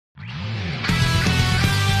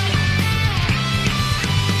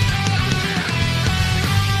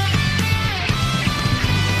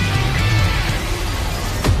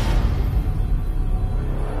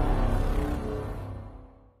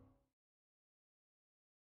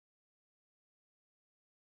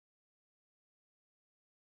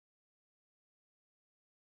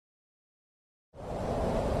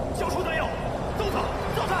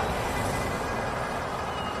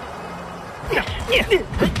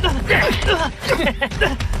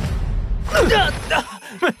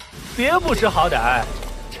别不识好歹，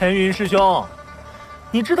陈云师兄，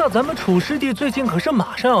你知道咱们楚师弟最近可是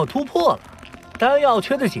马上要突破了，丹药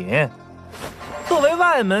缺得紧。作为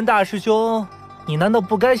外门大师兄，你难道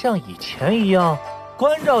不该像以前一样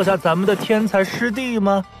关照下咱们的天才师弟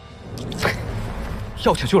吗？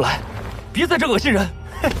要抢就来，别在这恶心人！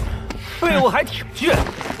废物还挺倔，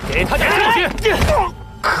给他点教训！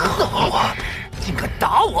可恶，竟敢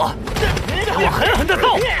打我！给我狠狠的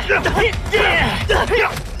揍！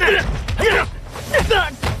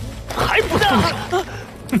还不松手！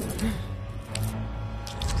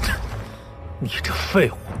你这废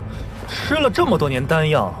物，吃了这么多年丹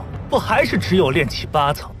药，不还是只有炼气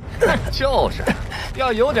8层？就是，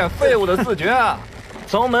要有点废物的自觉啊！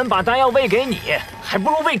宗门把丹药喂给你，还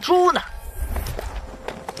不如喂猪呢。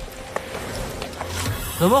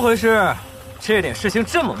怎么回事？这点事情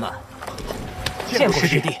这么慢？见过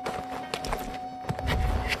师弟。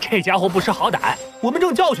这家伙不识好歹，我们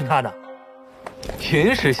正教训他呢。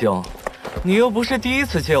云师兄，你又不是第一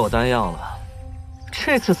次借我丹药了，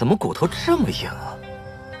这次怎么骨头这么硬啊？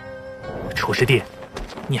楚师弟，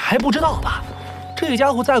你还不知道吧？这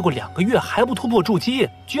家伙再过2个月还不突破筑基，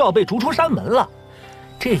就要被逐出山门了。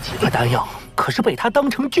这几个丹药可是被他当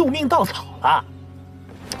成救命稻草了。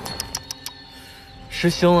师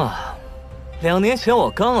兄啊，2年前我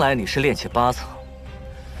刚来，你是炼气8层，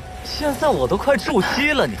现在我都快筑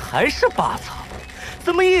基了，你还是8层，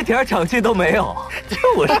怎么一点长进都没有？就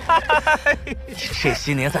是，你这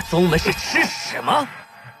些年在宗门是吃屎吗？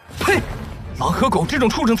呸！狼和狗这种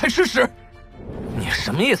畜生才吃屎！你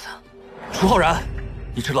什么意思？楚浩然，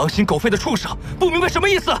你这狼心狗肺的畜生，不明白什么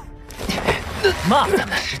意思？骂咱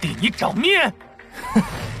们师弟，你找面？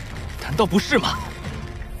难道不是吗？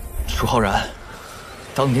楚浩然，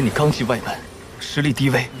当年你刚进外门，实力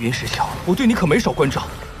低微，云师兄，我对你可没少关照，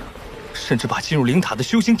甚至把进入灵塔的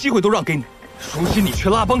修行机会都让给你。如今你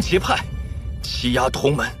却拉帮结派，欺压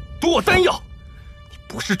同门，夺我丹药，你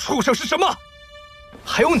不是畜生是什么？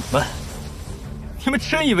还有你们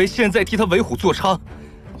真以为现在替他为虎作伥，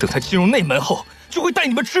等他进入内门后，就会带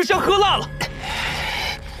你们吃香喝辣了？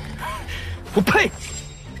我呸！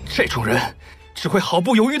这种人只会毫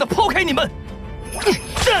不犹豫地抛开你们。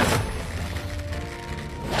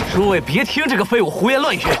诸位别听这个废物胡言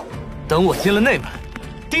乱语，等我进了内门，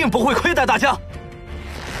定不会亏待大家。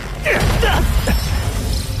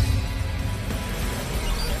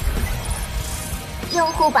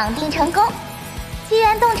用户绑定成功，机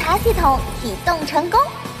缘洞察系统启动成功。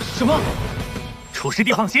什么？楚师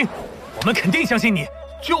弟放心，我们肯定相信你。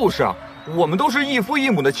就是啊，我们都是异父异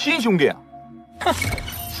母的亲兄弟。哼，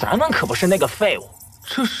咱们可不是那个废物。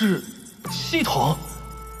这是系统。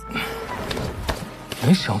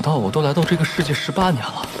没想到我都来到这个世界18年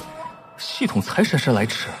了，系统才姗姗来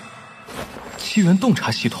迟。机缘洞察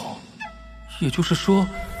系统，也就是说，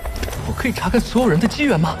我可以查看所有人的机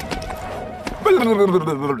缘吗？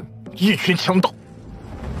一群强盗！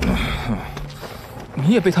你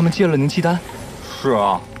也被他们借了凝气丹？是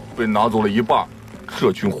啊，被拿走了一半。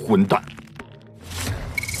这群混蛋！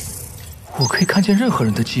我可以看见任何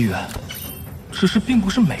人的机缘，只是并不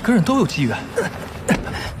是每个人都有机缘。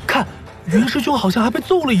看，云师兄好像还被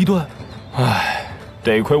揍了一顿。唉，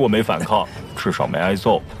得亏我没反抗，至少没挨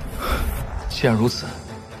揍。既然如此，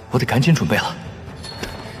我得赶紧准备了。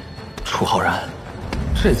楚浩然，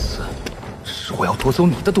这次是我要夺走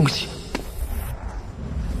你的东西。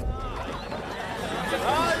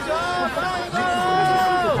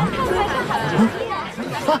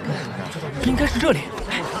应该是这里。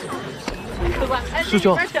师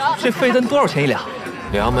兄，这废丹多少钱1两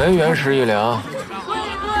？2枚原石1两。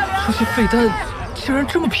这些废丹竟然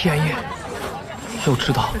这么便宜！要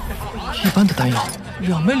知道，一般的丹药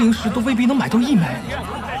2枚灵石都未必能买到1枚。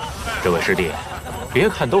这位师弟，别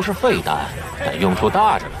看都是废丹，但用处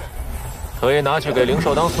大着呢。可以拿去给灵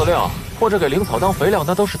兽当饲料，或者给灵草当肥料，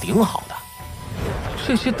那都是顶好的。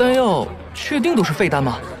这些丹药确定都是废丹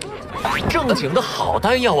吗？正经的好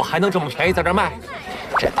丹药，我还能这么便宜在这卖？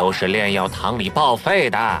这都是炼药堂里报废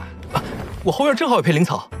的。我后院正好有片灵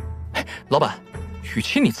草，老板，与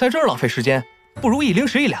其你在这儿浪费时间，不如1灵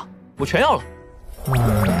石1两，我全要了。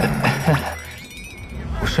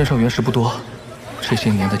我身上原石不多，这些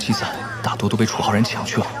年的积攒大多都被楚浩然抢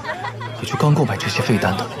去了，也就刚够买这些废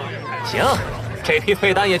丹的。行，这批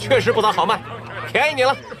废丹也确实不咋好卖，便宜你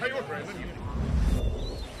了。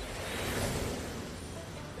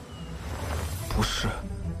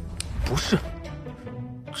不是，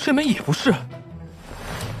这枚也不是。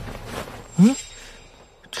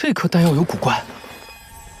这颗丹药有古怪。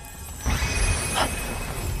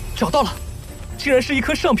找到了，竟然是一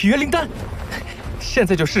颗上品元灵丹。现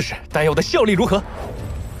在就试试丹药的效力如何。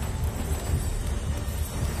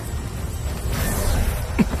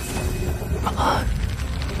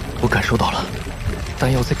我感受到了，丹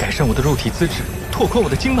药在改善我的肉体资质，拓宽我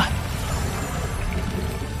的经脉。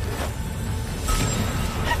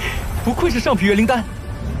不愧是上品月灵丹，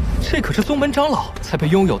这可是宗门长老才配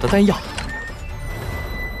拥有的丹药。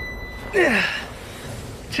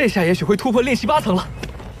这下也许会突破炼气8层了。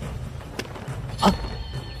啊！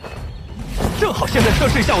正好现在测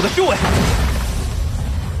试一下我的修为。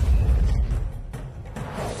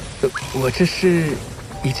我这是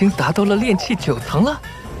已经达到了炼气9层了，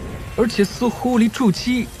而且似乎离筑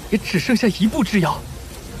基也只剩下1步之遥。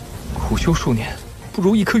苦修数年，不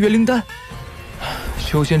如一颗元灵丹。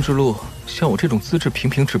修仙之路，像我这种资质平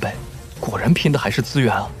平之辈，果然拼的还是资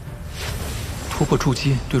源啊！突破筑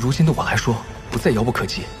基对如今的我来说，不再遥不可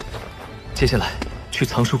及。接下来去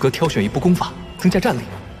藏书阁挑选一部功法，增加战力。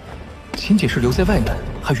仅仅是留在外门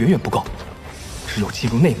还远远不够，只有进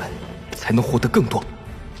入内门，才能获得更多。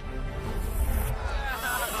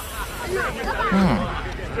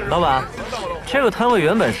老板，这个摊位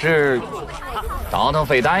原本是倒腾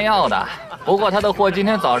废丹药的，不过他的货今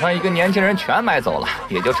天早上一个年轻人全买走了，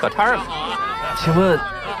也就撤摊了。请问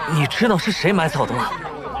你知道是谁买走的吗？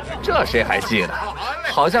这谁还记得？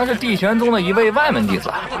好像是地玄宗的一位外门弟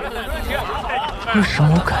子。为什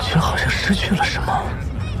么我感觉好像失去了什么，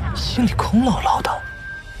心里空落落的？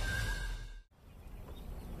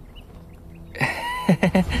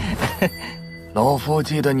老夫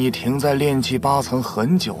记得你停在炼气8层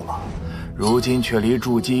很久了，如今却离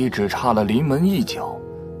筑基只差了临门一脚，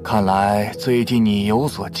看来最近你有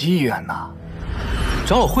所机缘呐。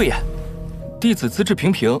长老慧眼，弟子资质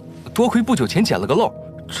平平，多亏不久前捡了个漏，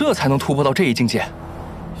这才能突破到这一境界。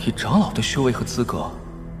以长老的修为和资格，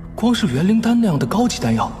光是元灵丹那样的高级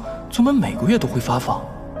丹药，宗门每个月都会发放，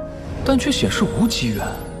但却显示无机缘。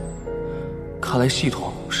看来系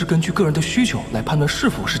统是根据个人的需求来判断是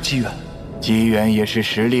否是机缘。机缘也是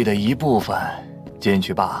实力的一部分，进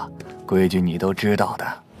去吧，规矩你都知道的。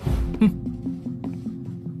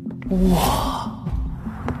哇，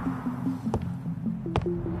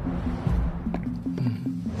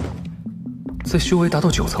在修为达到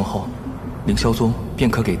9层后，凌霄宗便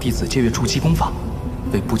可给弟子借阅筑基功法，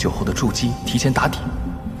为不久后的筑基提前打底。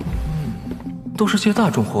都是些大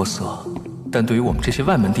众货色，但对于我们这些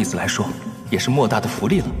外门弟子来说，也是莫大的福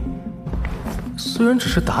利了。虽然只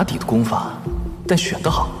是打底的功法，但选得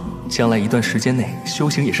好，将来一段时间内修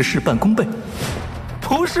行也是事半功倍。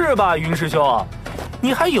不是吧，云师兄，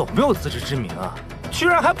你还有没有自知之明啊？居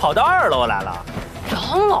然还跑到2楼来了！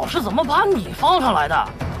长老是怎么把你放上来的？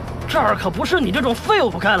这儿可不是你这种废物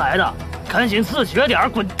该来的，赶紧自觉点，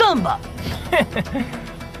滚蛋吧！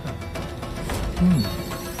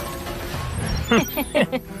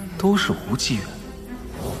都是无机缘，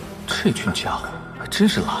这群家伙还真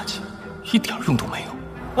是垃圾，一点用都没有。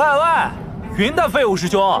喂，云的废物师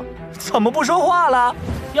兄，怎么不说话了？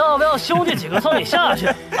要不要兄弟几个送你下去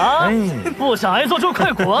啊？不想挨揍就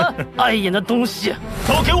快滚！碍眼的东西，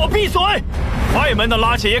都给我闭嘴！外门的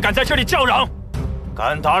垃圾也敢在这里叫嚷，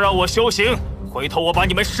敢打扰我修行，回头我把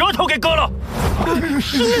你们舌头给割了！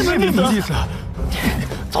是内门弟子。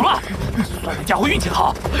走了，算这家伙运气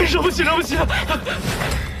好。惹不起！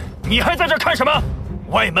你还在这看什么？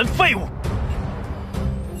外门废物！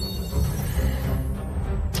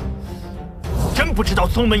真不知道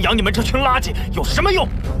宗门养你们这群垃圾有什么用！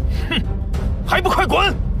哼，还不快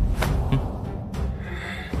滚！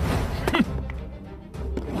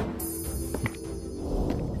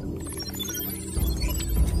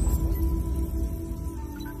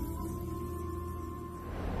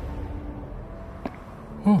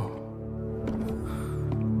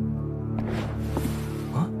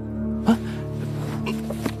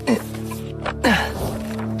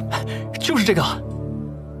就是这个。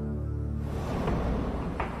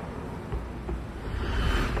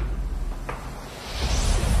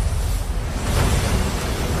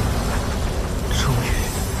终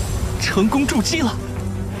于成功筑基了，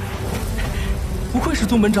不愧是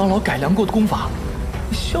宗门长老改良过的功法，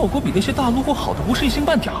效果比那些大路货好的不是一星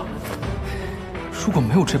半点儿。如果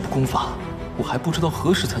没有这部功法，我还不知道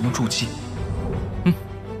何时才能筑基。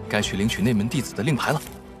该去领取内门弟子的令牌了。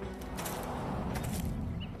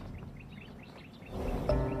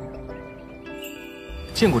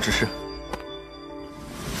见过执事。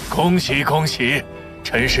恭喜恭喜，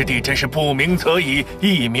陈师弟真是不鸣则已，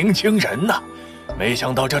一鸣惊人呐！没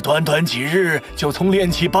想到这短短几日就从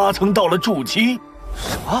炼气8层到了筑基。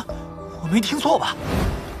什么？我没听错吧？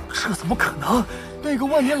这怎么可能？那个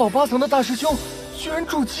万年老8层的大师兄居然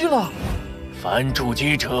筑基了！凡筑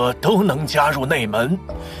基者都能加入内门。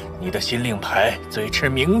你的心令牌最迟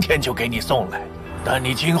明天就给你送来，但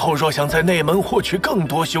你今后若想在内门获取更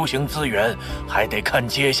多修行资源，还得看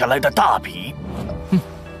接下来的大比。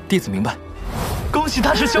弟子明白。恭喜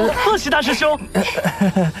大师兄，恭喜大师兄！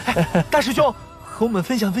大师兄，和我们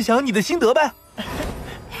分享分享你的心得呗。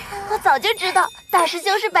我早就知道大师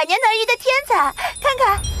兄是百年难遇的天才，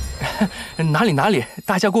看看。哪里，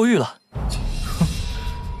大驾过誉了。哼，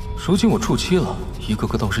如今我筑基了，一个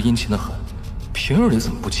个都是殷勤的很，平日里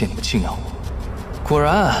怎么不见你们敬仰我？果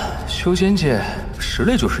然，修仙界实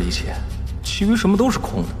力就是一切，其余什么都是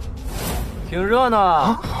空的。挺热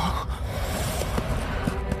闹。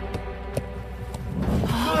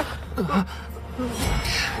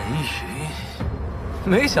陈云，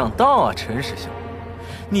没想到啊，陈师兄，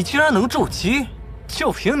你居然能筑基，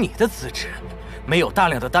就凭你的资质，没有大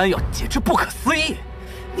量的丹药，简直不可思议。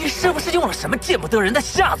你是不是用了什么见不得人的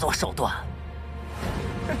下作手段？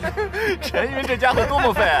陈云这家伙多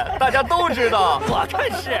么废，大家都知道。我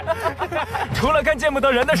看是，除了干见不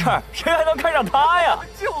得人的事儿，谁还能看上他呀？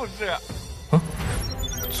就是。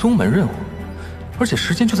宗门任务，而且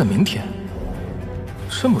时间就在明天。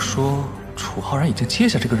这么说，楚浩然已经接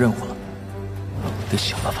下这个任务了。得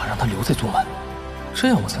想办法让他留在宗门，这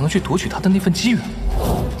样我才能去夺取他的那份机缘。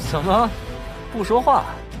怎么，不说话？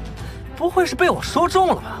不会是被我说中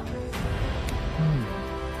了吧？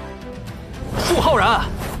楚浩然，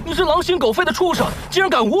你这狼心狗肺的畜生，竟然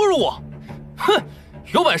敢侮辱我！哼，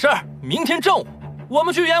有本事明天正午我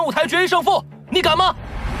们去演武台决一胜负，你敢吗？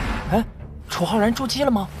哎，楚浩然筑基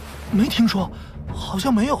了吗？没听说，好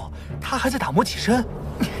像没有，他还在打磨起身。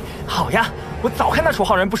好呀，我早看那楚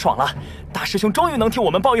浩然不爽了，大师兄终于能替我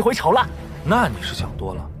们报一回仇了。那你是想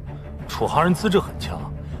多了，楚浩然资质很强，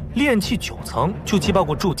炼气9层就击败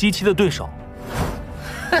过筑基期的对手。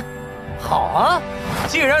哼，好啊，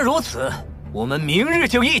既然如此，我们明日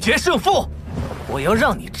就一决胜负。我要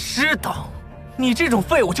让你知道，你这种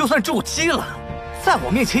废物就算筑基了，在我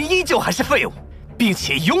面前依旧还是废物，并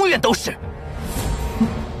且永远都是。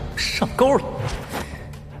上钩了，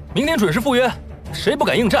明天准时赴约，谁不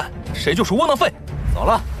敢应战，谁就是窝囊废。走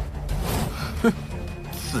了。哼，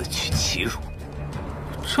自取其辱。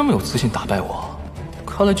这么有自信打败我，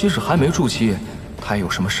看来即使还没筑基，他也有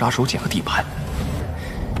什么杀手锏和底牌。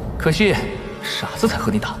可惜，傻子才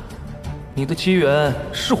和你打。你的机缘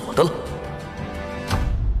是我的了。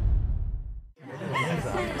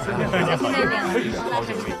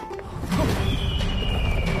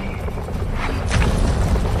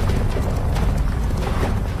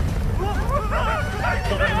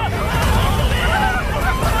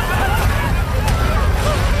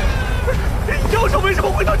妖兽为什么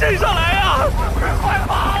会到镇上来呀？快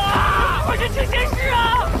跑啊！快去吃仙师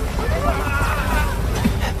啊！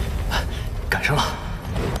赶上了。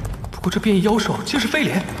不过这变异妖兽竟是飞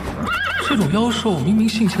廉。这种妖兽明明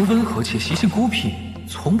性情温和且习性孤僻，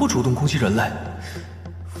从不主动攻击人类，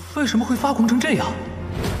为什么会发狂成这样？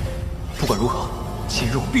不管如何，今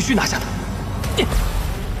日我必须拿下他。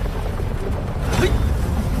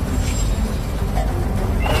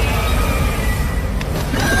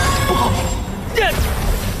不好！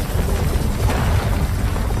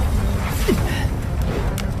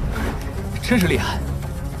真是厉害！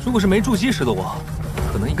如果是没筑基时的我，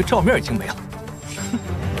可能一个照面已经没了。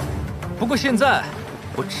不过现在，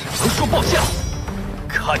我只能说抱歉了。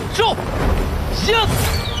看招！呀！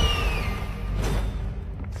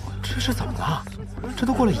这是怎么了？这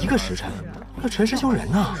都过了1个时辰，那陈师兄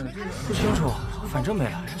人呢？不清楚，反正没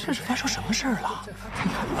来。这是发生什么事儿了？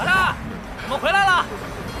来了，我们回来了。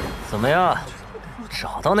怎么样，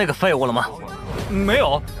找到那个废物了吗？没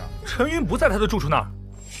有，陈云不在他的住处那儿。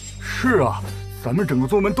是啊，咱们整个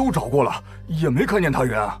宗门都找过了，也没看见他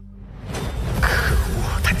人啊。可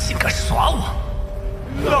恶，他竟敢耍我！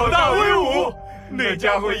老大威武！那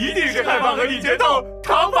家伙一定是害怕和你决斗，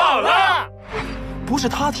逃跑了。不是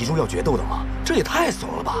他提出要决斗的吗？这也太怂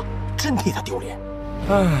了吧！真替他丢脸。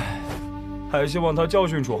唉，还希望他教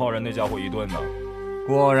训楚浩然那家伙一顿呢。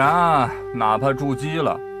果然，哪怕筑基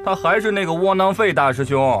了，他还是那个窝囊废大师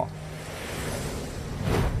兄。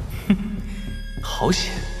哼，好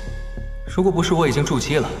险！如果不是我已经筑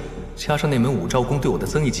基了，加上那门武招功对我的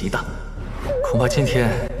增益极大，恐怕今天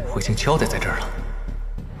我已经交代在这儿了。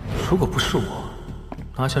如果不是我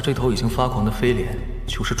拿下这头已经发狂的飞廉，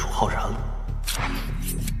就是楚浩然了。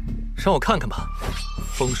让我看看吧，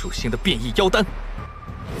风属性的变异妖丹。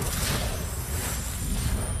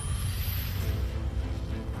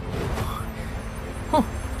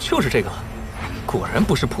就是这个，果然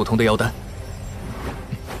不是普通的妖丹。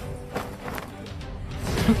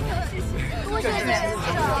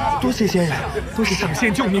多谢先生，多谢上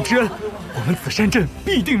仙救命之恩。我们紫山镇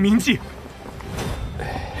必定铭记。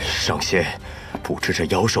上仙，不知这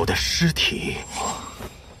妖兽的尸体。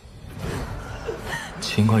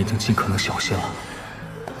尽管已经尽可能小心了，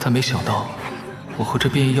但没想到我和这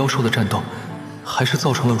变异妖兽的战斗，还是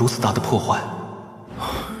造成了如此大的破坏。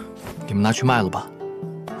你们拿去卖了吧，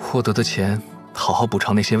获得的钱好好补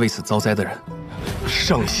偿那些为此遭灾的人。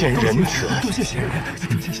上仙仁慈，多谢仙人，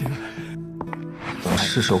多谢仙人。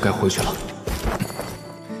是时候该回去了。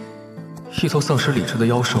一头丧失理智的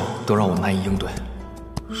妖兽都让我难以应对，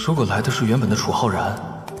如果来的是原本的楚浩然，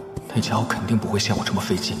那家伙肯定不会陷我这么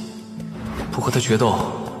费劲。不和他决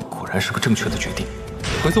斗，果然是个正确的决定。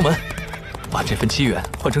回宗门，把这份机缘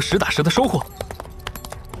换成实打实的收获。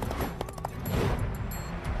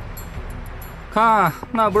看，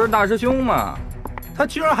那不是大师兄吗？他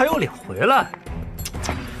居然还有脸回来，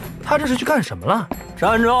他这是去干什么了？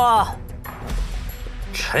站住！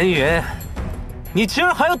陈云，你竟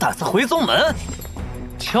然还有胆子回宗门？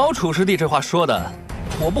瞧楚师弟这话说的，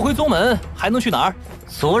我不回宗门还能去哪儿？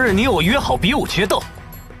昨日你我约好比武决斗，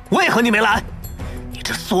为何你没来？你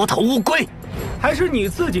这缩头乌龟！还是你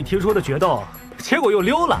自己提出的决斗，结果又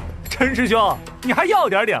溜了。陈师兄，你还要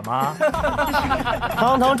点吗？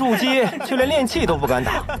堂堂筑基，却连练气都不敢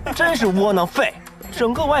打，真是窝囊废！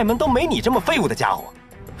整个外门都没你这么废物的家伙。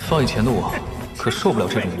放以前的我可受不了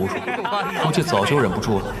这种侮辱，估计早就忍不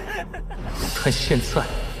住了。但现在，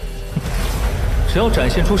只要展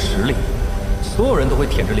现出实力，所有人都会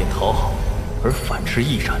舔着脸讨好，而反之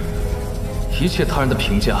亦然。一切他人的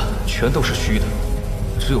评价全都是虚的，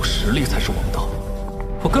只有实力才是王道。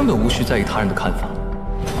我根本无需在意他人的看法。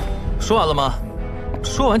说完了吗？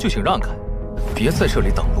说完就请让开，别在这里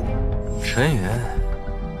挡路。陈云，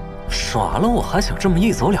耍了我还想这么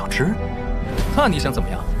一走了之？那你想怎么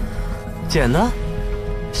样？简单，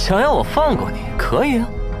想要我放过你可以啊。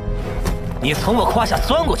你从我胯下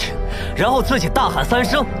钻过去，然后自己大喊3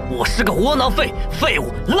声“我是个窝囊废、废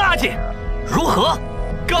物、垃圾”，如何？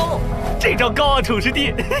高，这招高啊，楚师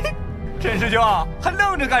弟。陈师兄，还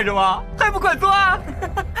愣着干什么？还不快钻！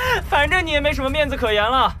反正你也没什么面子可言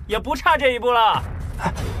了，也不差这一步了。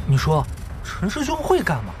哎，你说陈师兄会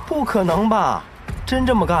干吗？不可能吧？真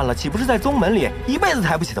这么干了，岂不是在宗门里一辈子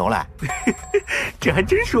抬不起头来？这还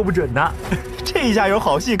真说不准呢。这下有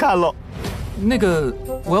好戏看喽！那个，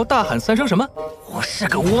我要大喊3声什么？我是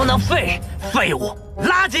个窝囊废、废物、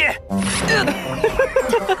垃圾！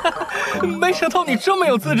没想到你这么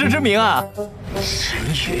有自知之明啊！陈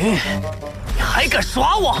云，你还敢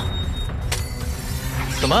耍我？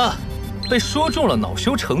怎么，被说中了，恼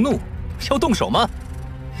羞成怒，要动手吗？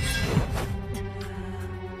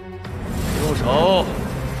住手！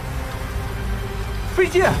飞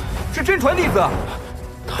剑是真传弟子，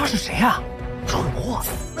他是谁啊？蠢货，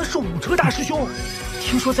那是武哲大师兄。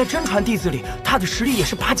听说在真传弟子里，他的实力也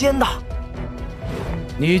是拔尖的。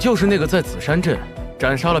你就是那个在紫山镇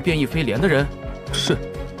斩杀了变异飞廉的人？是。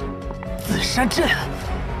紫山镇，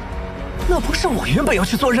那不是我原本要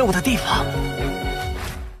去做任务的地方。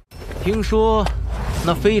听说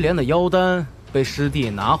那飞廉的妖丹被师弟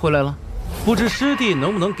拿回来了，不知师弟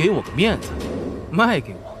能不能给我个面子，卖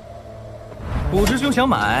给我？武师兄想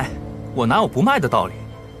买，我哪有不卖的道理？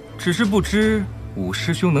只是不知武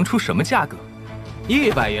师兄能出什么价格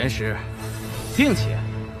？100元石，并且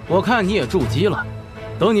我看你也筑基了，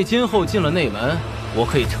等你今后进了内门，我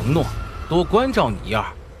可以承诺多关照你一二，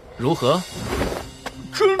如何？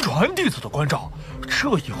真传弟子的关照，这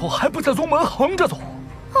以后还不在宗门横着走？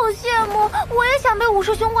好羡慕，我也想被武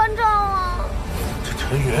师兄关照啊！这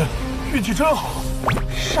陈云运气真好。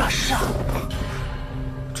是啊。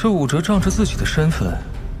这武哲仗着自己的身份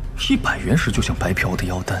，100元石就想白嫖我的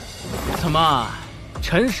妖丹，怎么，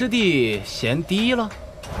陈师弟嫌低了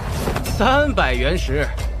？300元石，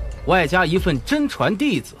外加一份真传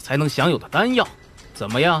弟子才能享有的丹药，怎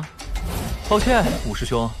么样？抱歉，武师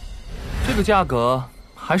兄，这个价格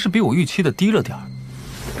还是比我预期的低了点儿。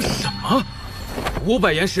什么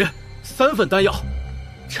？500元石，3份丹药，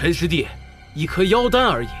陈师弟，一颗妖丹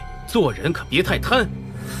而已，做人可别太贪。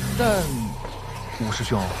但武师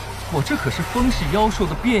兄，我这可是风系妖兽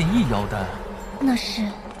的变异妖丹。那是。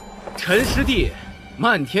陈师弟，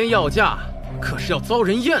漫天要价，可是要遭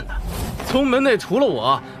人厌的。宗门内除了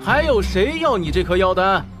我，还有谁要你这颗妖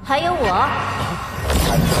丹？还有我。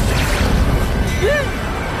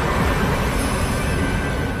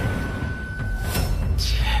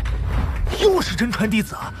又是真传弟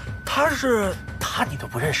子，他你都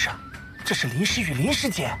不认识？这是林师与林师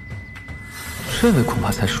姐。这位恐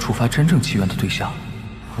怕才是触发真正机缘的对象。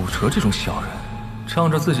武哲这种小人，仗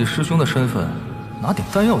着自己师兄的身份，拿点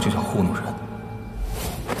丹药就想糊弄人。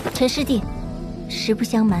陈师弟，实不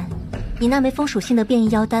相瞒，你那枚风属性的变异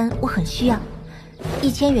妖丹我很需要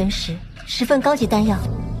，1000元时10份高级丹药，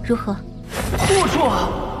如何？龌龊啊！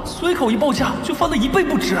随口一报价就翻了1倍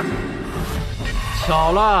不止。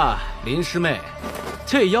巧了，林师妹，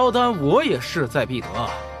这妖丹我也势在必得。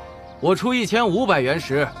我出1500元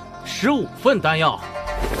时15份丹药，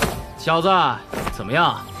小子怎么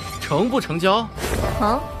样？成不成交？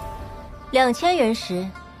好，2000元时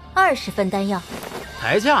20份丹药。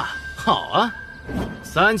抬价好啊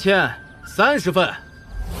，300030份。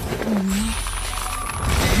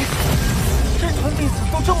真传弟子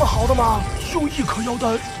都这么好的吗？就1颗妖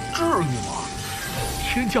丹，至于吗？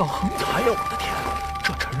天降横财呀！我的天，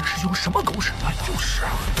这陈师兄什么狗屎啊！就是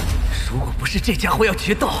啊，如果不是这家伙要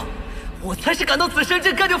决斗，我才是敢到紫山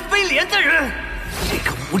镇干掉飞廉的人。这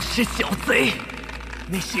个无耻小贼，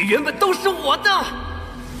那血原本都是我的。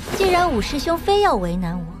既然五师兄非要为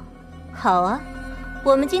难我，好啊，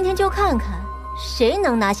我们今天就看看谁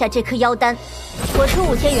能拿下这颗妖丹。我出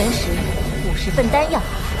5000元时50份丹药，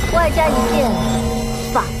外加1件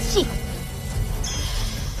法器。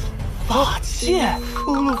法器？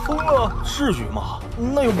疯了！至于吗？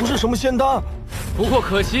那又不是什么仙丹。不过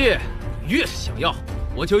可惜，越是想要，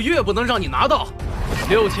我就越不能让你拿到。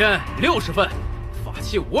6060份法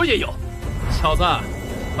器我也有，小子，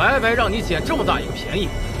白白让你捡这么大一个便宜，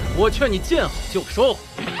我劝你见好就收。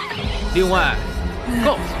另外，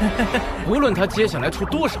告诉你，无论他接下来出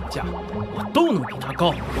多少价，我都能比他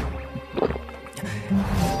高。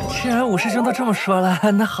既然五师兄都这么说了，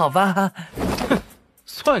那好吧。哼，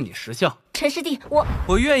算你识相。陈师弟，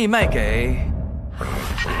我愿意卖给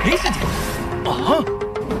林师姐啊，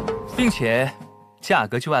并且价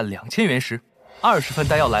格就按2000元时20份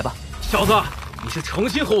丹药来吧。小子，你是诚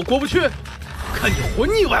心和我过不去？看你活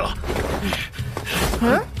腻歪了。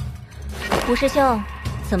吴师兄，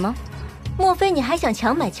怎么？莫非你还想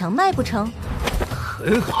强买强卖不成？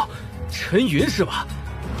很好，陈云是吧？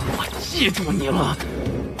我记住你了。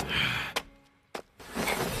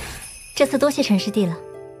这次多谢陈师弟了。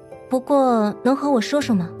不过能和我说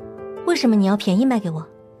说吗？为什么你要便宜卖给我？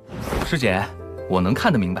师姐，我能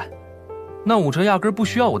看得明白，那武哲压根不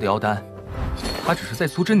需要我的妖丹，他只是在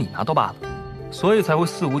阻止你拿到罢了，所以才会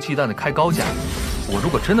肆无忌惮地开高价。我如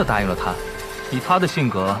果真的答应了他，以他的性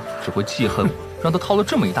格只会记恨我，让他掏了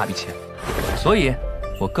这么一大笔钱。所以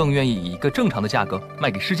我更愿意以一个正常的价格卖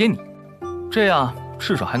给师姐你，这样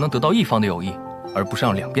至少还能得到一方的友谊，而不是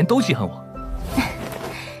让两边都记恨我。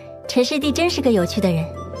陈师弟真是个有趣的人。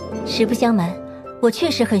实不相瞒，我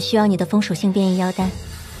确实很需要你的风属性变异妖丹。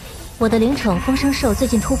我的灵宠风生兽最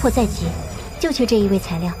近突破在即，就缺这一味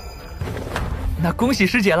材料。那恭喜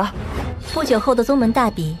师姐了。不久后的宗门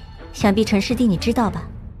大比，想必陈师弟你知道吧？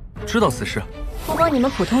知道此事。不光你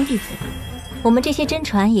们普通弟子，我们这些真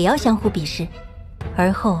传也要相互比试，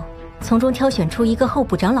而后从中挑选出一个候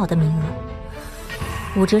补长老的名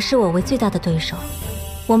额。武哲视我为最大的对手，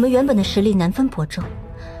我们原本的实力难分伯仲。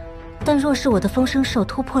但若是我的风生兽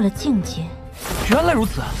突破了境界，原来如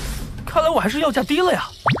此，看来我还是要价低了呀。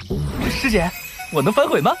师姐，我能反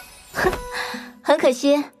悔吗？哼，很可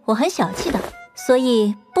惜，我很小气的，所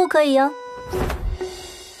以不可以哦。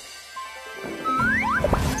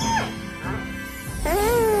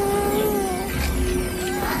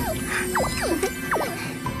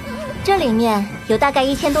这里面有大概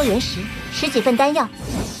1000多元时10几份丹药，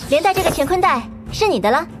连带这个乾坤袋是你的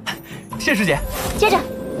了。谢师姐。接着。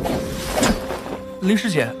林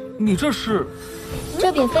师姐，你这是？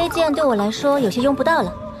这柄飞剑对我来说有些用不到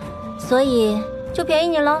了，所以就便宜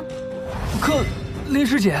你了。可，林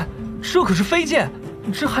师姐，这可是飞剑，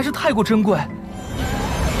这还是太过珍贵。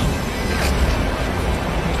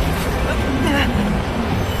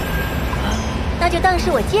那就当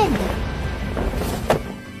是我借你的。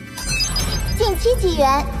近期机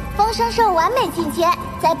缘，风生兽完美进阶，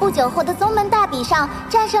在不久后的宗门大比上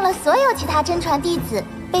战胜了所有其他真传弟子。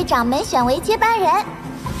被掌门选为接班人。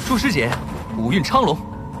祝师姐武运昌隆。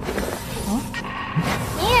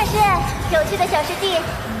你也是有趣的小师弟。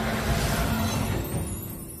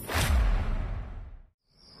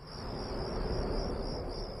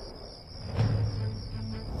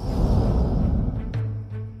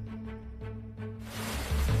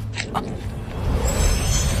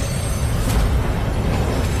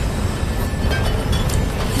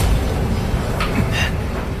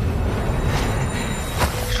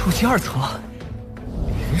第2层了，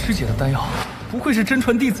林师姐的丹药不愧是真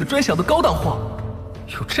传弟子专享的高档货，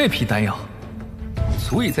有这批丹药，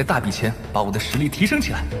足以在大比前把我的实力提升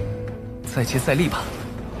起来。再接再厉吧，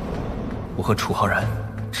我和楚浩然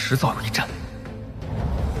迟早有一战。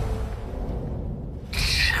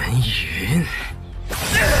陈云，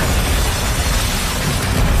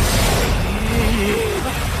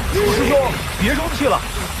楚师兄，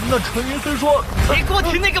那陈云虽说……你给我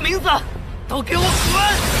提那个名字，都给我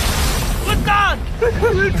滚！混蛋！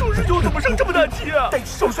楚师兄怎么生这么大气啊？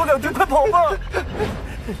少说2句，快跑吧！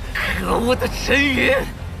可恶的陈云，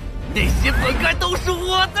那些本该都是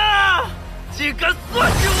我的，竟敢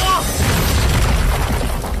算计我！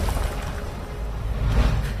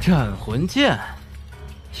斩魂剑，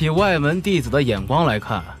以外门弟子的眼光来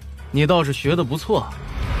看，你倒是学得不错。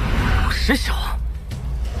师兄，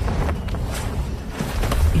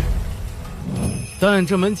但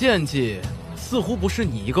这门剑技似乎不是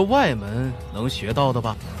你一个外门能学到的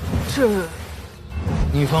吧？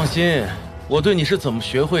你放心，我对你是怎么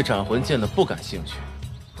学会斩魂剑的不感兴趣。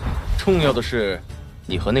重要的是，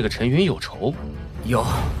你和那个陈云有仇。有，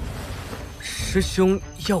师兄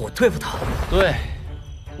要我对付他。对，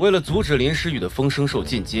为了阻止林诗雨的风声兽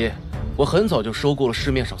进阶，我很早就收购了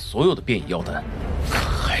市面上所有的变异药丹，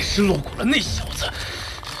还是落过了那小子。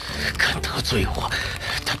敢得罪我，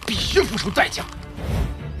他必须付出代价。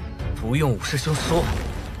不用武师兄说，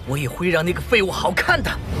我也会让那个废物好看的。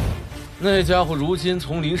那家伙如今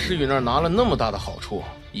从林诗雨那儿拿了那么大的好处，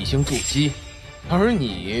已经筑基，而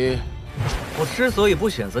你……我之所以不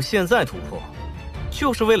选择现在突破，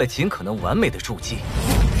就是为了尽可能完美的筑基。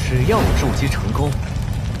只要我筑基成功，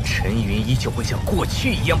陈云依旧会像过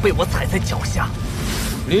去一样被我踩在脚下。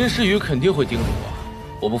林诗雨肯定会叮嘱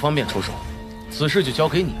我不方便出手，此事就交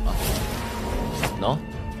给你了。喏，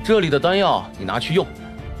这里的丹药你拿去用。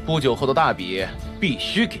不久后的大比必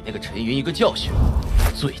须给那个陈云一个教训，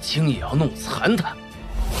最轻也要弄残他。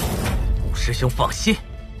武师兄放心。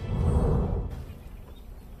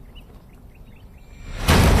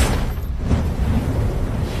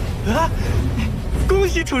啊！恭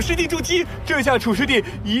喜楚师弟筑基，这下楚师弟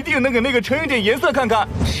一定能给那个陈云点颜色看看。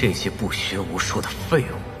这些不学无术的废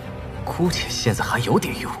物，姑且现在还有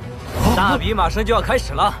点用。大比马上就要开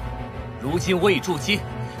始了，如今我已筑基，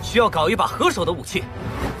需要搞一把合手的武器。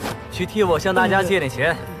去替我向大家借点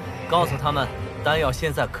钱，告诉他们丹药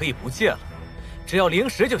现在可以不借了，只要灵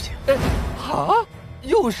石就行。啊？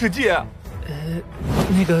又是借？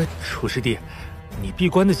那个楚师弟，你闭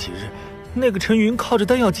关的几日，那个陈云靠着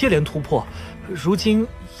丹药接连突破，如今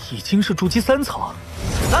已经是筑基3层。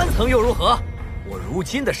3层又如何？我如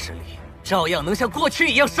今的实力照样能像过去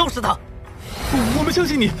一样收拾他。我们相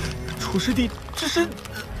信你，楚师弟。只是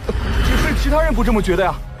其他人不这么觉得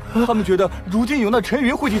呀。他们觉得如今有那陈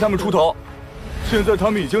云会替他们出头，现在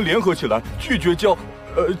他们已经联合起来，拒绝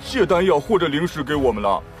借丹药或者灵石给我们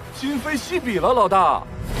了，今非昔比了，老大。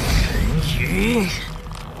陈云，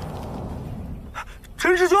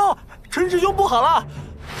陈师兄不好了！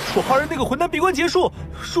楚浩然那个混蛋闭关结束，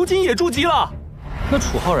如今也筑基了。那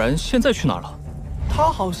楚浩然现在去哪儿了？他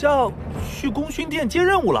好像去功勋殿接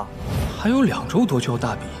任务了。还有2周多就要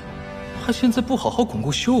大比，他现在不好好巩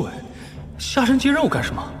固修为，下山接任务干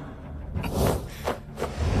什么？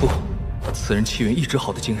不，此人气运一直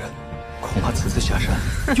好的惊人，恐怕此次下山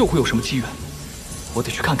又会有什么机缘，我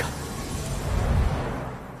得去看看。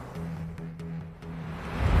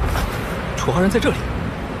楚浩然在这里。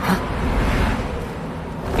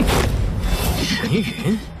陈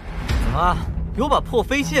云，怎么有把破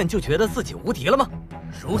飞剑就觉得自己无敌了吗？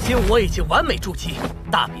如今我已经完美筑基，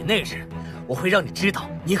大比那日，我会让你知道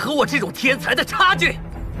你和我这种天才的差距。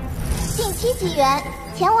近期机缘，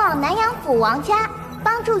前往南阳府王家，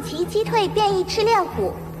帮助其击退变异赤练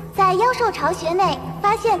虎，在妖兽巢穴内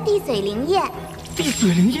发现地髓灵液。地髓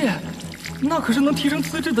灵液，那可是能提升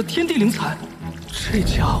资质的天地灵材。这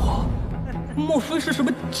家伙，莫非是什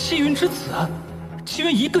么气运之子？机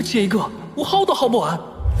缘一个接一个，我薅都薅不完。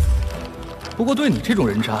不过对你这种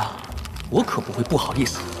人渣，我可不会不好意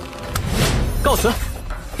思。告辞。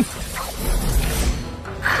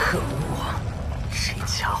可恶，这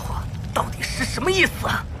家伙到底是什么意思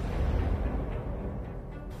啊？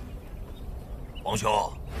王兄，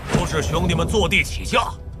不是兄弟们坐地起价，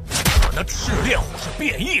可那赤练虎是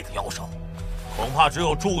变异的妖兽，恐怕只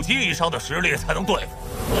有筑基以上的实力才能对付。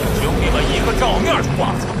兄弟们一个照面就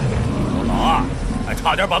挂彩，老二还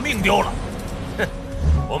差点把命丢了。哼，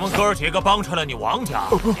我们哥几个帮衬了你王家，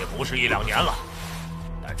也不是1、2年了，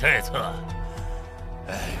但这次，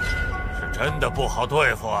是真的不好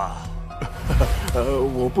对付啊。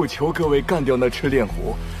我不求各位干掉那赤练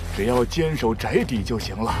虎，只要坚守宅邸就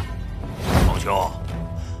行了。王兄，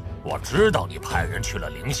我知道你派人去了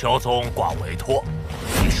凌霄宗挂委托，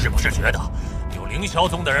你是不是觉得有凌霄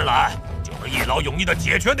宗的人来，就能一劳永逸地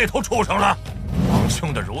解决那头畜生了？王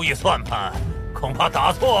兄的如意算盘恐怕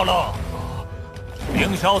打错了。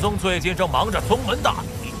凌霄宗最近正忙着宗门大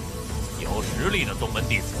比，有实力的宗门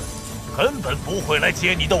弟子根本不会来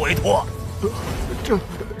接你的委托。这，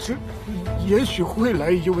也许会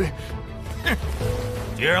来一位。哼，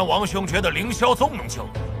既然王兄觉得凌霄宗能救，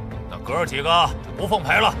那哥几个就不奉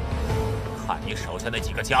陪了。看你手下那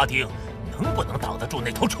几个家丁能不能挡得住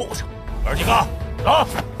那头畜生。哥几个，走！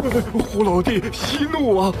胡老弟息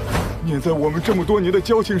怒啊！念在我们这么多年的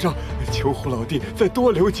交情上，求胡老弟再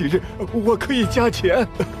多留几日，我可以加钱。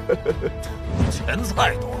钱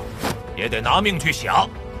再多，也得拿命去想。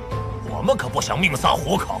我们可不想命丧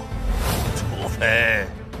虎口，除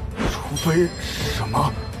非什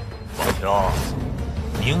么？王兄，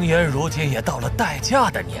明言如今也到了待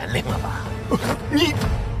嫁的年龄了吧？你。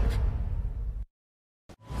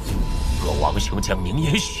若王兄将明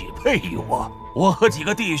言许配于我，我和几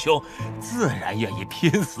个弟兄自然愿意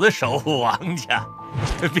拼死守护王家。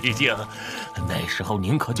毕竟那时候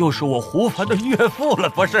您可就是我胡凡的岳父了，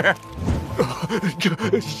不是？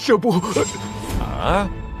这不啊，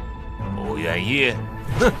不愿意？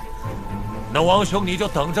哼！那王兄你就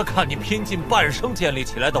等着看你拼尽半生建立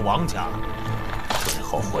起来的王家，最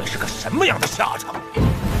后会是个什么样的下场？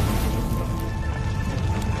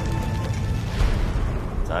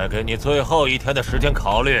再给你最后一天的时间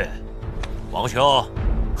考虑，王兄，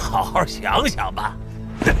好好想想吧。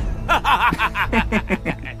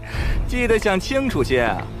记得想清楚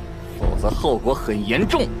些，否则后果很严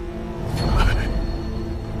重。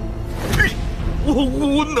我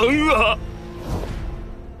无能啊！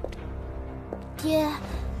爹，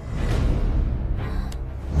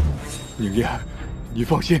宁燕，你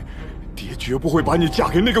放心，爹绝不会把你嫁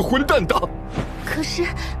给那个混蛋的。可是，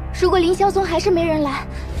如果凌霄宗还是没人来，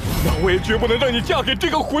那我也绝不能让你嫁给这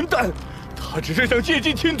个混蛋。他只是想借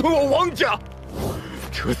机侵吞我王家，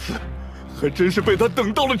这次还真是被他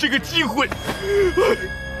等到了这个机会，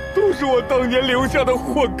都是我当年留下的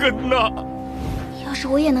祸根呐。要是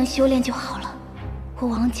我也能修炼就好了，我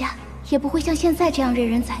王家也不会像现在这样任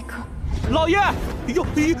人宰割。老爷，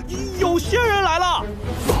有仙人来了！啊，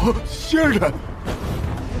仙人，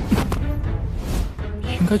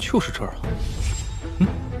应该就是这儿了。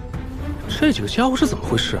这几个家伙是怎么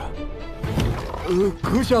回事啊？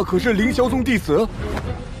阁下可是凌霄宗弟子？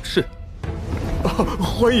是。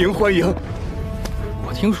欢迎欢迎。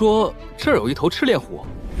我听说这儿有一头赤练虎。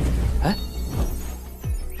哎，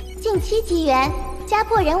近期机缘，家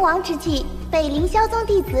破人亡之际，被凌霄宗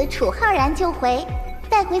弟子楚浩然救回。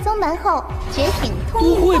带回宗门后，觉醒通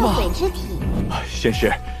玉凤髓之体。仙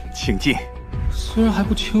师，请进。虽然还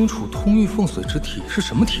不清楚通玉凤髓之体是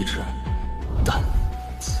什么体质，但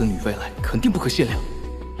此女未来肯定不可限量，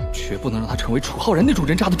绝不能让她成为楚浩然那种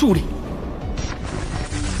人渣的助力。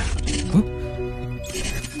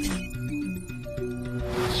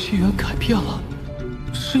机缘改变了，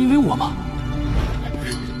是因为我吗？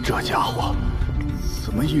这家伙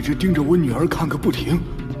怎么一直盯着我女儿看个不停？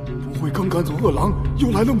不会刚赶走恶狼，又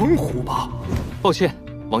来了猛虎吧？抱歉，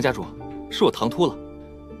王家主，是我唐突了，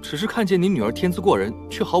只是看见您女儿天资过人，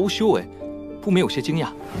却毫无修为，不免有些惊讶。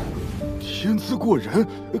天资过人？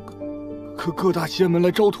可各大仙门来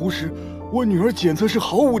招徒时，我女儿检测是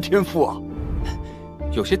毫无天赋啊。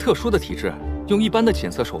有些特殊的体质，用一般的检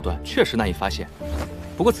测手段确实难以发现。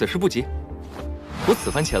不过此事不急，我此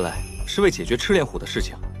番前来是为解决赤练虎的事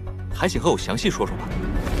情，还请和我详细说说吧。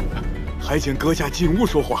还请阁下进屋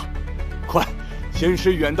说话。快，仙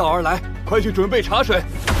师远道而来，快去准备茶水。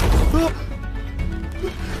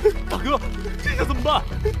大哥，这下怎么办？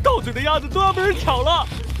到嘴的鸭子都要被人抢了，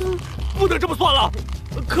不能这么算了。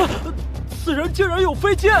可此人竟然有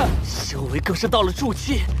飞剑，修为更是到了筑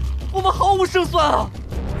基，我们毫无胜算啊！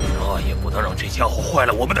那也不能让这家伙坏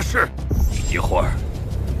了我们的事。一会儿，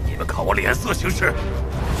你们看我脸色行事。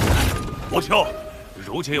王兄，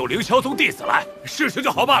如今有凌霄宗弟子来，事情就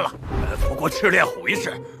好办了。不过赤练虎一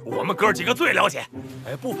事，我们哥几个最了解，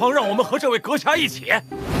不妨让我们和这位阁下一起。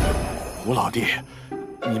胡老弟，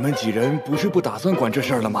你们几人不是不打算管这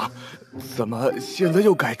事儿了吗？怎么现在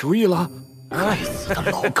又改主意了？该死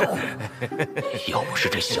的老狗！要不是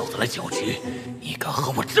这小子来搅局，你敢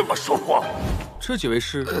和我这么说话？这几位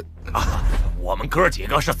是？我们哥几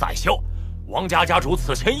个是散修，王家家主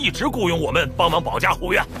此前一直雇佣我们帮忙保家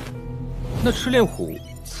护院。那赤练虎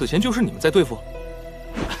此前就是你们在对付？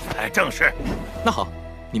正是。那好，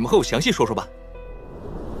你们和我详细说说吧。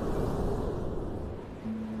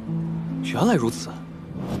原来如此，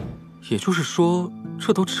也就是说，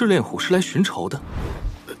这头赤练虎是来寻仇的。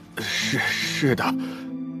是的，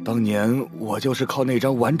当年我就是靠那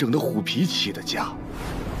张完整的虎皮起的家，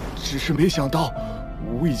只是没想到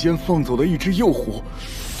无意间放走了一只幼虎，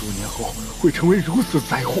多年后会成为如此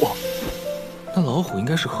灾祸。那老虎应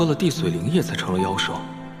该是喝了地髓灵液才成了妖兽，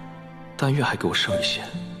但愿还给我剩一些。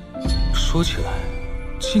说起来，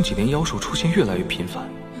近几年妖兽出现越来越频繁，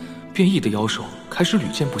变异的妖兽开始屡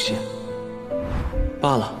见不鲜。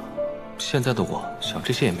罢了，现在的我想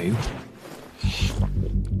这些也没用。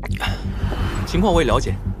情况我也了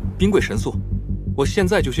解，兵贵神速，我现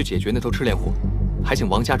在就去解决那头赤练虎，还请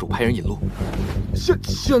王家主派人引路。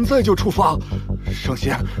现在就出发？上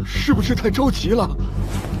仙是不是太着急了？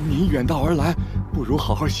您远道而来，不如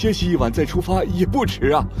好好歇息一晚再出发也不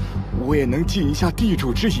迟啊。我也能尽一下地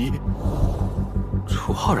主之谊。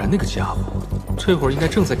楚浩然那个家伙，这会儿应该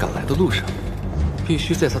正在赶来的路上，必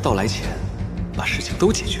须在他到来前把事情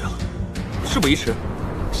都解决了。事不宜迟，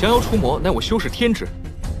降妖除魔乃我修士天职，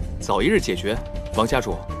早一日解决，王家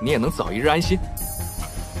主你也能早一日安心。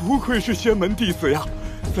不愧是仙门弟子呀，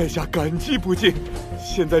在下感激不尽。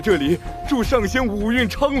现在这里祝上仙武运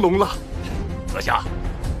昌隆了。阁下，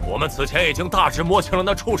我们此前已经大致摸清了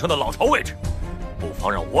那畜生的老巢位置，不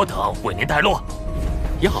妨让我等为您带路。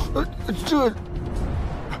也好。这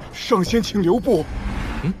上仙请留步。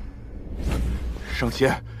上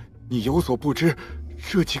仙，你有所不知，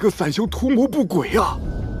这几个散修图谋不轨啊！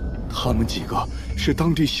他们几个是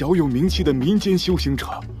当地小有名气的民间修行者。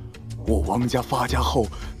我王家发家后，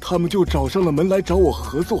他们就找上了门来找我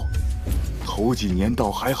合作。头几年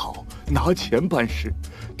倒还好，拿钱办事，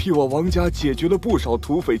替我王家解决了不少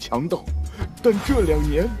土匪强盗。但这2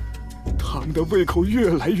年，他们的胃口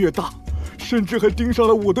越来越大，甚至还盯上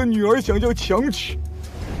了我的女儿，想要强娶，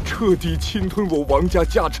彻底侵吞我王家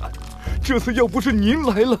家产。这次要不是您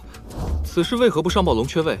来了，此事为何不上报龙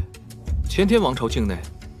阙卫？前天王朝境内，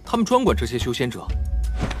他们专管这些修仙者。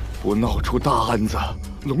不闹出大案子，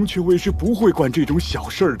龙阙卫是不会管这种小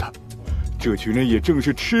事的。这群人也正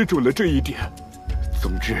是吃准了这一点。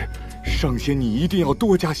总之，上仙你一定要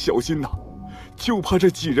多加小心呐，就怕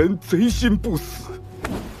这几人贼心不死。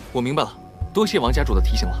我明白了，多谢王家主的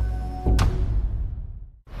提醒了。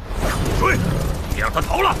追，别让他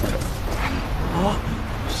逃了！啊，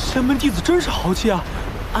仙门弟子真是豪气啊！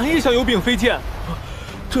俺也想有柄飞剑。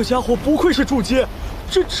这家伙不愧是筑基，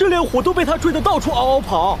这赤练虎都被他追得到处嗷嗷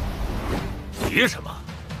跑。急什么？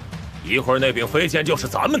一会儿那柄飞剑就是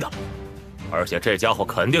咱们的，而且这家伙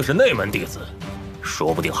肯定是内门弟子，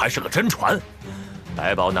说不定还是个真传，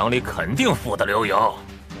百宝囊里肯定富得流油。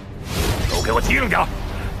都给我机灵点，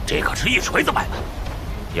这可是一锤子买卖。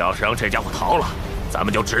要是让这家伙逃了，咱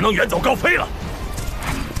们就只能远走高飞了。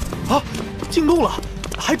啊，进洞了，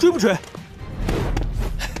还追不追？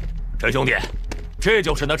陈兄弟，这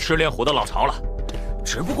就是那赤练虎的老巢了，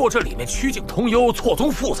只不过这里面曲径通幽，错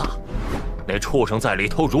综复杂，那畜生在里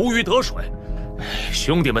头如鱼得水，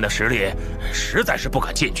兄弟们的实力实在是不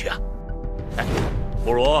敢进去啊。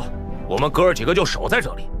不如我们哥儿几个就守在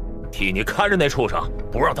这里，替你看着那畜生，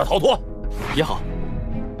不让他逃脱。也好。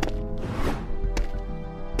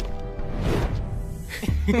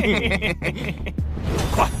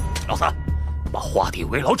快，老三，把画地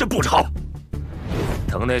为牢阵布置好。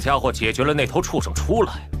等那家伙解决了那头畜生出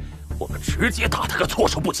来，我们直接打他个措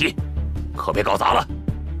手不及，可别搞砸了。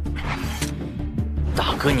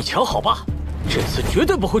大哥，你瞧好吧，这次绝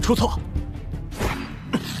对不会出错。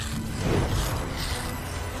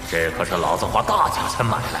这可是老子花大价钱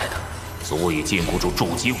买来的，足以禁锢住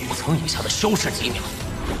筑基5层以下的修士几秒。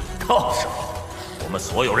到时候我们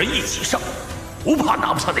所有人一起上，不怕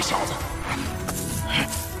拿不下那小子。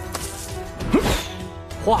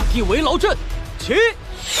画地为牢阵，起！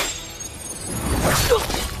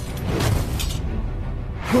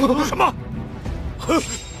什么？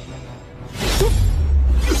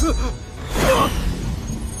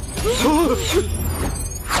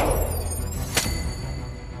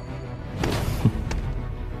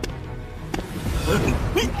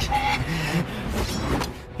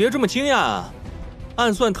别这么惊讶啊！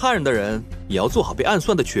暗算他人的人也要做好被暗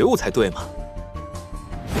算的觉悟才对嘛。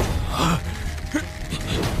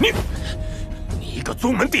你一个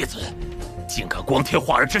宗门弟子，竟敢光天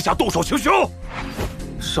化日之下动手行凶！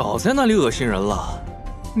少在那里恶心人了！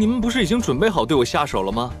你们不是已经准备好对我下手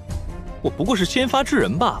了吗？我不过是先发制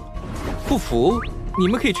人罢了。不服，你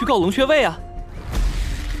们可以去告龙阙卫啊！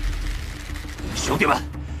兄弟们，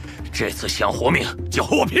这次想活命就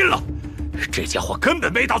和我拼了！这家伙根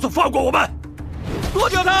本没打算放过我们！剁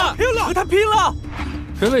掉他！拼了！和他拼了！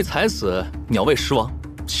人为财死，鸟为食亡，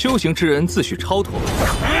修行之人自诩超脱，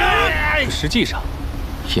实际上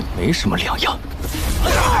也没什么两样。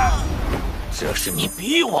这是你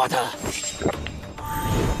逼我的！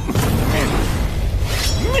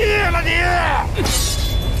灭了你！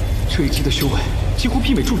这一击的修为几乎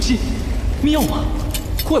媲美筑基，妙啊！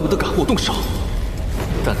怪不得敢和我动手。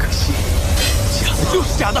但可惜，假的就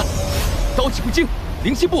是假的，刀戟不精，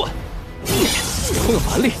灵气不稳，空有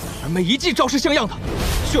蛮力，而每一记招式像样的，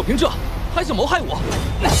就凭这还想谋害我？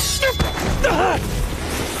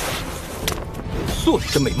做你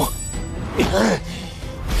的美梦！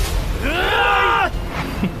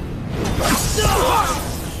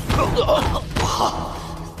不好，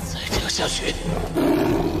再这样下去，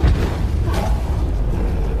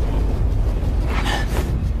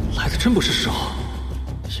来的真不是时候，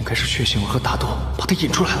应该是血腥和大斗把他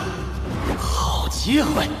引出来了。好机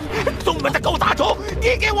会！宗门的狗杂种，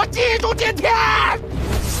你给我记住今天！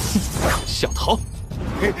想逃？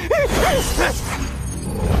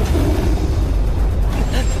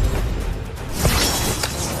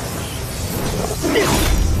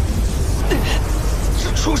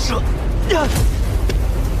出蛇！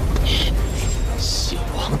姓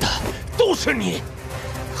王的都是你，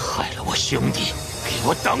害了我兄弟，给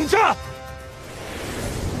我等着！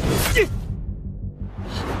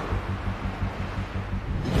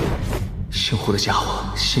姓胡的家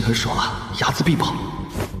伙心狠手辣，睚眦必报。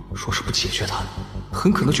若是不解决他，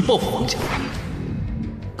很可能去报复王家。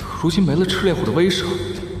可如今没了赤烈虎的威慑，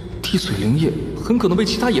地髓灵液很可能被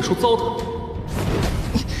其他野兽糟蹋。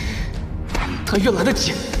他越来的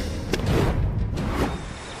紧。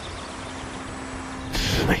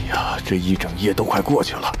哎呀，这一整夜都快过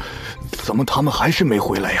去了，怎么他们还是没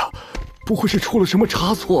回来呀？不会是出了什么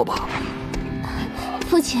差错吧？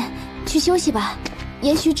父亲，去休息吧，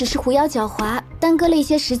也许只是狐妖狡猾，耽搁了一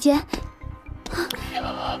些时间。哎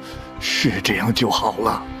呀，是这样就好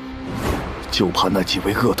了，就怕那几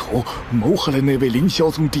位恶徒谋害了那位凌霄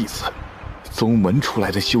宗弟子。宗门出来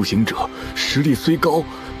的修行者实力虽高，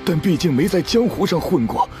但毕竟没在江湖上混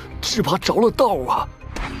过，只怕着了道啊！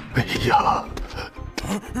哎呀，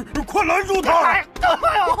快拦住他！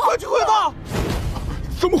快去汇报！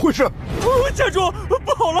怎么回事？家主，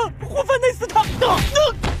不好了，胡凡内死他！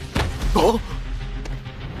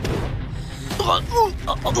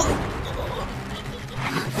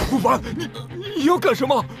胡凡，你要干什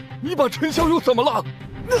么？你把陈逍遥怎么了？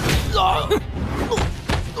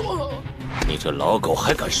你这老狗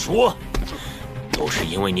还敢说？都是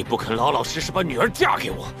因为你不肯老老实实把女儿嫁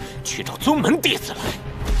给我，去找宗门弟子来，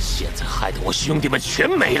现在害得我兄弟们全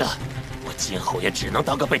没了，我今后也只能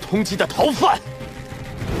当个被通缉的逃犯。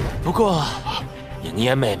不过，宁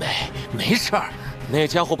烟妹妹，没事儿，那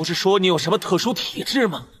家伙不是说你有什么特殊体质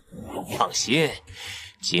吗？放心，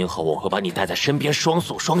今后我会把你带在身边，双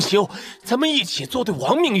宿双修，咱们一起做对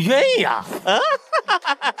亡命鸳鸯啊！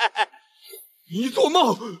你做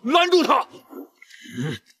梦！拦住他！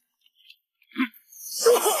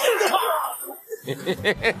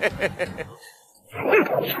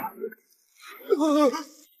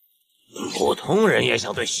普通人也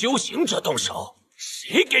想对修行者动手，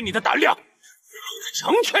谁给你的胆量？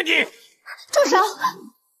成全你！住手！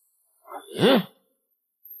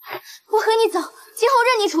我和你走，今后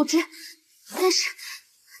任你处置，但是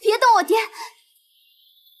别动我爹。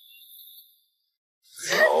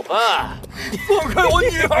走吧，放开我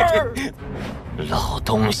女儿！老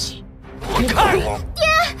东西，滚开！爹！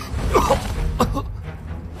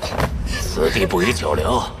此地不宜久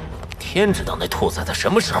留，天知道那兔崽子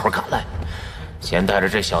什么时候赶来。先带着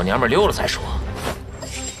这小娘们溜了再说。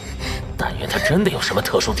但愿她真的有什么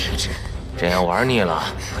特殊体质，这样玩腻了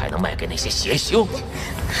还能卖给那些邪修。父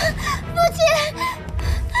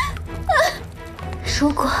亲，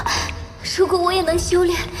如果我也能修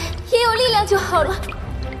炼，也有力量就好了。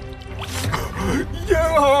嫣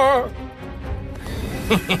儿，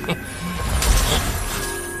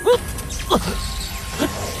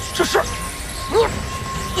这是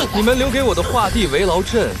你们留给我的画地为牢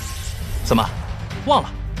阵，怎么忘了？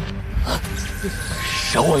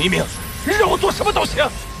饶我一命，让我做什么都行。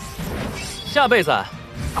下辈子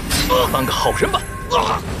当个好人吧。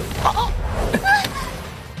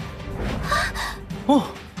哦，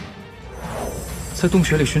在洞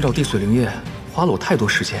穴里寻找地髓灵液，花了我太多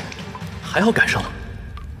时间，还好赶上了。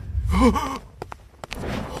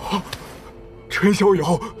陈逍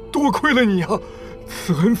遥，多亏了你啊！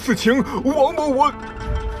此恩此情，王某我……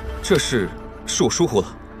这事是我疏忽了，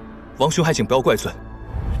王兄还请不要怪罪。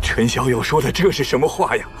陈逍遥说的这是什么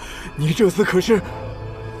话呀？你这次可是……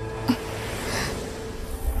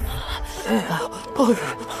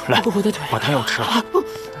来，把丹药吃了。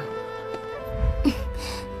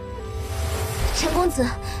陈公子，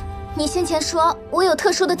你先前说我有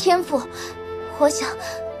特殊的天赋，我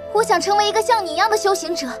想成为一个像你一样的修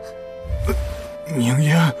行者。宁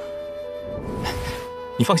烟，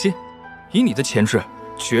你放心，以你的潜质，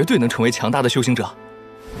绝对能成为强大的修行者。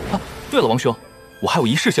啊，对了，王兄，我还有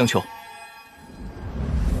一事相求。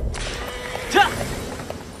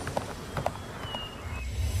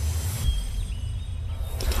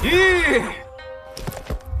咦，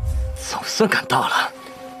总算赶到了。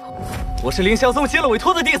我是凌霄宗接了委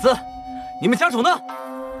托的弟子，你们家主呢？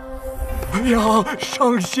哎呀，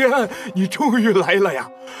上仙，你终于来了呀！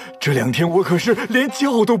这2天我可是连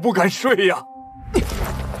觉都不敢睡呀。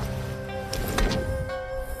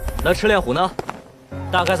那赤练虎呢？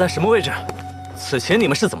大概在什么位置？此前你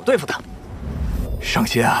们是怎么对付的？上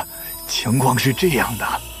仙啊，情况是这样的。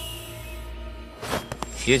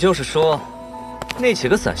也就是说，那几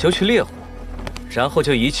个散修去猎虎，然后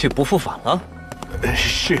就一去不复返了？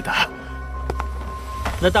是的。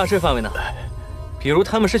那大致范围呢？比如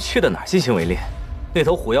他们是去的哪儿进行围猎？那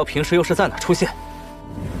头虎妖平时又是在哪儿出现？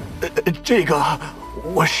这个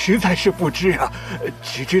我实在是不知啊，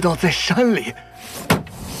只知道在山里。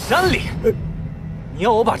山里？你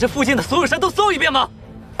要我把这附近的所有山都搜一遍吗？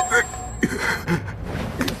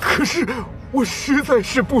可是我实在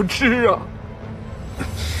是不知啊。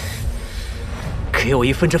给我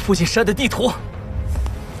一份这附近山的地图。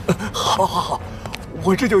好，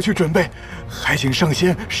我这就去准备，还请上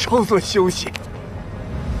仙稍作休息。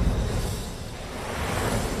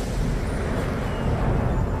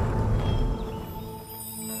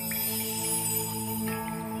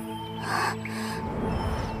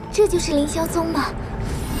这就是凌霄宗吗？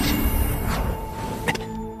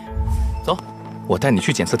走，我带你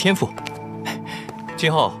去检测天赋。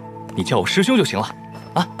今后你叫我师兄就行了，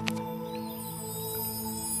啊！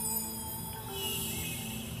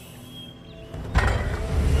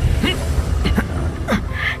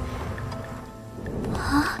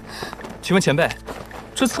请问前辈，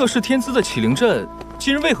这测试天资的启灵阵，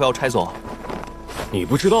今日为何要拆走？你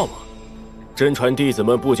不知道吗？真传弟子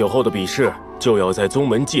们不久后的比试就要在宗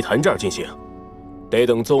门祭坛这儿进行，得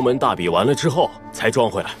等宗门大比完了之后才装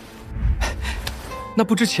回来。那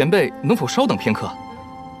不知前辈能否稍等片刻？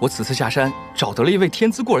我此次下山找得了一位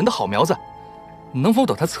天资过人的好苗子，能否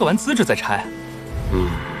等他测完资质再拆？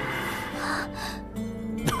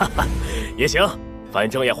也行，反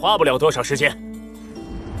正也花不了多少时间。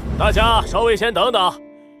大家稍微先等等，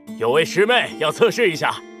有位师妹要测试一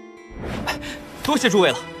下。多谢诸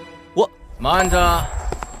位了。我慢着，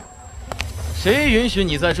谁允许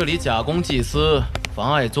你在这里假公济私，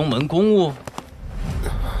妨碍宗门公务？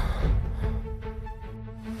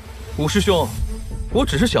武师兄，我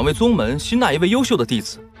只是想为宗门新纳一位优秀的弟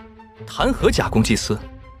子，谈何假公济私？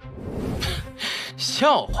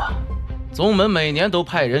笑话！宗门每年都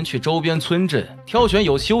派人去周边村镇挑选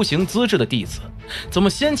有修行资质的弟子，怎么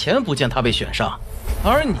先前不见他被选上？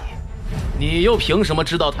而你又凭什么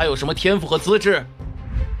知道他有什么天赋和资质？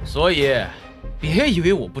所以，别以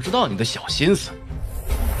为我不知道你的小心思。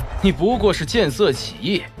你不过是见色起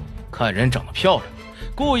意，看人长得漂亮，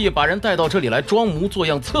故意把人带到这里来装模作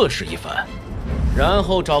样测试一番，然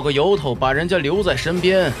后找个由头把人家留在身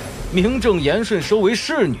边，名正言顺收为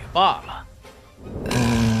侍女罢了。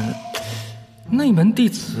内门弟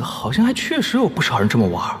子好像还确实有不少人这么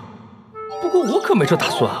玩，不过我可没这打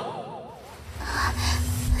算啊。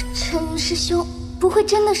陈云师兄，不会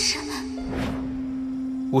真的是？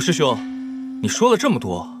武师兄，你说了这么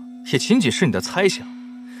多，也仅仅是你的猜想。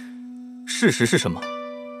事实是什么？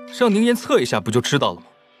让宁言测一下不就知道了吗？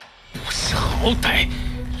不识好歹，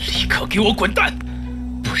立刻给我滚蛋！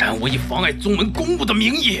不然我以妨碍宗门公务的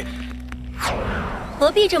名义……何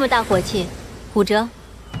必这么大火气？武哲，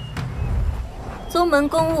宗门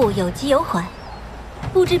公务有急有缓，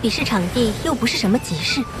布置比试场地又不是什么急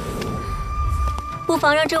事，不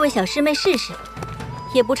妨让这位小师妹试试，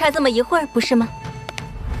也不差这么一会儿，不是吗？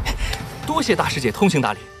多谢大师姐通情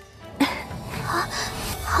达理。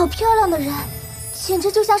好漂亮的人，简直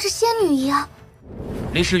就像是仙女一样。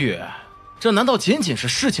林诗雨，这难道仅仅是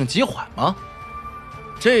事情急缓吗？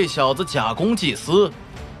这小子假公济私，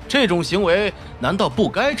这种行为难道不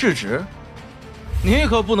该制止？你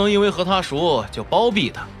可不能因为和他熟就包庇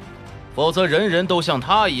他，否则人人都像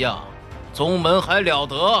他一样，宗门还了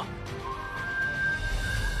得？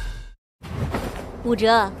武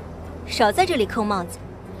哲，少在这里扣帽子，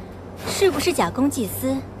是不是假公济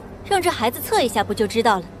私？让这孩子测一下不就知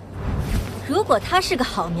道了。如果他是个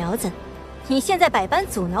好苗子，你现在百般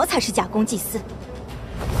阻挠才是假公济私。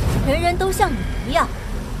人人都像你一样，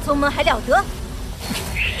宗门还了得？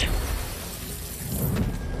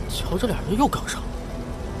瞧这俩人又杠上了。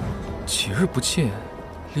几日不见，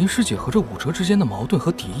林师姐和这武哲之间的矛盾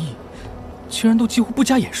和敌意，竟然都几乎不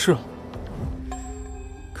加掩饰了。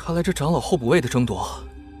看来这长老候补位的争夺，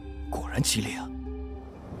果然激烈啊！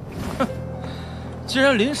哼，既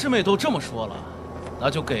然林师妹都这么说了，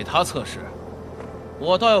那就给她测试。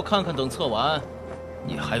我倒要看看，等测完，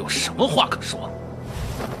你还有什么话可说。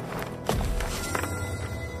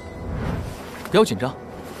不要紧张，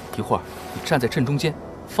一会儿你站在阵中间，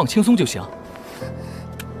放轻松就行。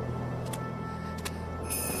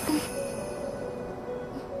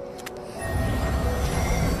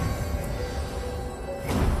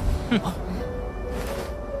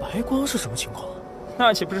白光是什么情况？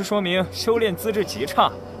那岂不是说明修炼资质极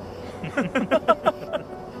差？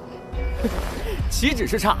岂止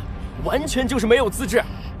是差，完全就是没有资质。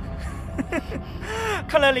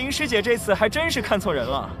看来林师姐这次还真是看错人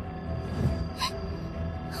了。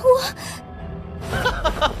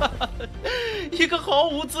一个毫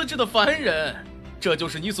无资质的凡人，这就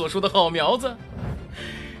是你所说的好苗子？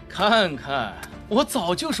看看，我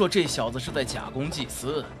早就说这小子是在假公济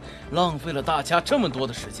私，浪费了大家这么多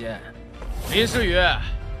的时间。林诗雨，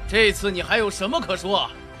这次你还有什么可说？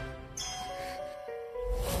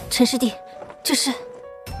陈师弟，这是……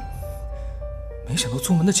没想到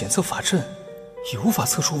宗门的检测法阵也无法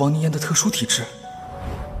测出王凝烟的特殊体质，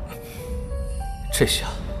这下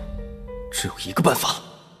只有一个办法了。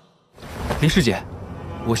林师姐，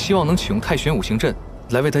我希望能启用太玄五行阵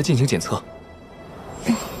来为他进行检测。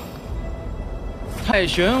太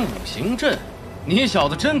玄五行阵，你小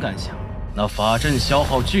子真敢想！那法阵消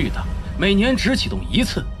耗巨大，每年只启动一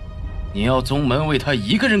次，你要宗门为他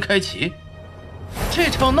一个人开启？这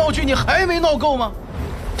场闹剧你还没闹够吗？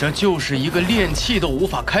这就是一个炼气都无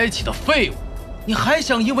法开启的废物，你还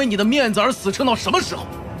想因为你的面子而死撑到什么时候？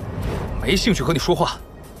没兴趣和你说话。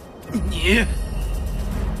你，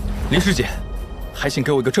林师姐，还请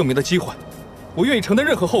给我一个证明的机会，我愿意承担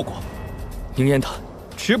任何后果。凝烟他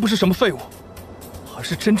绝不是什么废物，而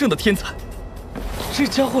是真正的天才。这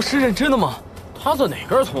家伙是认真的吗？他算哪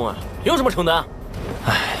根葱啊？凭什么承担？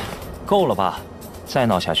哎，够了吧？再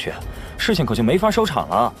闹下去，事情可就没法收场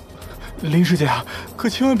了。林师姐，可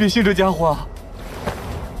千万别信这家伙啊！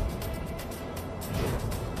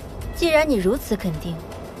既然你如此肯定，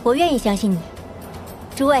我愿意相信你。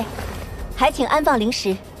诸位，还请安放灵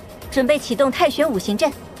石，准备启动太玄五行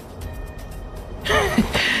阵。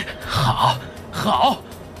好，好，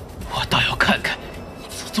我倒要看看你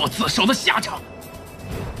自作自受的下场。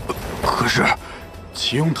可是，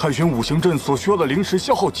启用太玄五行阵所需要的灵石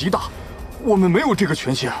消耗极大，我们没有这个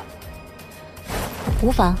权限。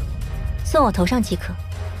无妨，送我头上即可。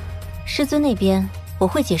师尊那边我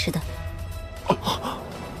会解释的。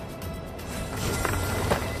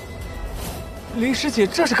林师姐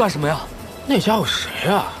这是干什么呀？那家伙是谁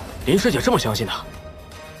啊？林师姐这么相信他？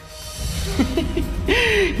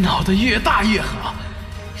闹得越大越好，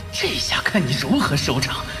这下看你如何收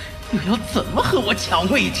场，又要怎么和我抢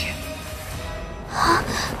位置？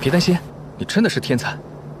别担心，你真的是天才。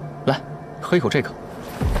来，喝一口这个。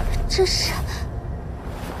这是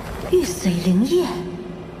玉髓灵液，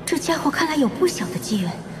这家伙看来有不小的机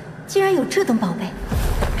缘，竟然有这等宝贝。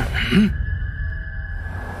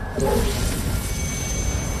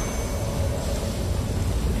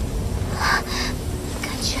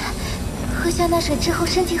感觉喝下那水之后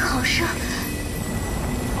身体好热。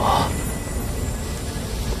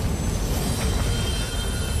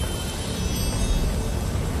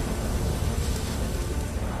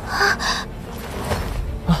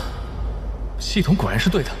系统果然是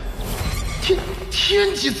对的。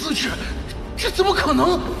天级资质，这怎么可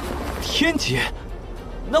能？天级？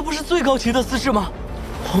那不是最高级的资质吗？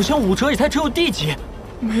好像武哲也才只有地级。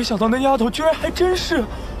没想到那丫头居然还真是，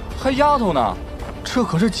还丫头呢？这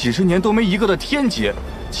可是几十年都没一个的天级，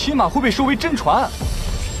起码会被收为真传。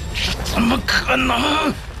这怎么可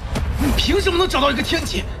能？你凭什么能找到一个天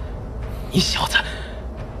级？你小子，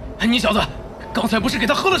刚才不是给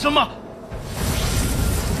他喝了什么？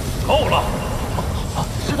够了！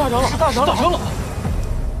是大长老，是大长老。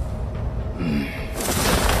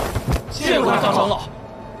谢过大长老。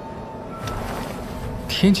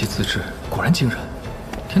天级资质果然惊人，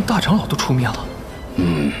连大长老都出面了。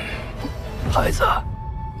孩子，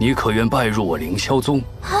你可愿拜入我凌霄宗？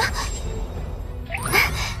啊！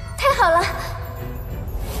太好了！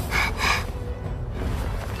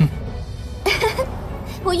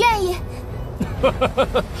我愿意。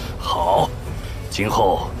好，今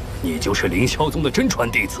后你就是凌霄宗的真传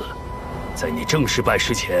弟子，在你正式拜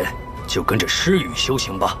师前，就跟着诗雨修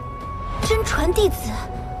行吧。真传弟子，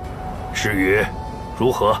诗雨，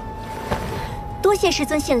如何？多谢师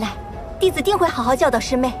尊信赖，弟子定会好好教导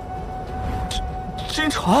师妹。真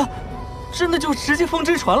传，真的就直接封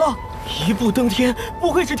真传了，一步登天，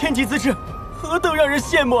不愧是天级资质，何等让人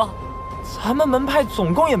羡慕啊！咱们门派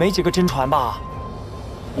总共也没几个真传吧？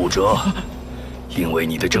武哲，因为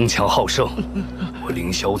你的争强好胜，我凌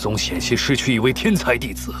霄宗险些失去一位天才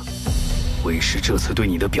弟子。为师这次对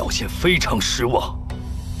你的表现非常失望，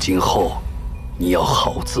今后你要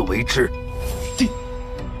好自为之。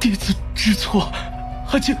弟子知错，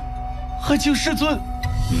还请师尊。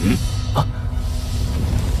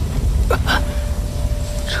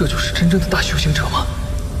这就是真正的大修行者吗？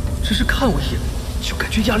只是看我一眼，就感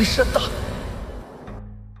觉压力山大。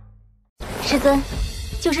师尊，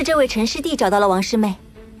就是这位陈师弟找到了王师妹。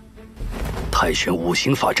太玄五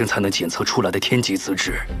行法阵才能检测出来的天级资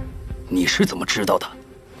质，你是怎么知道的？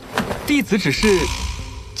弟子只是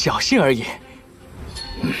侥幸而已。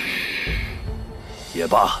也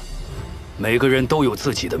罢，每个人都有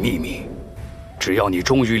自己的秘密，只要你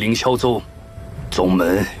忠于凌霄宗，宗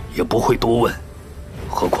门也不会多问。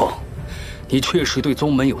何况，你确实对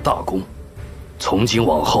宗门有大功。从今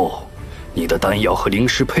往后，你的丹药和灵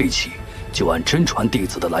石配器就按真传弟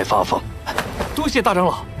子的来发放。多谢大长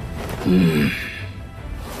老。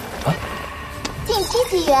近期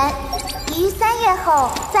机缘，已于3月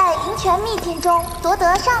后在灵泉秘境中夺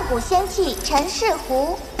得上古仙器陈氏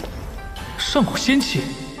壶。上古仙器，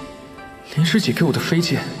林师姐给我的飞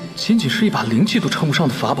剑，仅仅是一把灵气都称不上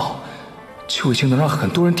的法宝，就已经能让很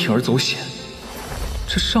多人铤而走险。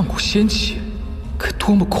这上古仙器该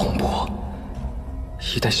多么恐怖！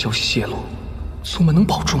一旦消息泄露，宗门能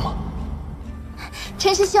保住吗？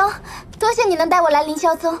陈师兄，多谢你能带我来凌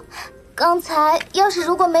霄宗。刚才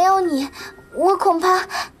如果没有你，我恐怕……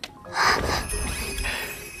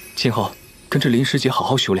今后跟着林师姐好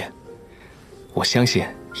好修炼，我相信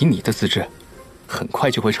以你的资质，很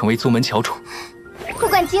快就会成为宗门翘楚。不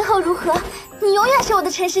管今后如何，你永远是我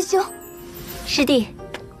的陈师兄。师弟，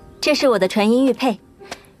这是我的传音玉佩，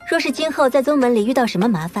若是今后在宗门里遇到什么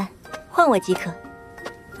麻烦，换我即可。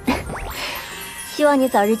希望你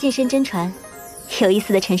早日晋升真传。有意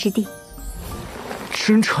思的陈师弟，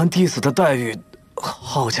真传弟子的待遇，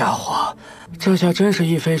好家伙，这下真是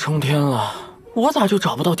一飞冲天了。我咋就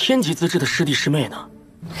找不到天级资质的师弟师妹呢？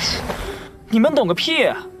你们懂个屁！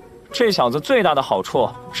这小子最大的好处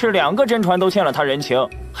是2个真传都欠了他人情，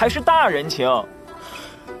还是大人情。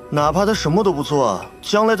哪怕他什么都不做，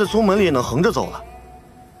将来在宗门里也能横着走了。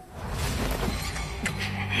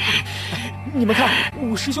你们看，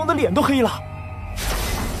五师兄的脸都黑了。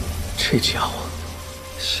这家伙，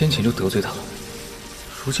先前就得罪他了，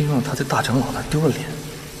如今又让他在大长老那儿丢了脸，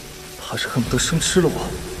怕是恨不得生吃了我。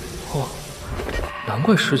哦，难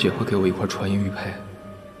怪师姐会给我一块传音玉佩，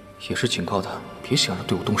也是警告他别想着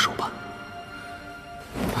对我动手吧。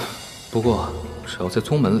不过只要在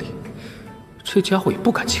宗门里，这家伙也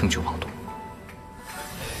不敢轻举妄动。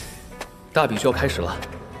大比就要开始了，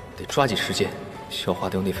得抓紧时间消化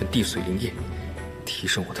掉那份地髓灵液，提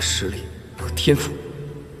升我的实力和天赋。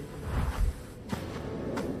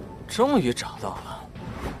终于找到了，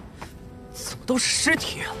怎么都是尸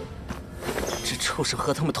体啊？这畜生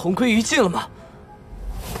和他们同归于尽了吗？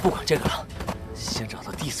不管这个了，先找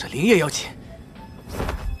到地髓灵液要紧。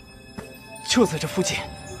就在这附近。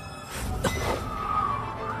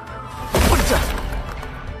混账！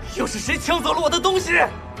又是谁抢走了我的东西？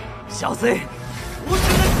小贼！无耻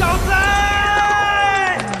的小贼！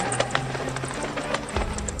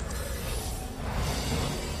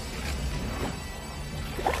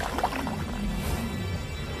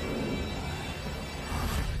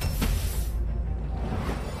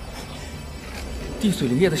地髓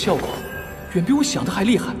灵液的效果远比我想的还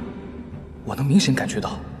厉害，我能明显感觉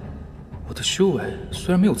到，我的修为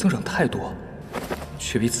虽然没有增长太多，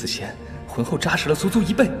却比此前浑厚扎实了足足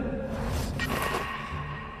1倍。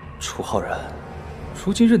楚浩然，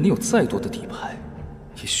如今任你有再多的底牌，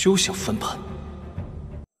也休想翻盘。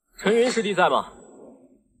陈云师弟在吗？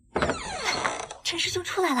陈师兄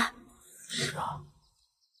出来了。是啊。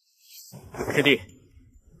师弟，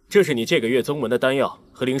这是你这个月宗门的丹药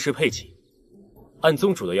和灵石配器。按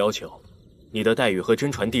宗主的要求，你的待遇和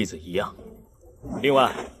真传弟子一样。另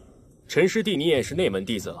外，陈师弟你也是内门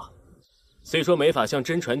弟子了，虽说没法像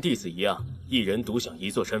真传弟子一样一人独享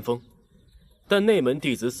一座山峰，但内门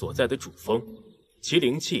弟子所在的主峰，其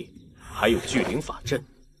灵气还有聚灵法阵，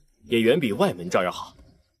也远比外门这儿要好。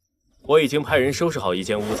我已经派人收拾好一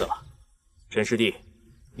间屋子了，陈师弟，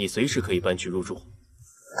你随时可以搬去入住。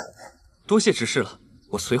多谢指示了，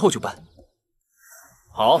我随后就办。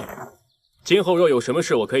好。今后若有什么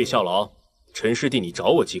事，我可以效劳，陈师弟你找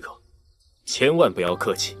我即可，千万不要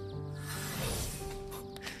客气。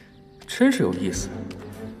真是有意思，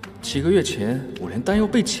几个月前我连丹药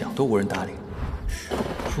被抢都无人搭理，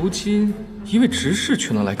如今一位执事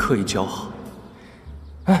却能来刻意交好。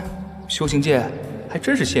哎，修行界还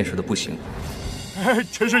真是现实的不行。哎，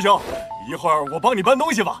陈师兄，一会儿我帮你搬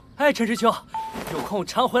东西吧。哎，陈师兄，有空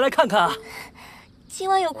常回来看看啊。今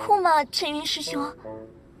晚有空吗，陈云师兄？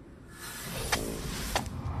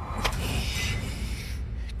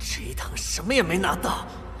这一趟什么也没拿到，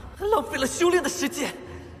还浪费了修炼的时间，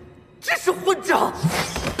真是混账！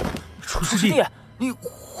楚师弟，你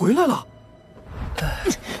回来了。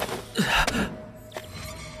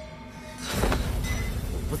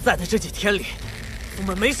我不在的这几天里，宗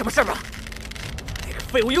门没什么事吧？那个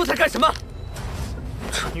废物又在干什么？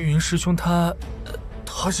云师兄他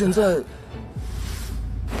现在……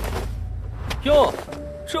哟，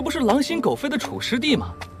这不是狼心狗肺的楚师弟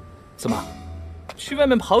吗？怎么，去外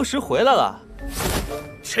面刨食回来了？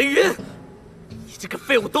陈云，你这个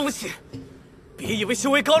废物东西！别以为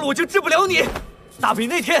修为高了我就治不了你！大比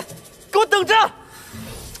那天，给我等着！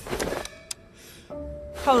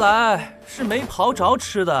看来是没刨着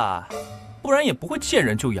吃的，不然也不会见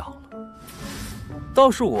人就咬了。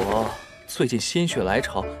倒是我最近心血来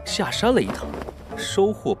潮下山了一趟，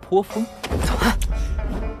收获颇丰。怎么？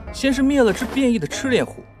先是灭了只变异的赤练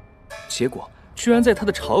虎，结果居然在他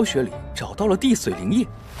的巢穴里找到了地髓灵液。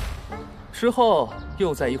之后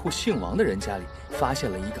又在一户姓王的人家里发现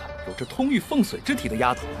了一个有着通玉凤髓之体的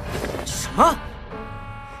丫头。什么？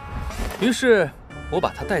于是我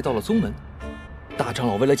把她带到了宗门。大长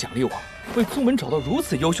老为了奖励我，为宗门找到如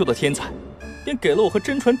此优秀的天才，便给了我和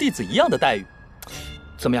真传弟子一样的待遇。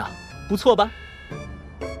怎么样，不错吧？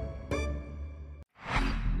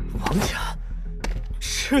王家、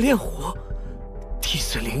赤练虎、地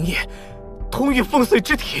髓灵液、通玉凤髓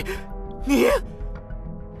之体，你……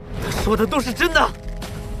他说的都是真的？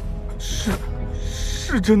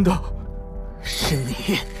是真的。是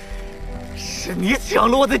你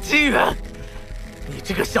抢了我的机缘！你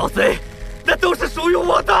这个小贼，那都是属于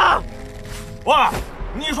我的！喂，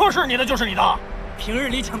你说是你的就是你的，平日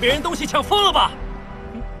里抢别人东西抢疯了吧？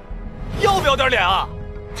要不要点脸啊？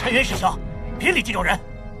陈云师兄，别理这种人，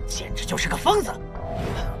简直就是个疯子。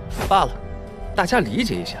罢了，大家理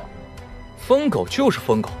解一下，疯狗就是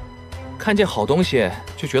疯狗，看见好东西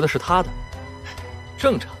就觉得是他的，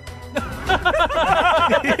正常。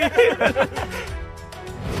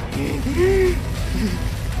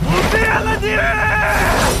我灭了你！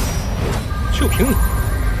就凭你！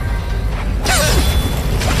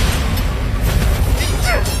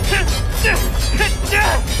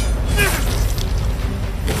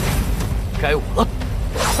该我了！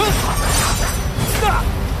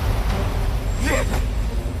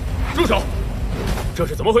住手！这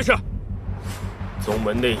是怎么回事？宗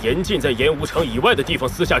门内严禁在演武场以外的地方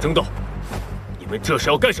私下争斗，你们这是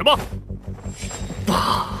要干什么？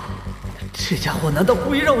爸，这家伙难道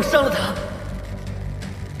故意让我伤了他？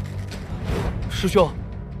师兄，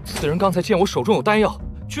此人刚才见我手中有丹药，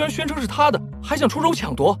居然宣称是他的，还想出手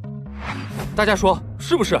抢夺。大家说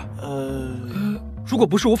是不是？如果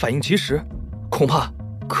不是我反应及时，恐怕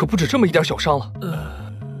可不止这么一点小伤了。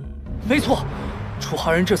没错，楚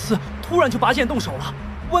浩然这厮突然就拔剑动手了，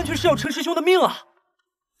完全是要陈师兄的命啊！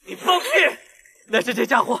你放屁！那是这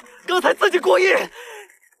家伙刚才自己过意。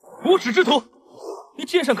无耻之徒，你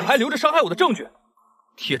剑上可还留着伤害我的证据？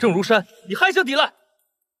铁证如山，你还想抵赖？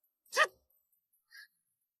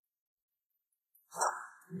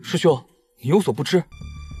师兄，你有所不知，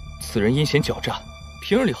此人阴险狡诈，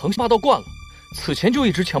平日里横霸道惯了，此前就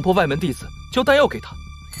一直强迫外门弟子交丹药给他。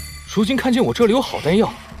如今看见我这里有好丹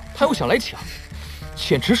药，他又想来抢，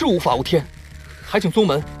简直是无法无天，还请宗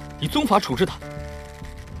门以宗法处置他。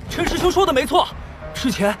陈师兄说的没错，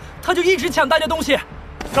之前他就一直抢大家东西，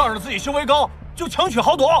仗着自己修为高就强取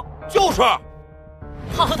豪夺，就是。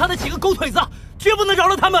他和他的几个狗腿子绝不能饶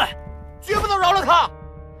了他们，绝不能饶了他。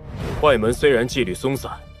外门虽然纪律松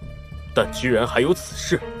散，但居然还有此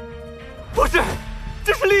事。不是，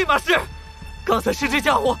这是立马事。刚才是这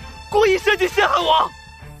家伙故意设计陷害我。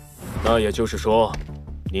那也就是说，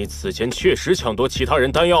你此前确实抢夺其他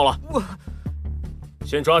人丹药了。我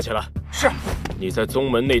先抓起来。是。你在宗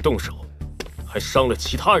门内动手，还伤了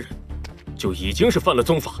其他人，就已经是犯了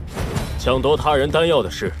宗法。抢夺他人丹药的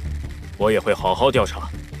事，我也会好好调查。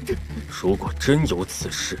如果真有此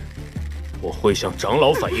事，我会向长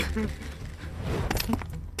老反映。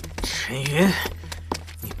陈云，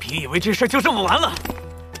你别以为这事就这么完了！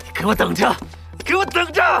你给我等着，给我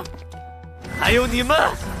等着！还有你们，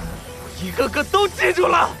我一个个都记住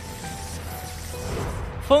了。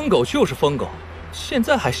疯狗就是疯狗，现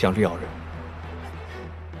在还想着咬人。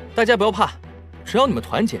大家不要怕，只要你们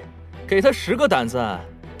团结，给他10个胆子，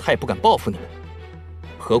他也不敢报复你们。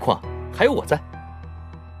何况还有我在。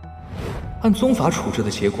按宗法处置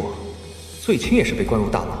的结果，最轻也是被关入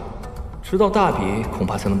大牢，直到大比恐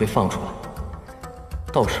怕才能被放出来。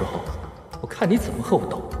到时候我看你怎么和我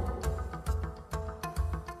斗。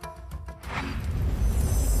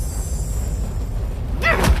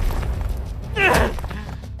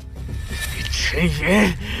陈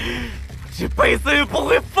云，这辈子也不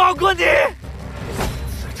会放过你！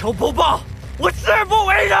此仇不报，我誓不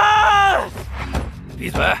为人！闭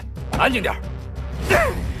嘴，安静点。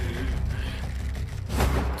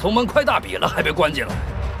宗门快大比了，还被关进来，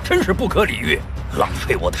真是不可理喻，浪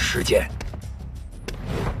费我的时间。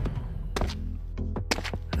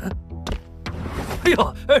嘿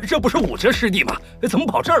呦，这不是武哲师弟吗？怎么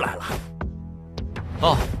跑这儿来了？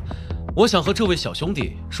哦，我想和这位小兄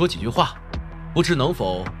弟说几句话，不知能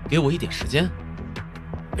否给我一点时间？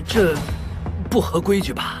这不合规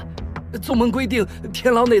矩吧？宗门规定，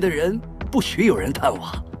天牢内的人不许有人探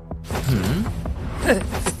望。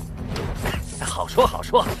好说好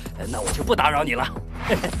说，那我就不打扰你了。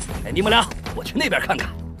你们俩，我去那边看看。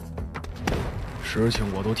事情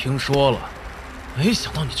我都听说了，没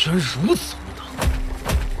想到你居然如此无能。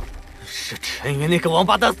是陈云那个王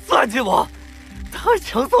八蛋算计我，他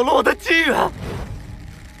抢走了我的机缘。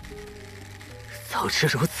早知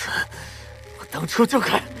如此，我当初就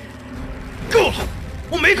该……够了，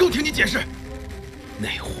我没空听你解释。那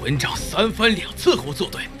混账3番2次和我作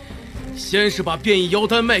对，先是把变异妖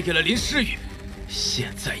丹卖给了林诗雨，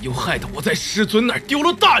现在又害得我在师尊那儿丢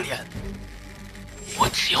了大脸。我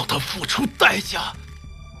只要他付出代价。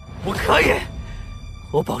我可以，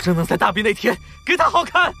我保证能在大比那天给他好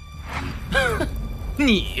看。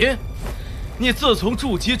你自从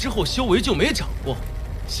筑基之后修为就没长过，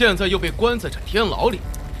现在又被关在这天牢里，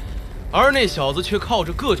而那小子却靠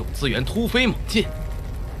着各种资源突飞猛进。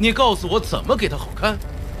你告诉我怎么给他好看？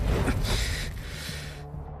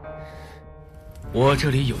我这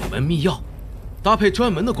里有一门秘药，搭配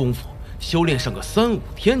专门的功夫，修炼上个3、5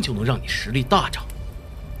天就能让你实力大涨，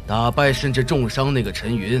打败甚至重伤那个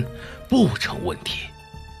陈云不成问题。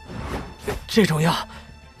这种药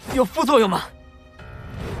有副作用吗？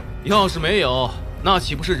要是没有，那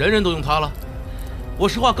岂不是人人都用它了？我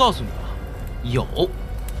实话告诉你吧，有，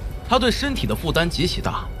它对身体的负担极其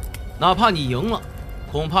大，哪怕你赢了，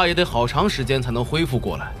恐怕也得好长时间才能恢复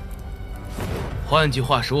过来。换句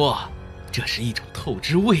话说，这是一种透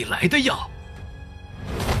支未来的药。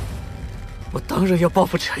我当然要报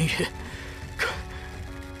复陈云，可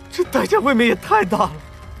这代价未免也太大了。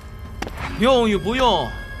用与不用，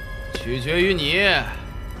取决于你。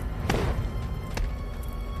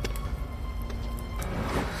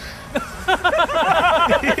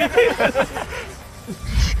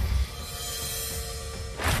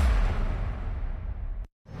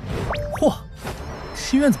嚯，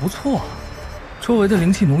新院子不错啊，周围的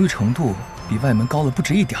灵气浓郁程度比外门高了不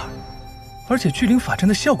止一点儿，而且聚灵法阵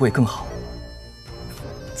的效果也更好。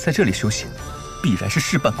在这里修行，必然是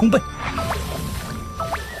事半功倍。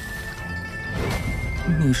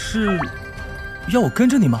你是要我跟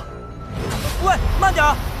着你吗？喂，慢点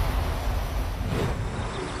儿！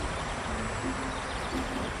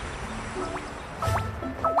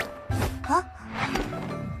啊，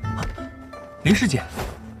林师姐，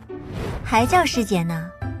还叫师姐呢，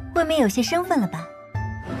未免有些生分了吧？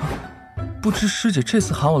不知师姐这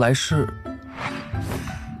次喊我来是？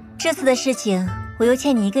这次的事情，我又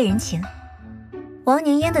欠你一个人情。王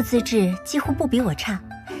凝嫣的资质几乎不比我差，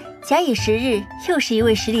假以时日，又是一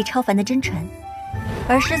位实力超凡的真传。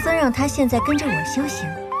而师尊让他现在跟着我修行，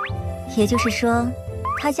也就是说，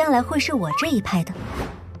他将来会是我这一派的。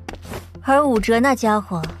而武哲那家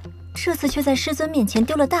伙，这次却在师尊面前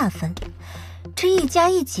丢了大分，这一加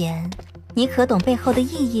一减，你可懂背后的意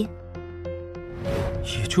义？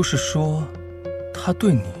也就是说，他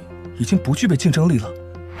对你已经不具备竞争力了。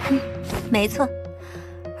没错。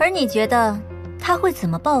而你觉得他会怎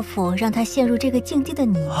么报复让他陷入这个境地的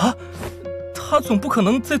你？啊，他总不可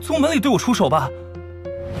能在宗门里对我出手吧？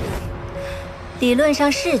理论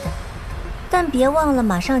上是的，但别忘了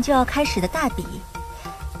马上就要开始的大比，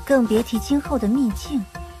更别提今后的秘境。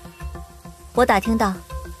我打听到，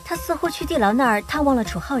他似乎去地牢那儿探望了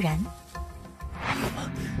楚浩然。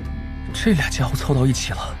这俩家伙凑到一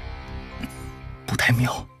起了，不太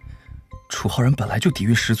妙。楚浩然本来就底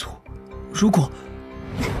蕴十足，如果……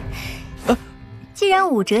既然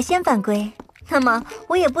武哲先犯规，那么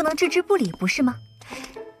我也不能置之不理，不是吗？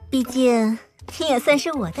毕竟你也算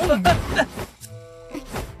是我的人了。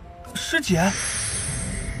师姐。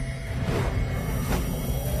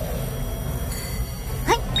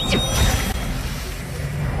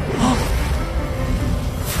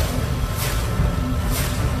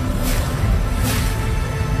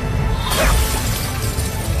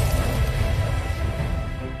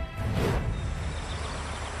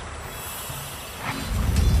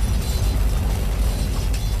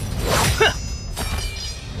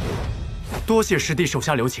多谢师弟手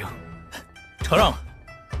下留情，承让了。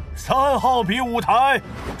3号比武台，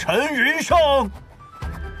陈云胜。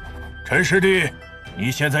陈师弟，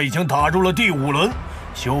你现在已经打入了第5轮，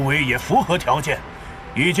修为也符合条件，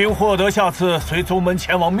已经获得下次随宗门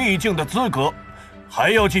前往秘境的资格，还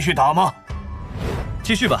要继续打吗？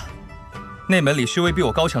继续吧，内门里修为比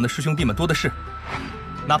我高强的师兄弟们多的是，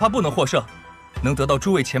哪怕不能获胜，能得到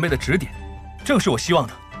诸位前辈的指点，正是我希望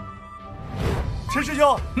的。陈师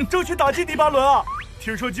兄，争取打进第8轮啊！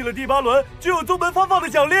听说进了第8轮就有宗门发放的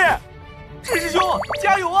奖励。陈师兄，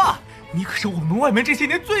加油啊！你可是我们外门这些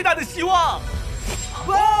年最大的希望。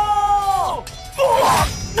哇！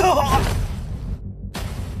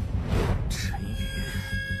陈云，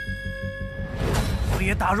我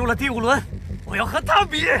也打入了第5轮，我要和他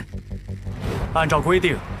比。按照规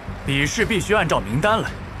定，比试必须按照名单来，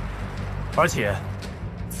而且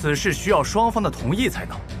此事需要双方的同意才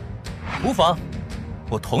能。无妨，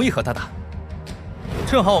我同意和他打。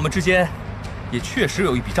正好我们之间也确实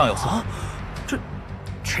有一笔账要算。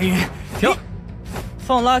陈云，停！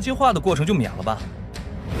放垃圾话的过程就免了吧。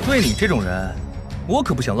对你这种人，我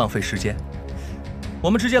可不想浪费时间。我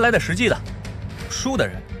们直接来点实际的，输的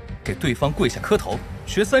人给对方跪下磕头，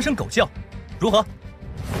学3声狗叫，如何？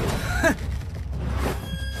哼，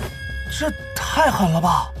这太狠了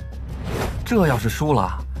吧！这要是输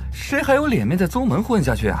了，谁还有脸面在宗门混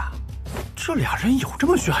下去啊？这俩人有这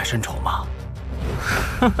么血海深仇吗？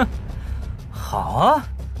呵呵，好啊，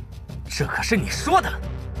这可是你说的。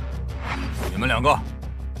你们2个，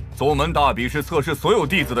宗门大比是测试所有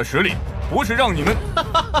弟子的实力，不是让你们……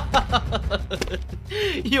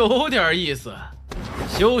有点意思，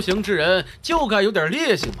修行之人就该有点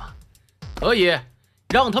烈性嘛。可以，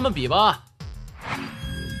让他们比吧。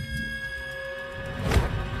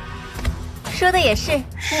说的也是，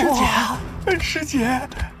师姐，师姐。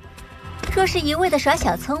若是一味的耍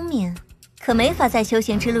小聪明，可没法在修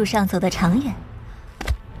行之路上走得长远。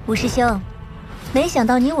吴师兄，没想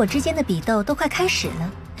到你我之间的比斗都快开始了，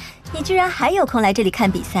你居然还有空来这里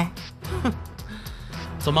看比赛。哼，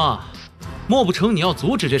怎么，莫不成你要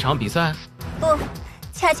阻止这场比赛？不，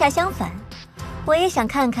恰恰相反，我也想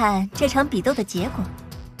看看这场比斗的结果。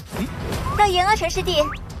要赢啊，陈师弟！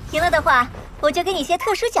赢了的话，我就给你些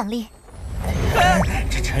特殊奖励。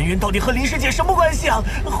这陈云到底和林师姐什么关系啊？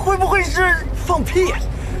会不会是……放屁！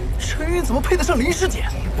陈云怎么配得上林师姐？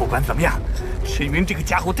不管怎么样，陈云这个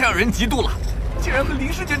家伙太让人嫉妒了，竟然和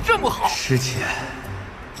林师姐这么好。师姐，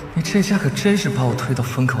你这下可真是把我推到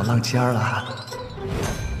风口浪尖了。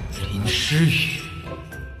林诗雨，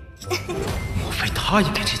莫非他也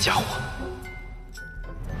给这家伙？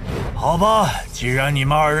好吧，既然你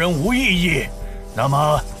们2人无异议，那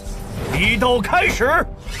么比斗开始。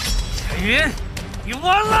陈云，你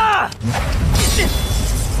完了！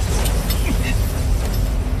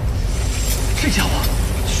这家伙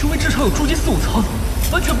修为至少有筑基4、5层，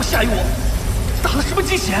完全不下于我。打了什么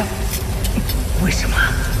鸡血？为什么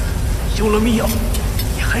有了密钥，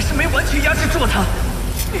你还是没完全压制住他？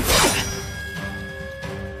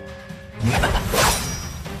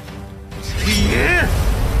陈云，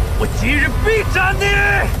我今日必斩你！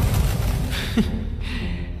哼，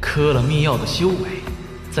磕了密钥的修为，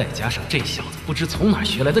再加上这小子不知从哪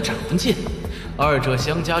学来的斩魂剑，二者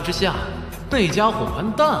相加之下，那家伙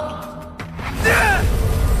完蛋了。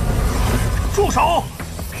住手！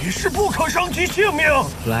比试不可伤及性命。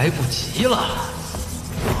来不及了。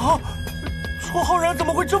啊！楚浩然怎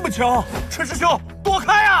么会这么强？陈师兄，躲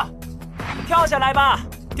开啊！跳下来吧，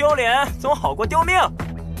丢脸总好过丢命。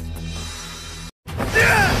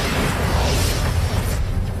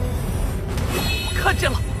我看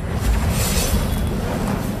见了。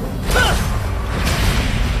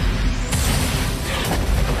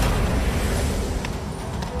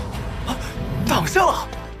挡下了，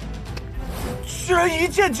居然一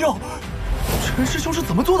剑就！陈师兄是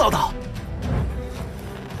怎么做到的？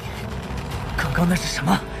刚刚那是什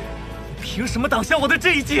么？你凭什么挡下我的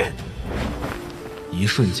这一击？一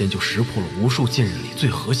瞬间就识破了无数剑刃里最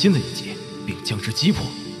核心的一击，并将之击破。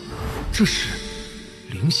这是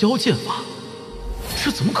凌霄剑法？这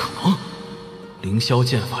怎么可能？凌霄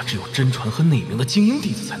剑法只有真传和内门的精英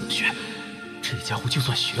弟子才能学，这家伙就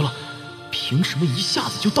算学了，凭什么一下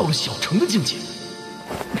子就到了小成的境界？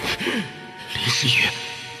林诗雨，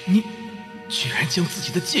你居然将自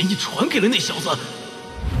己的剑意传给了那小子！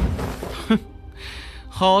哼，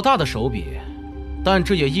好大的手笔，但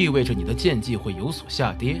这也意味着你的剑技会有所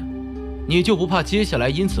下跌。你就不怕接下来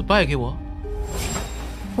因此败给我？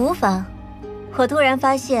无妨，我突然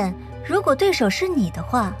发现，如果对手是你的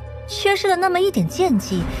话，缺失了那么一点剑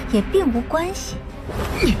技也并无关系。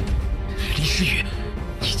林诗雨，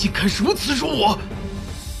你竟敢如此辱我！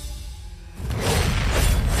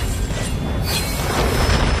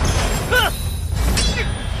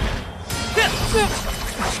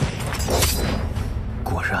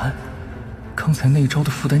果然，刚才那招的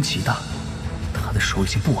负担极大，他的手已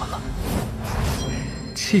经不稳了。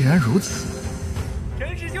既然如此，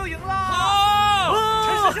陈师兄赢了！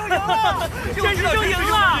好，陈师兄赢了！陈师兄赢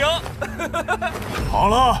了！好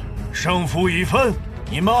了，胜负已分，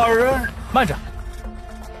你们2人慢着。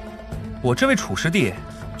我这位楚师弟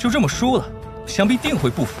就这么输了，想必定会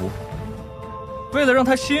不服。为了让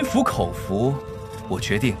他心服口服，我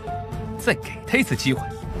决定再给他一次机会。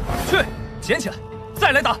去，捡起来，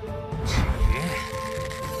再来打。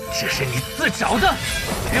这是你自找的，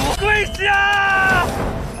给我跪下！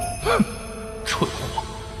哼，蠢货，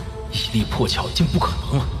一力破巧已经不可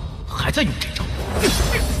能了，还在用这招。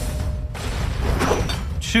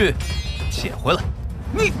去，捡回来。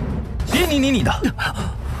你，别你的，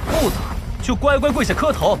不打就乖乖跪下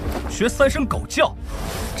磕头，学3声狗叫。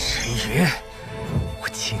陈云，我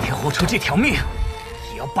今天豁出这条命，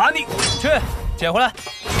也要把你去捡回来，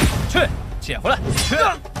去捡回来，去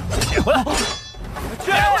捡回来，去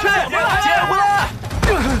捡回来。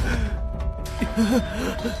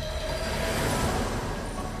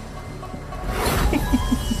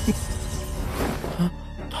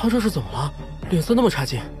他这是怎么了？脸色那么差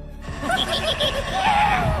劲。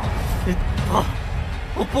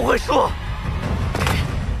我不会输，我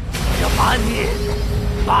要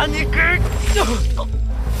把你给……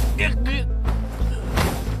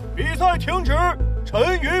比赛停止，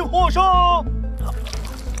陈云获胜。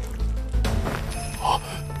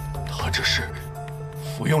他这是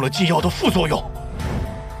服用了禁药的副作用。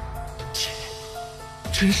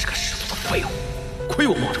真是个十足的废物，亏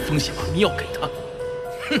我冒着风险把迷药给他。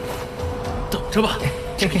哼，等着吧，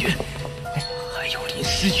陈云，还有林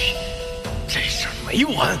诗雨，这事儿没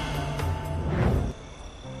完。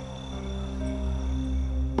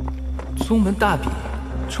宗门大比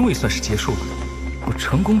终于算是结束了，我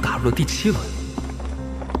成功打入了第7轮。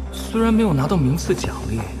虽然没有拿到名次奖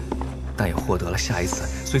励，但也获得了下一次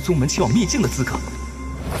随宗门前往秘境的资格。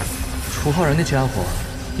楚浩然那家伙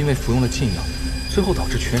因为服用了禁药，最后导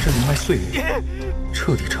致全身灵脉碎裂，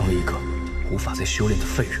彻底成了一个无法再修炼的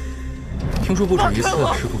废人。听说不止一次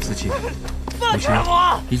试图自尽，如今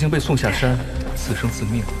已经被送下山自生自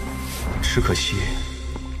灭了。只可惜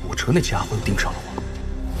武哲那家伙又盯上了我。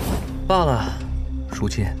罢了，如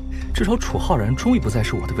今至少楚浩然终于不再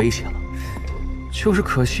是我的威胁了，就是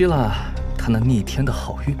可惜了他那逆天的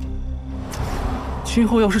好运。今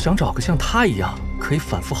后要是想找个像他一样可以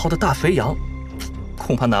反复薅的大肥羊，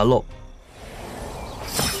恐怕难喽。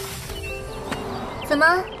怎么，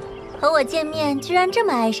和我见面居然这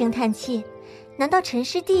么唉声叹气？难道陈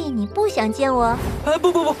师弟你不想见我？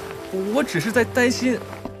不，我只是在担心。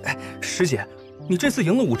师姐，你这次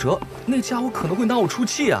赢了武哲，那家伙可能会拿我出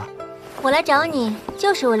气啊。我来找你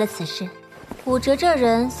就是为了此事。武哲这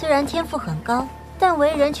人虽然天赋很高，但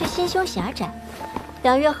为人却心胸狭窄。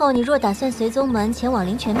2月后，你若打算随宗门前往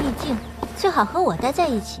灵泉秘境，最好和我待在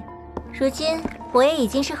一起。如今我也已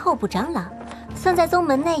经是候补长老，算在宗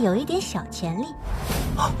门内有一点小潜力。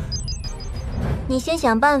你先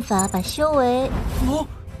想办法把修为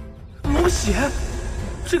龙血，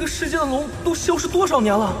这个世界的龙都消失多少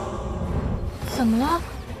年了？怎么了？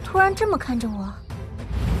突然这么看着我？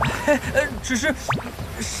只是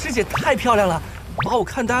师姐太漂亮了，把我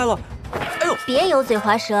看呆了。哎呦，别油嘴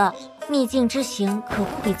滑舌，秘境之行可不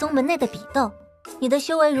比宗门内的比斗。你的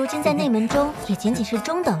修为如今在内门中也仅仅是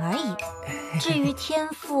中等而已。至于天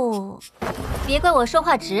赋，别怪我说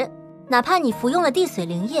话直，哪怕你服用了地髓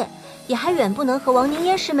灵液，也还远不能和王凝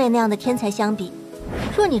嫣师妹那样的天才相比。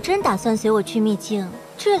若你真打算随我去秘境，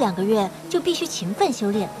这2个月就必须勤奋修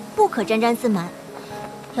炼，不可沾沾自满。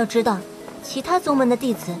要知道，其他宗门的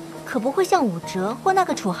弟子可不会像武哲或那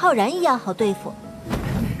个楚浩然一样好对付。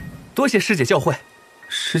多谢师姐教诲。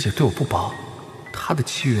师姐对我不薄，她的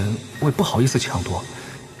机缘我也不好意思抢夺，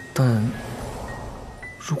但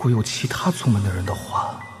如果有其他宗门的人的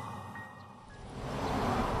话……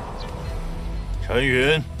陈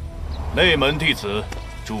云，内门弟子，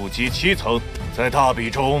筑基7层，在大比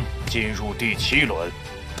中进入第7轮。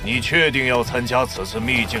你确定要参加此次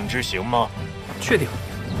秘境之行吗？确定。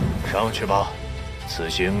上去吧，此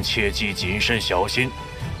行切记谨慎小心，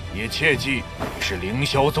也切记你是凌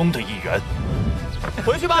霄宗的一员。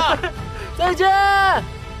回去吧，再见，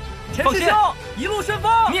陈师兄，一路顺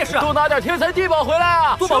风。你也是，多拿点天材地宝回来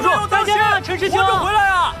啊！多保重，再见，陈师兄，活着回来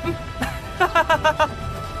啊！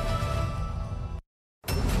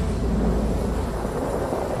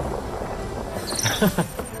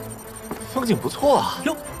风景不错啊！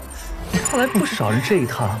哟，看来不少人这一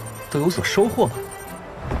趟都有所收获嘛。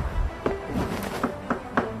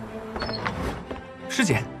师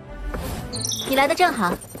姐，你来的正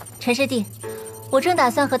好，陈师弟，我正打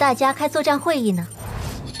算和大家开作战会议呢。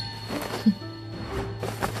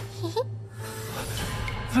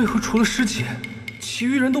为何除了师姐，其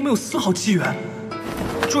余人都没有丝毫机缘？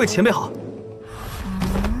诸位前辈好。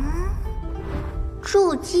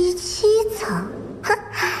筑基7层，哼，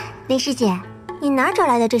林师姐，你哪找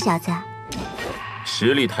来的这小子？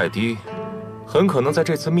实力太低，很可能在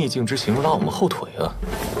这次秘境之行拉我们后腿啊！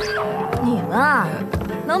你们啊，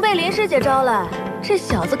能被林师姐招来，这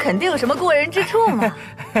小子肯定有什么过人之处嘛。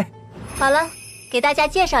好了，给大家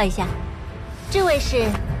介绍一下，这位是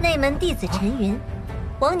内门弟子陈云，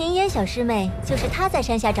王凝烟小师妹就是她在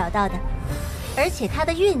山下找到的，而且她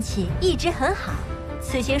的运气一直很好，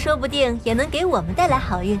此行说不定也能给我们带来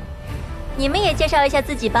好运。你们也介绍一下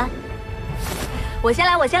自己吧。我先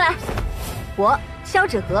来，我萧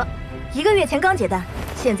芷荷，1个月前刚结丹，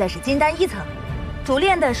现在是金丹1层，主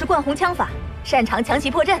练的是灌红枪法，擅长强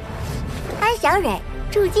袭破阵。安小蕊，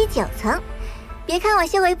筑基9层。别看我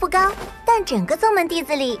修为不高，但整个宗门弟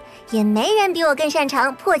子里也没人比我更擅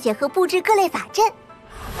长破解和布置各类法阵。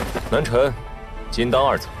南辰，金丹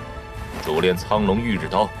2层，主练苍龙御日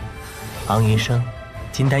刀。昂云生，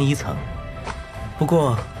金丹1层。不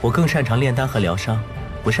过我更擅长炼丹和疗伤，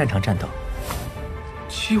不擅长战斗。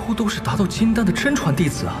几乎都是达到金丹的真传弟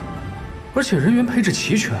子啊，而且人员配置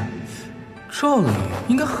齐全，照理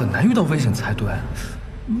应该很难遇到危险才对，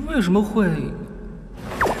为什么会？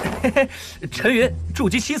陈云，筑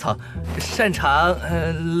基7层，擅长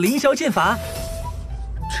凌霄剑法。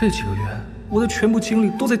这几个月，我的全部精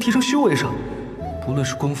力都在提升修为上，不论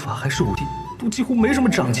是功法还是武技，都几乎没什么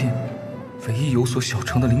长进。唯一有所小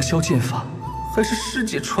成的凌霄剑法，还是师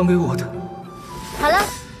姐传给我的。好了，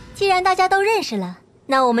既然大家都认识了，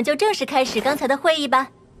那我们就正式开始刚才的会议吧。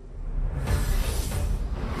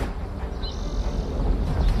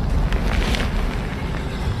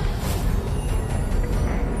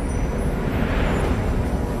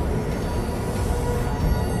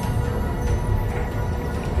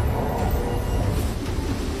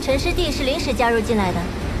陈师弟是临时加入进来的，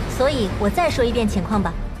所以我再说一遍情况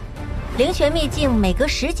吧。灵泉秘境每隔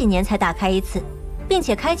10几年才打开一次，并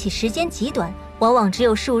且开启时间极短，往往只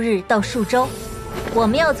有数日到数周。我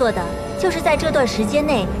们要做的就是在这段时间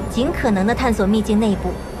内尽可能的探索秘境内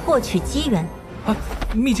部，获取机缘。啊，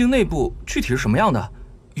秘境内部具体是什么样的？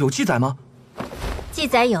有记载吗？记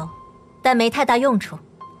载有，但没太大用处。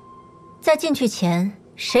在进去前，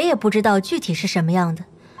谁也不知道具体是什么样的，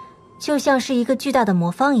就像是一个巨大的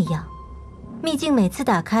魔方一样。秘境每次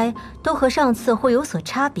打开都和上次会有所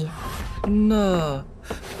差别。那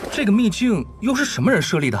这个秘境又是什么人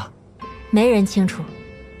设立的？没人清楚。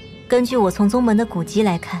根据我从宗门的古籍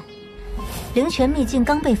来看，灵泉秘境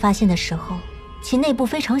刚被发现的时候，其内部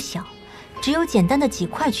非常小，只有简单的几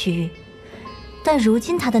块区域。但如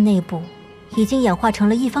今它的内部已经演化成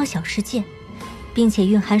了一方小世界，并且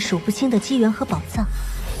蕴含数不清的机缘和宝藏。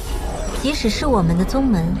即使是我们的宗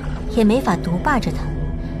门，也没法独霸着它，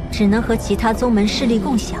只能和其他宗门势力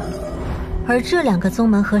共享。而这2个宗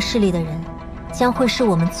门和势力的人，将会是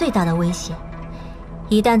我们最大的威胁。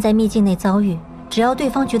一旦在秘境内遭遇，只要对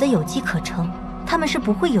方觉得有机可乘，他们是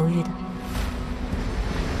不会犹豫的。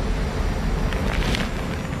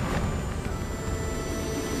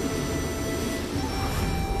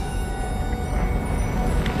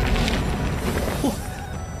嚯，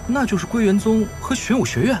那就是归元宗和玄武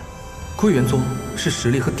学院。归元宗是实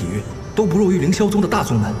力和底蕴都不弱于凌霄宗的大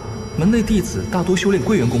宗门，门内弟子大多修炼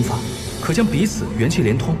归元功法，可将彼此元气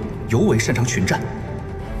连通，尤为擅长群战。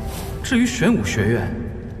至于玄武学院，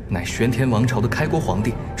乃玄天王朝的开国皇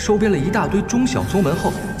帝收编了一大堆中小宗门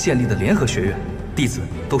后建立的联合学院，弟子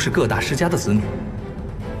都是各大世家的子女。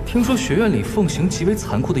听说学院里奉行极为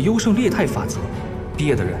残酷的优胜劣汰法则，毕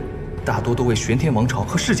业的人大多都为玄天王朝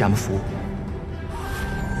和世家们服务。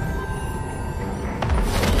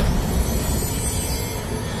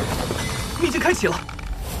秘境开启了。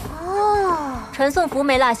哦，传送符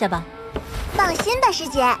没落下吧？放心吧，师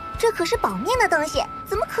姐，这可是保命的东西，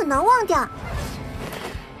怎么可能忘掉？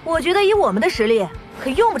我觉得以我们的实力，可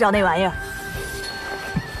用不着那玩意儿。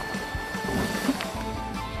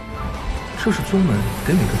这是宗门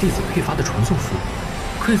给每个弟子配发的传送符，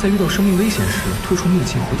可以在遇到生命危险时退出秘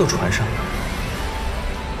境，回到船上。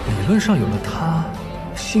理论上有了它，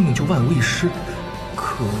性命就万无一失。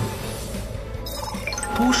可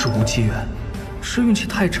都是无机缘，是运气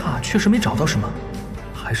太差，确实没找到什么，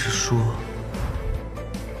还是说……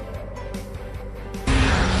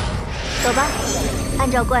走吧，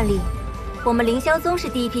按照惯例，我们凌霄宗是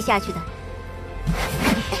第一批下去的。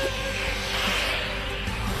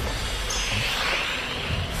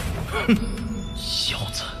哼，小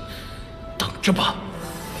子，等着吧。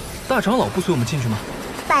大长老不随我们进去吗？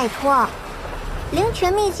拜托，灵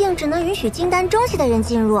泉秘境只能允许金丹中期的人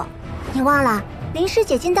进入，你忘了？林师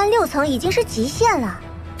姐金丹6层已经是极限了，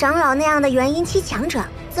长老那样的元婴期强者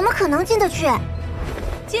怎么可能进得去？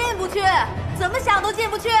进不去，怎么想都进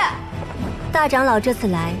不去。大长老这次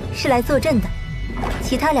来是来坐镇的，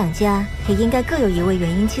其他2家也应该各有一位元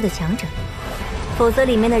婴期的强者。否则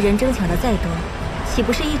里面的人争抢的再多，岂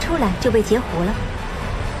不是一出来就被截胡了？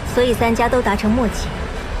所以3家都达成默契，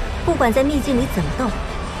不管在秘境里怎么斗，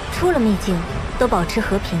出了秘境都保持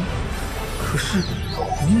和平。可是，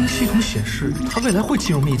明明系统显示他未来会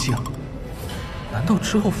进入秘境，难道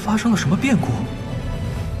之后发生了什么变故？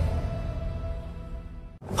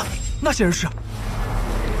那些人是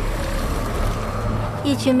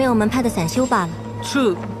一群没有门派的散修罢了。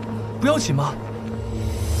这不要紧吗？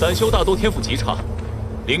散修大多天赋极差，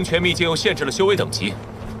灵泉秘境又限制了修为等级，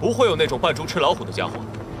不会有那种扮猪吃老虎的家伙。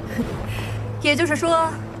也就是说，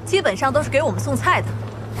基本上都是给我们送菜的。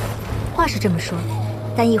话是这么说，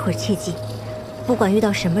但一会儿切记，不管遇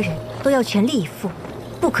到什么人，都要全力以赴，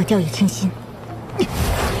不可掉以轻心。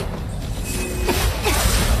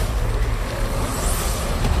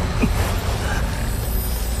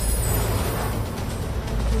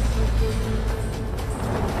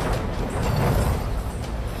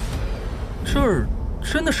这儿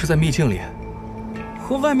真的是在秘境里，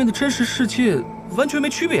和外面的真实世界完全没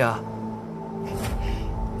区别啊！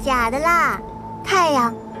假的啦，太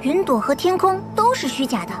阳、云朵和天空都是虚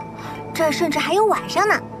假的，这儿甚至还有晚上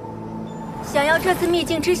呢。想要这次秘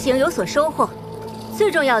境之行有所收获，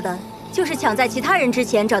最重要的就是抢在其他人之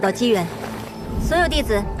前找到机缘。所有弟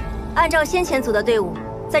子，按照先前组的队伍，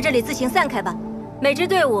在这里自行散开吧。每支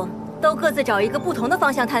队伍都各自找一个不同的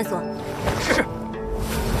方向探索。是。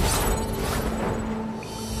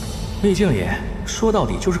秘境里说到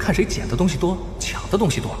底就是看谁捡的东西多，抢的东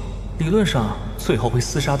西多。理论上最后会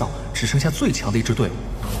厮杀到只剩下最强的一支队伍，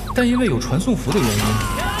但因为有传送符的原因，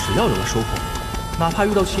只要有了收获，哪怕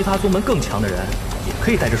遇到其他宗门更强的人，也可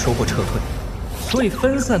以带着收获撤退。所以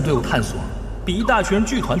分散队伍探索比一大群人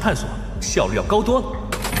剧团探索效率要高多了。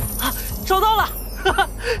啊，找到了！哈哈，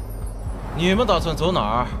你们打算走哪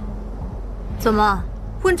儿？怎么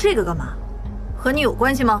问这个干嘛？和你有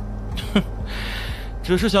关系吗？哼，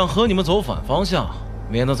只是想和你们走反方向，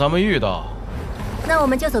免得咱们遇到。那我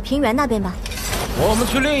们就走平原那边吧。我们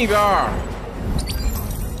去另一边。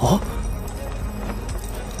哦，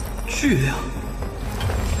巨量，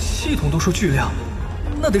系统都说巨量，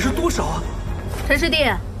那得是多少啊？陈师弟，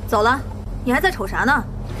走了，你还在瞅啥呢？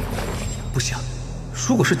不行，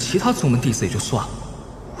如果是其他宗门弟子也就算了，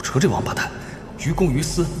武哲这王八蛋，于公于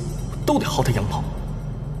私都得薅他羊毛。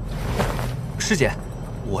师姐，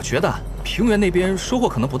我觉得平原那边收获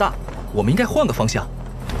可能不大，我们应该换个方向。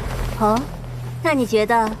哦，那你觉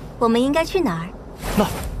得我们应该去哪儿？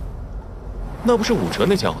那不是武哲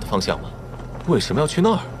那家伙的方向吗？为什么要去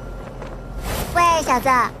那儿？喂，小子，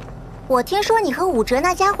我听说你和武哲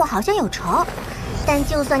那家伙好像有仇，但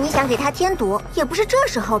就算你想给他添堵，也不是这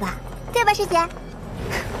时候吧？对吧，师姐？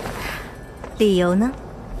理由呢？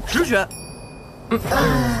直觉。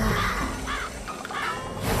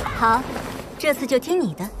好，这次就听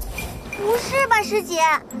你的。不是吧，师姐？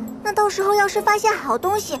那到时候要是发现好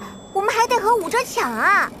东西，我们还得和武哲抢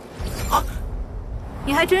啊！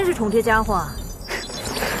你还真是宠这家伙啊！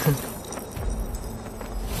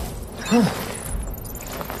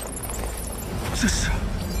这是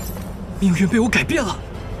命运被我改变了。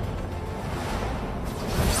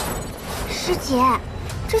师姐，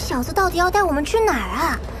这小子到底要带我们去哪儿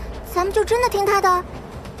啊？咱们就真的听他的？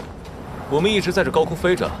我们一直在这高空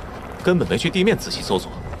飞着，根本没去地面仔细搜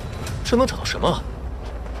索，这能找到什么啊？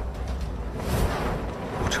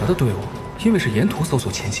武哲的队伍因为是沿途搜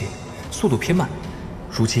索前进，速度偏慢，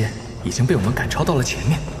如今已经被我们赶超到了前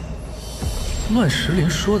面。乱石林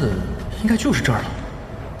说的应该就是这儿了，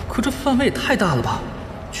可这范围也太大了吧？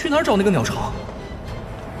去哪儿找那个鸟巢？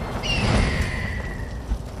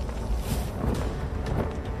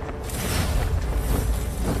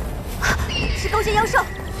是高阶妖兽，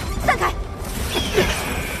散开！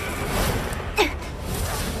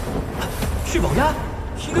巨宝鸭，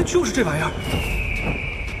应该就是这玩意儿。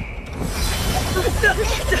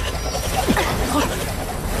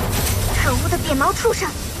可恶的扁毛畜生，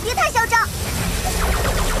别太嚣张！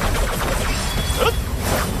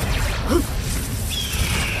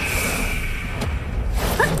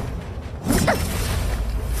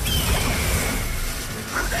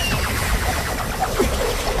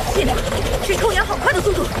尽量是抽羊好快的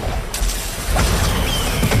速度。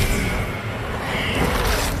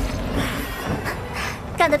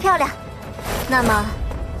干得漂亮！那么，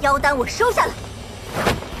妖丹我收下了。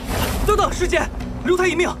等等，师姐，留他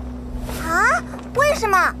一命。啊？为什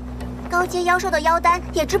么？高阶妖兽的妖丹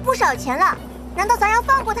也值不少钱了，难道咱要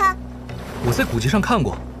放过他？我在古籍上看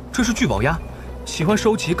过，这是聚宝鸭，喜欢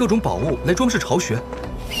收集各种宝物来装饰巢穴。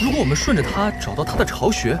如果我们顺着它找到它的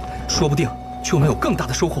巢穴，说不定就能有更大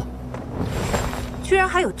的收获。居然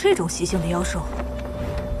还有这种习性的妖兽！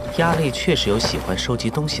鸭类确实有喜欢收集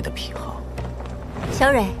东西的癖好，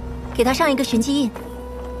小蕊，给他上一个寻迹印。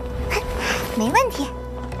没问题。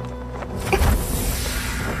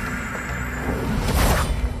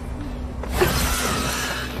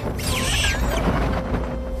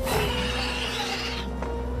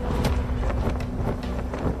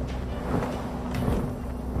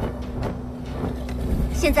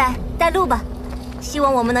现在带路吧，希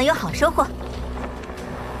望我们能有好收获。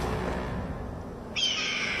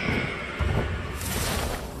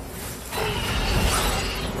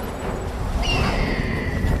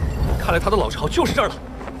看来他的老巢就是这儿了。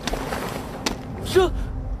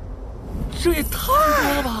这也太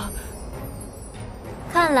多了吧！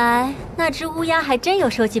看来那只乌鸦还真有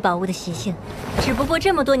收集宝物的习性，只不过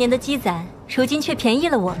这么多年的积攒，如今却便宜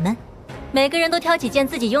了我们。每个人都挑几件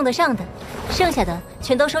自己用得上的，剩下的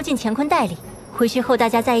全都收进乾坤袋里，回去后大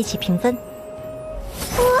家在一起平分。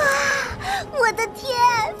哇，我的天，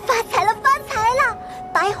发财了，发财了！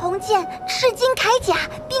白虹剑、赤金铠甲、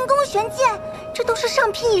冰宫玄剑，这都是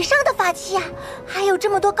上品以上的法器啊！还有这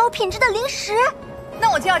么多高品质的灵石，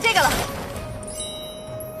那我就要这个了。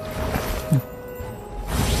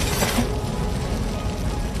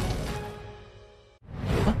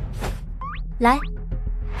来，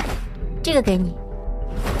这个给你。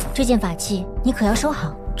这件法器你可要收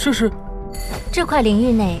好。这是？这块领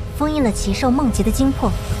域内封印了奇兽梦劫的精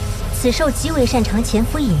魄，此兽极为擅长潜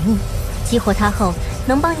伏隐匿，激活它后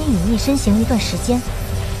能帮你隐匿身形一段时间。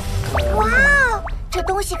哇哦，这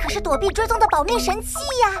东西可是躲避追踪的保命神器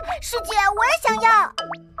呀！师姐，我也想要。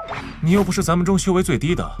你又不是咱们中修为最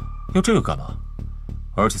低的，要这个干嘛？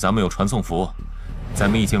而且咱们有传送符，在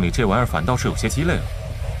秘境里这玩意儿反倒是有些鸡肋了，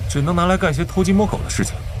只能拿来干些偷鸡摸狗的事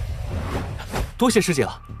情。多谢师姐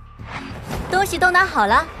了。东西都拿好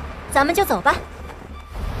了，咱们就走吧。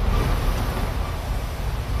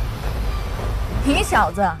你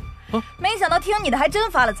小子，没想到听你的还真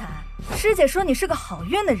发了财。师姐说你是个好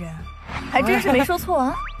运的人，还真是没说错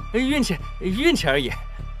啊。运气而已。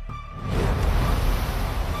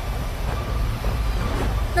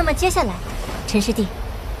那么接下来，陈师弟，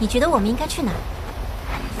你觉得我们应该去哪？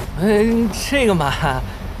这个嘛，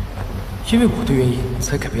因为我的原因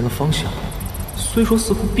才改变了方向。虽说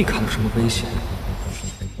似乎避开了什么危险，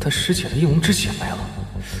但师姐的应龙之血没了。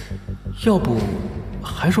要不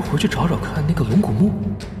还是回去找找看那个龙骨墓？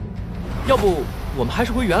要不我们还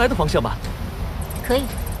是回原来的方向吧？可以。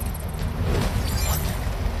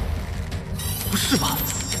不是吧？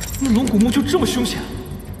那龙骨墓就这么凶险？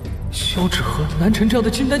萧芷和南辰这样的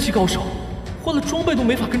金丹期高手，换了装备都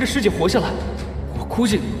没法跟着师姐活下来，我估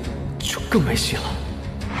计就更没戏了。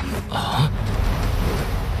啊！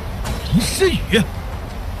林诗雨，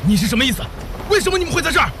你是什么意思？为什么你们会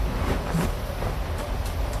在这儿？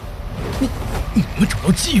你们找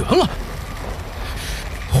到机缘了？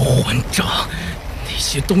混账！那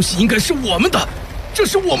些东西应该是我们的，这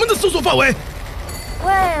是我们的搜索范围。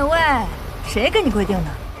喂，谁给你规定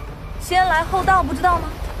的？先来后到不知道吗？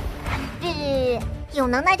有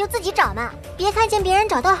能耐就自己找嘛，别看见别人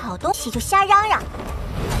找到好东西就瞎嚷嚷。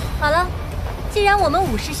好了，既然我们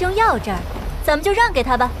五师兄要这儿，咱们就让给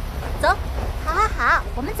他吧。走，好，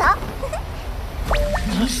我们走。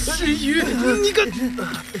林诗雨，你个，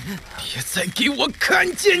别再给我看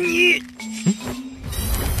见你！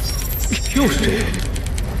又是这个。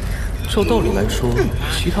照道理来说，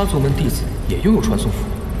其他宗门弟子也拥有传送符，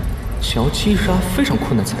想要击杀非常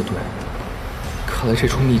困难才对。看来这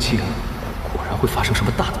处秘境果然会发生什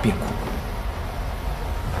么大的变故。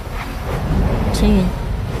陈云，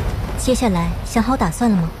接下来想好打算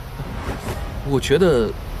了吗？我觉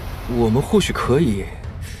得我们或许可以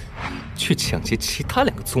去抢劫其他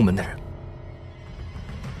2个宗门的人。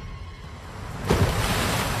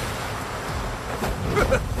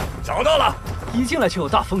找到了，一进来就有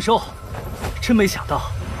大丰收，真没想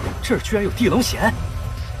到这儿居然有地龙弦，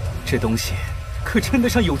这东西可称得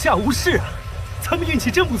上有价无市啊！咱们运气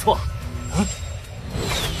真不错。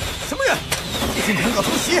什么人？竟敢搞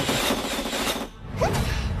偷袭！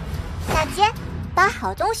大姐，把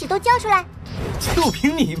好东西都交出来！就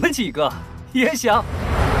凭你们几个也想？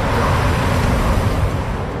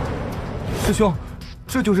师兄，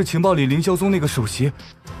这就是情报里凌霄宗那个首席，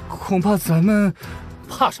恐怕咱们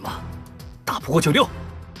怕什么？打不过就溜。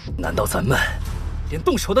难道咱们连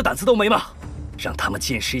动手的胆子都没吗？让他们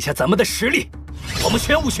见识一下咱们的实力。我们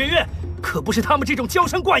玄武学院可不是他们这种娇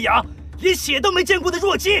生惯养、连血都没见过的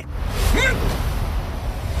弱鸡。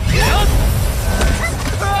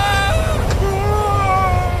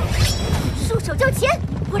束手就擒，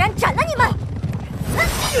不然斩了你们！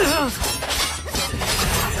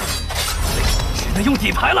只能用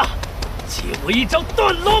底牌了，借我一招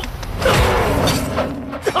断龙！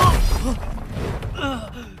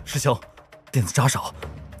师兄，垫子扎手，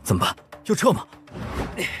怎么办？要撤吗？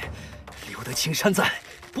留得青山在，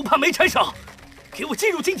不怕没柴烧。给我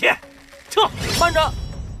进入今天，撤！慢着，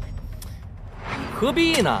何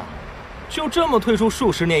必呢？就这么退出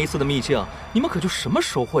数十年一次的秘境，你们可就什么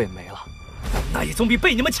收获也没了。那也总比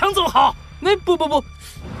被你们抢走好。那不，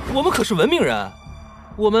我们可是文明人，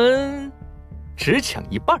我们只抢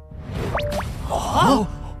一半。哦，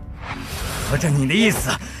合着你的意思，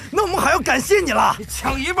那我们还要感谢你了？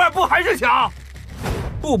抢一半不还是抢？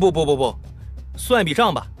不，算一笔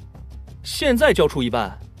账吧。现在交出一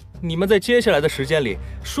半，你们在接下来的时间里，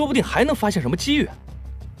说不定还能发现什么机缘。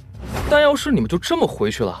但要是你们就这么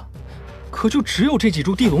回去了，可就只有这几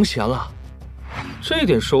株地龙弦了。这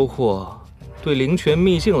点收获，对灵泉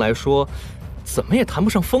秘境来说，怎么也谈不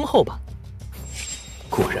上丰厚吧。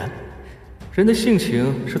果然，人的性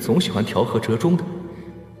情是总喜欢调和折中的。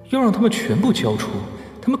要让他们全部交出，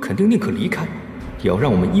他们肯定宁可离开，也要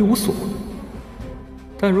让我们一无所获。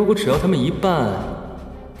但如果只要他们一半，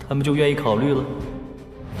他们就愿意考虑了。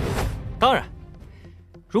当然，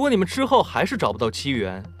如果你们之后还是找不到机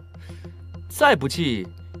缘，再不济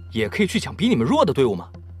也可以去抢比你们弱的队伍嘛。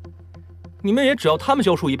你们也只要他们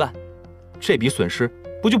交出一半，这笔损失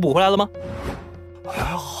不就补回来了吗？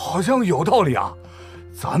好像有道理啊！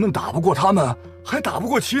咱们打不过他们，还打不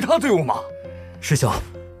过其他队伍吗？师兄，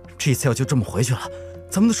这次要就这么回去了，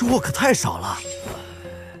咱们的收获可太少了。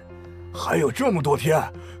还有这么多天，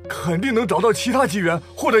肯定能找到其他机缘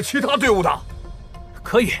或者其他队伍的。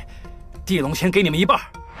可以，地龙先给你们一半，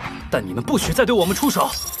但你们不许再对我们出手，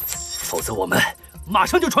否则我们马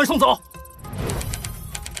上就传送走。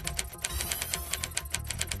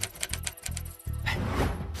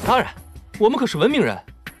当然，我们可是文明人，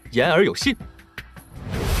言而有信。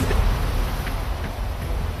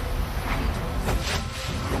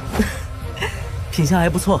品相还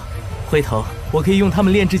不错，回头我可以用它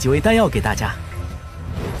们炼制几味丹药给大家。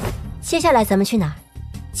接下来咱们去哪儿？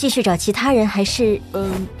继续找其他人还是……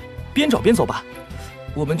边找边走吧。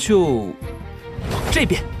我们就往这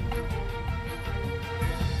边，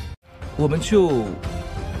我们就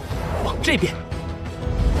往这边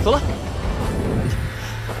走了。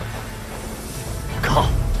靠，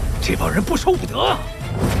这帮人不守武德啊！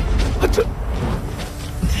这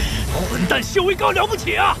混蛋修为高了不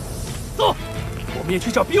起啊！走，我们也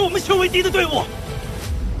去找比我们修为低的队伍。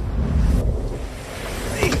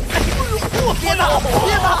别打！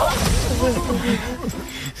别打！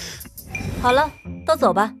好了，都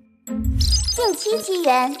走吧。近期机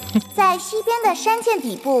缘，在西边的山涧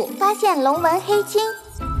底部发现龙纹黑金。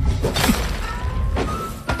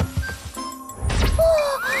哇，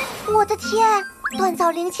我的天！锻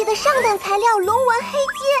造灵气的上等材料龙纹黑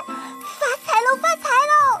金，发财喽！发财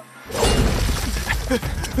喽！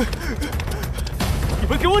你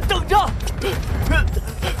们给我等着！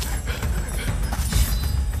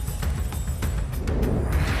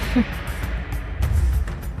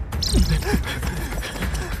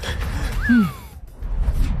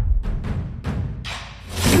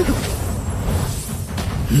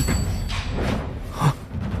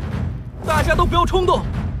大家都不要冲动，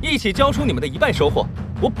一起交出你们的一半收获，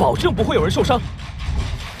我保证不会有人受伤。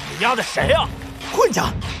你丫的谁呀？混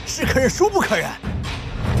账！是可忍孰不可忍！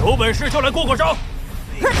有本事就来过招！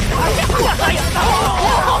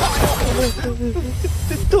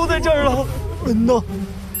都在这儿了。那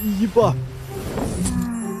一半，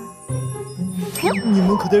你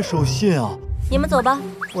们可得守信啊！你们走吧，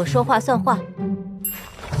我说话算话。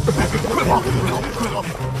快跑！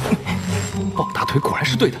抱大腿果然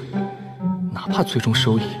是对的，哪怕最终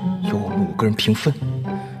收益由我们5个人平分，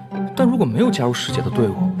但如果没有加入师姐的队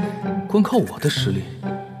伍，光靠我的实力，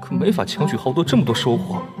可没法强取豪夺这么多收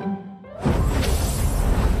获。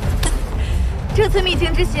这次秘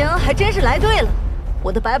境之行还真是来对了，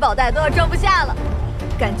我的百宝袋都要装不下了，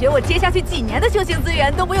感觉我接下去几年的修行资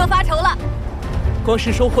源都不用发愁了。光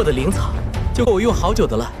是收获的灵草，就够我用好久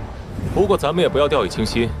的了。不过咱们也不要掉以轻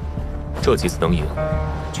心，这几次能赢，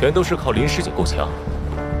全都是靠林师姐够强，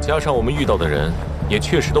加上我们遇到的人也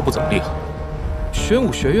确实都不怎么厉害。玄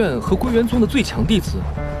武学院和归元宗的最强弟子，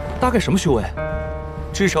大概什么修为？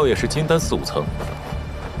至少也是金丹4、5层，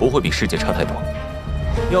不会比师姐差太多。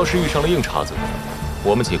要是遇上了硬茬子，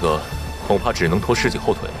我们几个恐怕只能拖师姐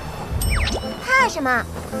后腿。怕什么？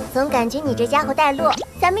总感觉你这家伙带路，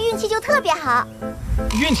咱们运气就特别好。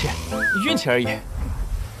运气而已。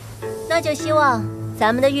那就希望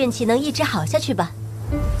咱们的运气能一直好下去吧。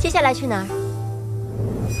接下来去哪儿？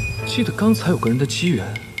记得刚才有个人的机缘，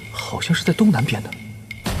好像是在东南边的。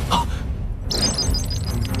啊！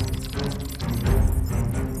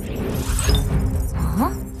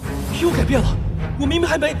又改变了，我明明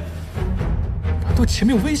还没……难道前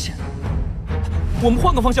面有危险？我们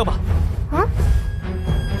换个方向吧。嗯？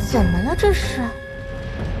怎么了这是？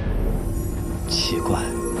奇怪，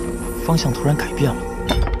方向突然改变了。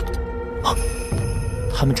啊！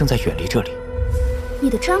他们正在远离这里。你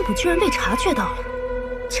的占卜居然被察觉到了，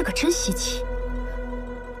这可真稀奇。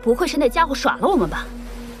不会是那家伙耍了我们吧？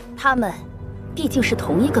他们毕竟是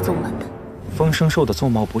同一个宗门的。风生兽的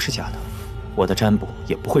宗貌不是假的，我的占卜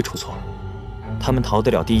也不会出错。他们逃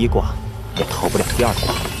得了第一卦，也逃不了第二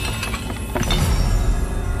卦。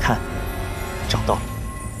看，找到了。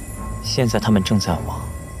现在他们正在往……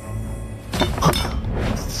啊！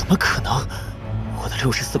怎么可能？我的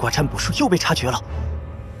64卦占卜术又被察觉了。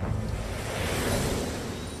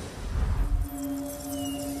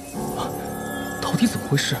到底怎么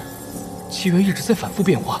回事？机缘一直在反复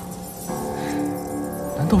变化，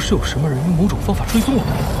难道是有什么人用某种方法追踪我们？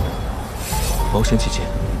保险起见，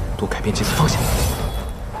多改变几次方向。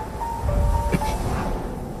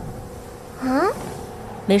嗯，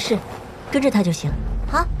没事，跟着他就行。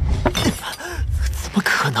好。怎么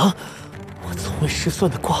可能？我从未失算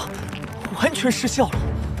的卦完全失效了。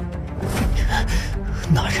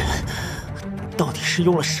那人到底是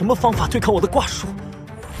用了什么方法对抗我的卦术？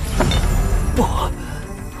不，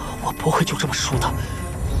我不会就这么输的，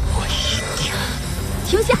我一定……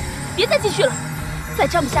停下，别再继续了，再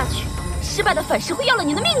这么下去，失败的反噬会要了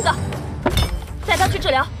你的命的。带他去治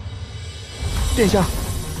疗。殿下，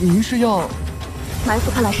您是要……埋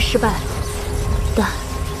伏看来是失败了，但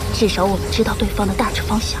至少我们知道对方的大致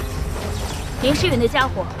方向。林诗雨那家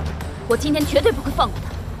伙，我今天绝对不会放过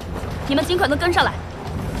他。你们尽可能跟上来。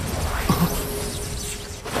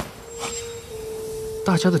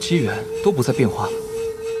大家的机缘都不再变化了，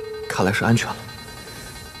看来是安全了。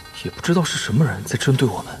也不知道是什么人在针对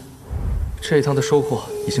我们。这一趟的收获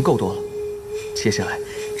已经够多了，接下来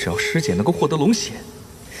只要师姐能够获得龙血，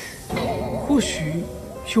或许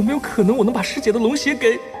有没有可能我能把师姐的龙血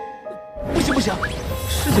给……不行不行，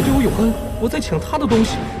师姐对我有恩，我在抢她的东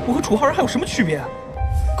西，我和楚浩然还有什么区别啊？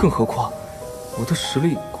更何况我的实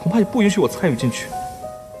力恐怕也不允许我参与进去。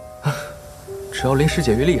啊，只要林师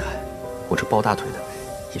姐越厉害，我这抱大腿的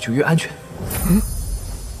也就越安全。嗯，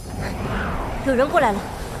有人过来了。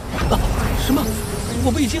啊，什么？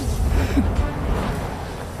我们已经……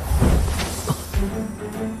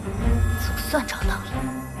总算找到了。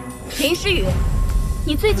林诗雨，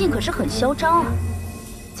你最近可是很嚣张啊，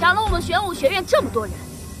抢了我们玄武学院这么多人。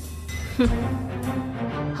哼，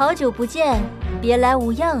好久不见，别来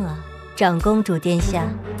无恙啊，长公主殿下。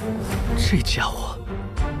这家伙，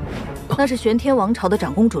那是玄天王朝的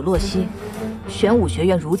长公主洛曦，玄武学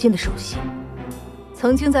院如今的首席。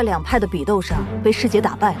曾经在两派的比斗上被师姐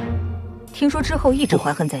打败了，听说之后一直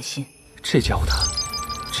怀恨在心。这家伙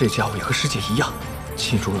也和师姐一样，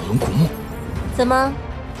进入了龙骨墓。怎么，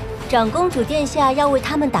长公主殿下要为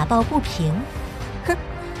他们打抱不平？哼，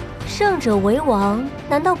胜者为王，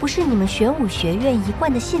难道不是你们玄武学院一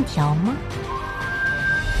贯的信条吗？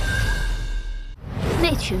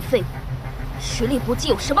那群废物，实力不济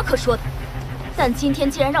有什么可说的？但今天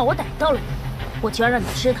既然让我逮到了你，我就要让你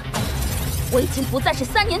知道，我已经不再是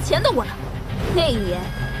3年前的我了。那一年，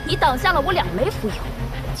你挡下了我2枚蜉蝣，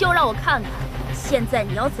就让我看看，现在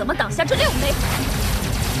你要怎么挡下这6枚。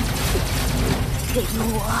给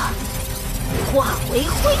我化为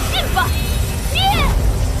灰烬吧！灭！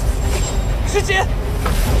师姐，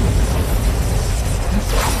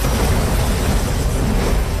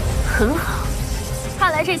很好，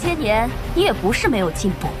看来这些年你也不是没有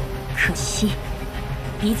进步，可惜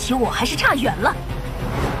比起我还是差远了。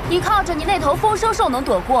你靠着你那头风生兽能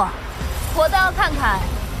躲过，我倒要看看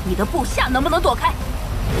你的部下能不能躲开。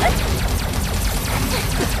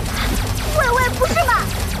喂，不是吧？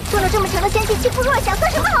做了这么强的仙气欺负弱小，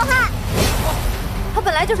算什么好汉？她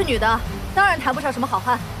本来就是女的，当然谈不上什么好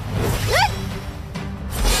汉。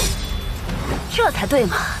这才对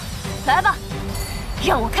嘛！来吧，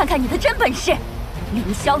让我看看你的真本事，凌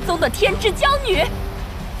霄宗的天之娇女。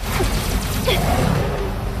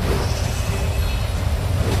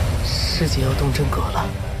师姐要动真格了。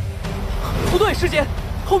不对，师姐，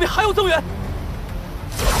后面还有增援。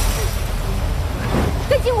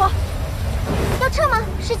跟紧我。要撤吗，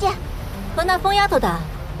师姐？和那疯丫头打，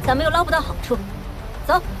咱们又捞不到好处。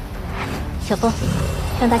走，小风，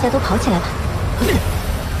让大家都跑起来吧。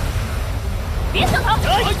别想逃！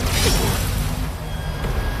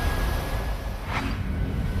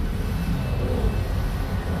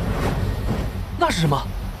那是什么？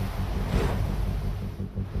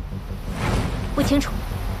不清楚，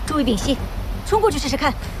注意屏息，冲过去试试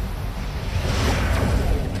看。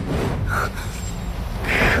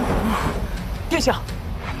殿下，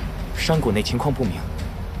山谷内情况不明，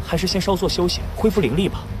还是先稍作休息，恢复灵力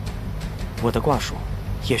吧。我的卦术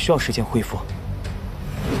也需要时间恢复。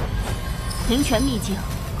灵泉秘境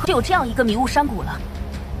就有这样一个迷雾山谷了，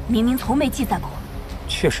明明从没记载过。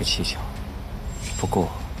确实蹊跷，不过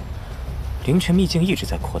灵泉秘境一直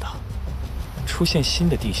在扩大，出现新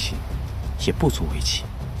的地形也不足为奇。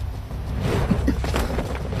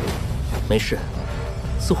没事，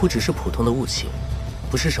似乎只是普通的雾气，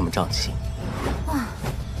不是什么瘴气。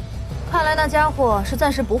看来那家伙是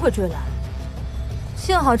暂时不会追来。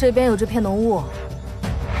幸好这边有这片浓雾。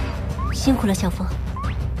辛苦了，小风。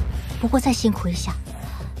不过再辛苦一下，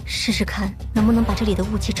试试看能不能把这里的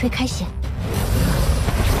雾气吹开些。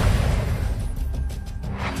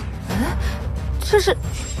这是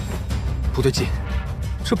不对劲，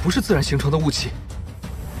这不是自然形成的雾气。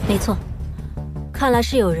没错，看来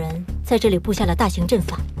是有人在这里布下了大型阵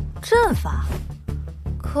法。阵法？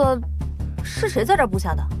可是谁在这儿布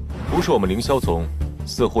下的？不是我们凌霄宗，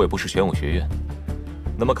似乎也不是玄武学院，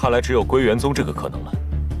那么看来只有归元宗这个可能了。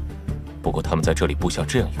不过他们在这里布下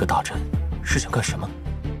这样一个大阵，是想干什么？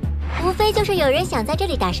无非就是有人想在这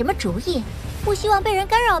里打什么主意，不希望被人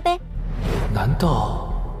干扰呗。难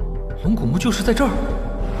道龙骨木就是在这儿？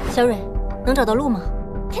小蕊，能找到路吗？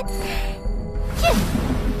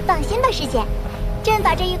放心吧，师姐，阵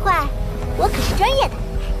法这一块我可是专业的，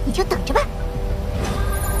你就等着吧。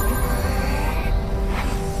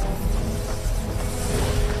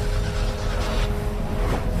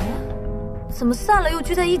怎么散了又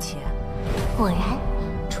聚在一起？果然，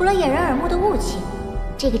除了掩人耳目的雾气，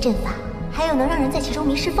这个阵法还有能让人在其中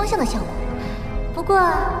迷失方向的效果。不过，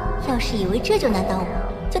要是以为这就难倒我，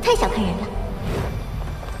就太小看人了。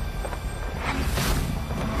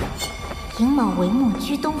寅卯为木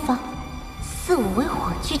居东方，巳午为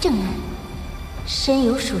火居正南，申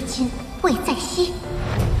酉属金位在西，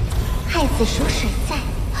亥子属水在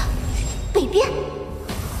北边。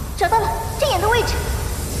找到了阵眼的位置。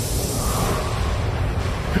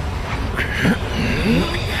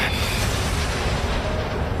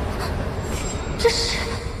这是，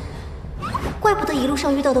怪不得一路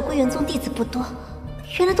上遇到的归元宗弟子不多，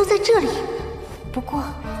原来都在这里。不过，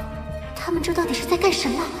他们这到底是在干什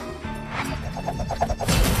么？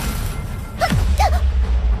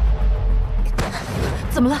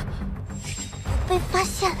怎么了？被发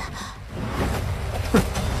现了。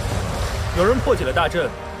有人破解了大阵，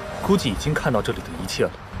估计已经看到这里的一切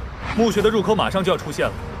了。墓穴的入口马上就要出现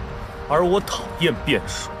了，而我讨厌变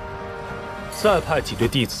数。再派几队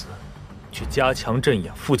弟子去加强阵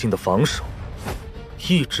眼附近的防守，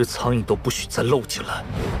一只苍蝇都不许再漏进来。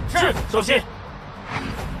是，首席。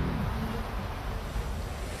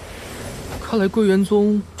看来归元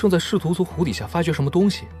宗正在试图从湖底下发掘什么东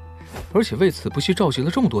西，而且为此不惜召集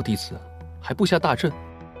了这么多弟子，还布下大阵。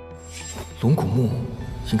龙骨木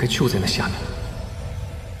应该就在那下面，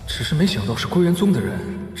只是没想到是归元宗的人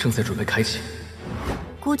正在准备开启。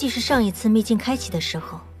估计是上一次秘境开启的时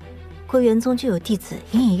候，归元宗就有弟子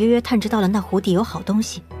隐隐约约探知到了那湖底有好东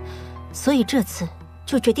西，所以这次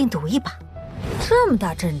就决定赌一把。这么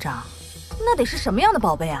大阵仗，那得是什么样的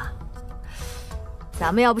宝贝啊？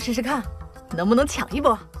咱们要不试试看，能不能抢一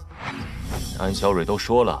波？安小蕊都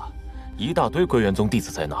说了，一大堆归元宗弟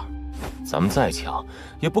子在那儿，咱们再抢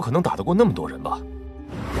也不可能打得过那么多人吧？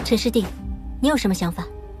陈师弟，你有什么想法？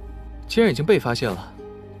既然已经被发现了，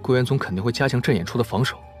归元宗肯定会加强阵眼处的防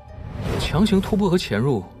守，强行突破和潜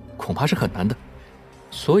入恐怕是很难的，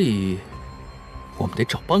所以我们得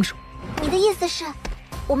找帮手。你的意思是，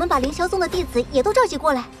我们把凌霄宗的弟子也都召集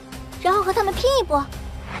过来，然后和他们拼一波？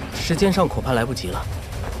时间上恐怕来不及了，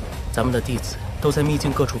咱们的弟子都在秘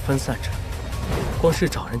境各处分散着，光是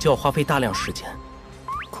找人就要花费大量时间，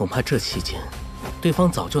恐怕这期间，对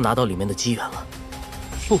方早就拿到里面的机缘了。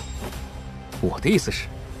不，我的意思是，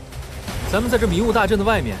咱们在这迷雾大阵的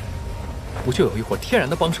外面，不就有一伙天然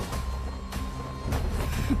的帮手吗？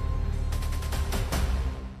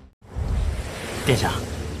殿下，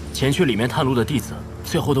前去里面探路的弟子，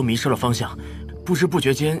最后都迷失了方向，不知不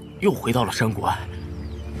觉间又回到了山谷外。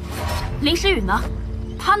林诗雨呢？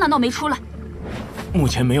他难道没出来？目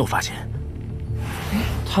前没有发现。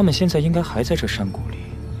他们现在应该还在这山谷里，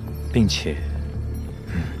并且，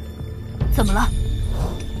怎么了？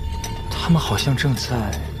他们好像正在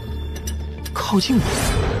靠近我。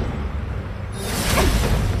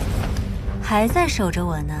还在守着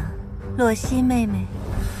我呢，洛西妹妹。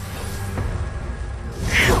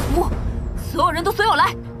可恶！所有人都随我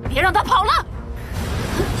来，别让他跑了！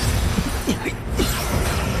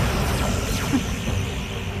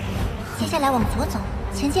接下来往左走，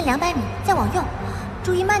前进200米，再往右，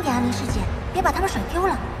注意慢点啊，林师姐，别把他们甩丢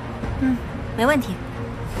了。没问题。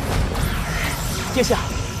殿下，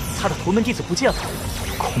他的屠门弟子不见了，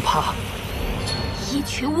恐怕一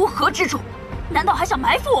群乌合之众，难道还想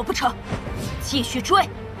埋伏我不成？继续追，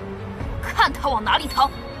看他往哪里逃！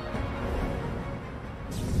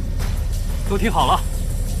都听好了，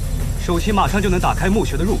首期马上就能打开墓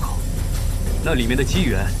穴的入口，那里面的机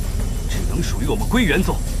缘只能属于我们归元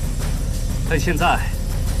宗。但现在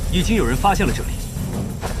已经有人发现了这里，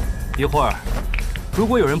一会儿如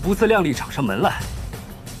果有人不自量力闯上门来，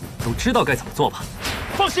都知道该怎么做吧？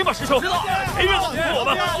放心吧，师兄，没人欺负我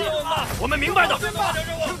们，我们明白的。请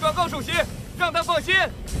转告首席，让他放心。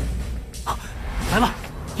来了，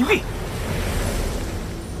隐蔽，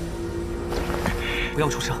不要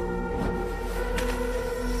出声。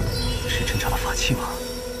是侦察的法器吗？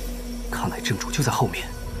看来正主就在后面。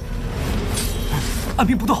按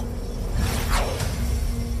兵不动。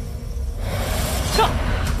上，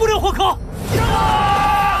不留活口！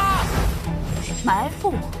埋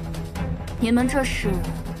伏！你们这是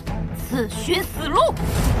自寻死路！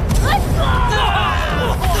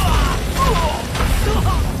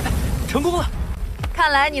成功了！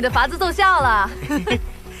看来你的法子奏效了。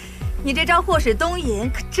你这招祸水东引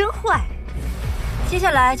可真坏。接下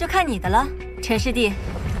来就看你的了，陈师弟。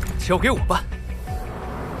交给我吧。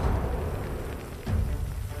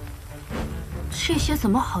这些怎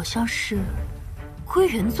么好像是归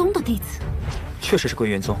元宗的弟子？确实是归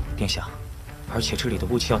元宗，殿下。而且这里的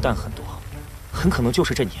雾气要淡很多，很可能就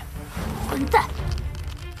是阵眼。混蛋！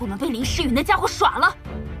我们被林诗雨那家伙耍了。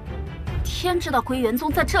天知道归元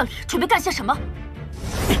宗在这里准备干些什么。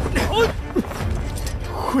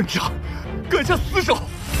混账，敢下死手！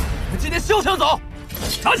我们今天休想走！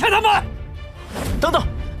拿下他们！等等，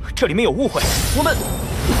这里面有误会，我们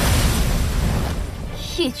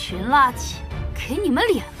一群垃圾，给你们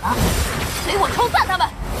脸了，随我冲散他们！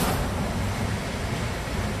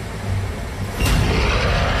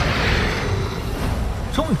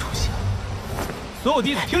终于出现了！所有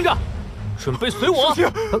弟子听着，准备随我！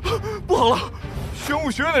不好了，玄武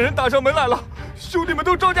学院的人打上门来了，兄弟们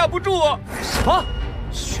都招架不住啊！什么？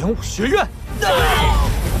玄武学院？这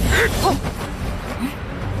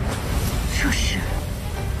是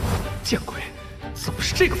见鬼！怎么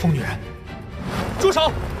是这个疯女人？住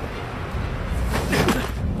手！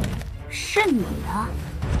是你啊，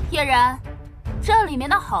叶然，这里面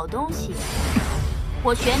的好东西，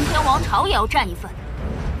我玄天王朝也要占一份。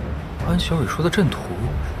安小雨说的阵图，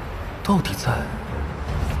到底在？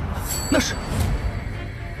那是，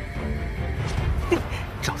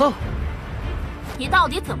找到了。你到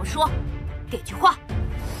底怎么说？给句话。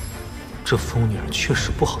这疯女人确实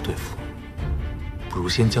不好对付，不如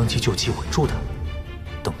先将计就计，稳住她，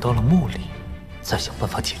等到了墓里，再想办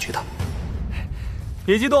法解决她。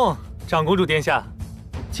别激动，长公主殿下，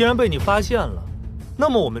既然被你发现了，那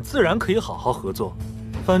么我们自然可以好好合作。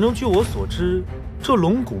反正据我所知，这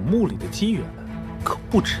龙骨墓里的机缘可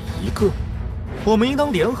不止一个，我们应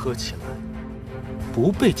当联合起来，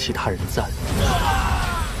不被其他人占领。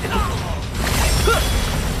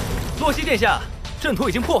洛西殿下，阵图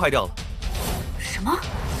已经破坏掉了。什么？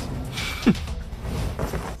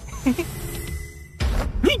你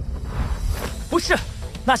不是，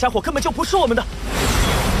那家伙根本就不是我们的。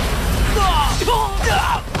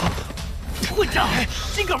混账，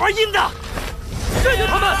竟敢玩阴的！对着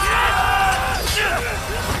他们！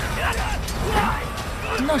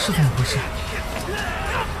那是怎么回事？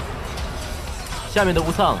下面的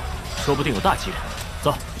无丧，说不定有大机缘。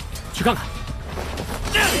走，去看看。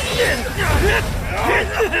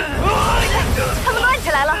他们乱起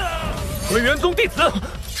来了！归元宗弟子，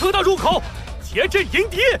车到入口，结阵迎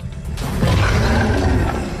敌！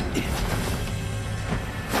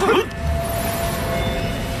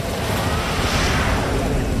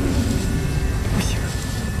不行，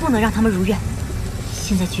不能让他们如愿。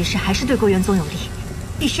现在局势还是对归元宗有利，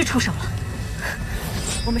必须出手了。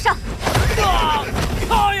我们上！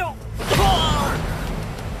哎呦！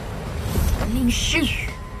林诗雨，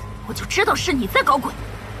我就知道是你在搞鬼，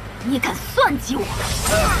你敢算计我？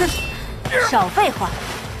哼，少废话！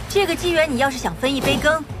这个机缘，你要是想分一杯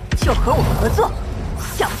羹，就和我合作。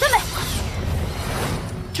小子们，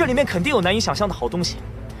这里面肯定有难以想象的好东西，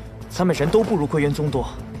咱们人都不如归元宗多，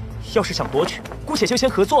要是想夺取，姑且就先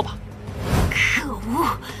合作吧。可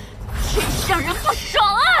恶，真让人不爽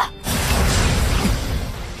啊！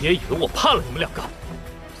别以为我怕了你们两个！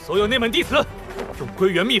所有内门弟子，用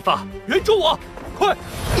归元秘法援助我！快，一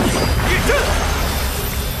阵！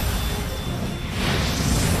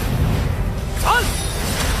斩！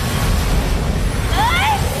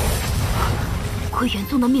归元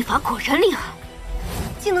宗的秘法果然厉害，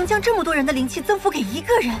竟能将这么多人的灵气增幅给一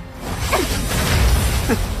个人。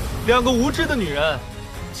两个无知的女人，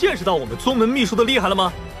见识到我们宗门秘术的厉害了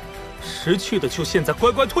吗？识趣的就现在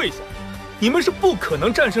乖乖退下，你们是不可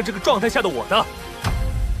能战胜这个状态下的我的。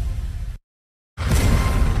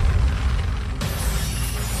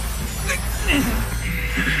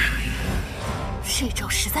这招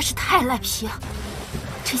实在是太赖皮了，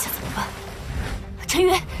这下怎么办？陈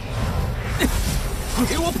云，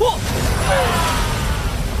给我破！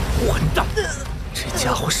混蛋！这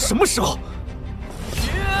家伙什么时候？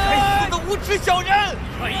该死的无耻小人！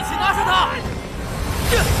快一起拿下他！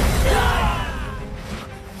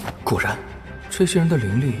果然，这些人的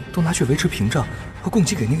灵力都拿去维持屏障和供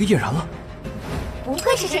给给那个叶然了。不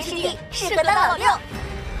愧是陈师弟，适合当老六。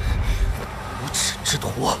无耻之徒！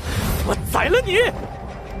我宰了你！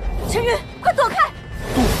陈云，快躲开！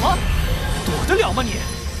躲？躲得了吗你？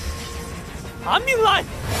拿命来！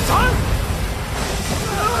斩！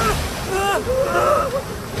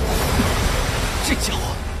这家伙，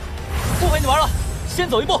不陪你玩了，先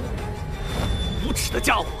走一步。无耻的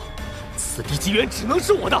家伙，此地机缘只能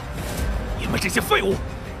是我的！你们这些废物，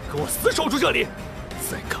给我死守住这里！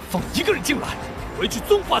再敢放一个人进来，回去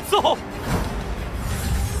遵法伺候！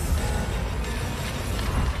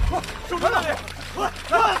守住那里！快！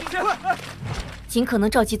尽可能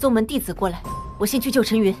召集宗门弟子过来，我先去救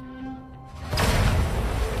陈云。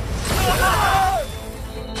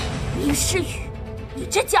林诗雨，你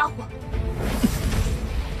这家伙！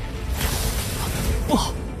不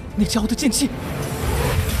好，那家伙的剑气！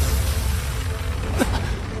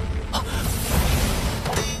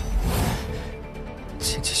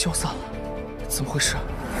剑气消散了，怎么回事？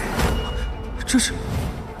这是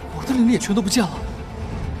我的灵力也全都不见了。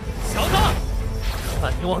小子，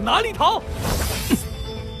看你往哪里逃！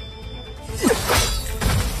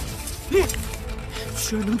你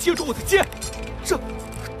居然能接住我的剑，这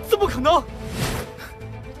怎么可能？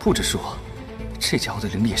不只是我，这家伙的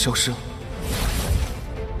灵力也消失了。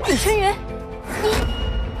陈云，你，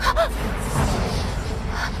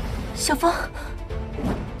小风，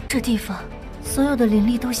这地方所有的灵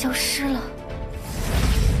力都消失了。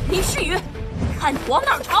林诗雨，看你往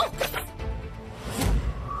哪儿逃！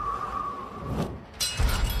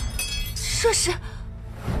这是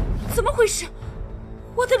怎么回事？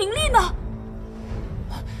我的灵力呢？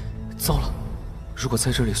糟了！如果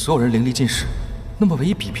在这里所有人灵力尽失，那么唯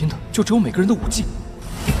一比拼的就只有每个人的武技。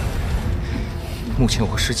目前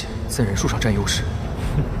我和师姐在人数上占优势，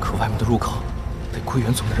可外面的入口被归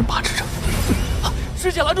元宗的人把持着。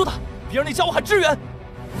师姐拦住他，别让那家伙喊支援！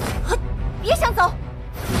别想走！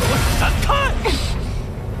闪开！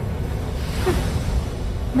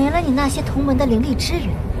没了你那些同门的灵力支援，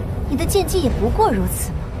你的剑技也不过如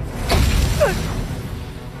此嘛。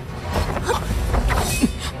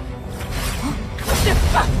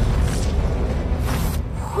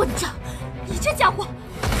混账！你这家伙！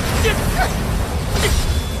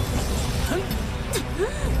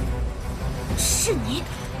是你，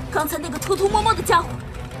刚才那个偷偷摸摸的家伙。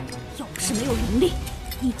要不是没有灵力，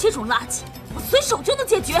你这种垃圾，我随手就能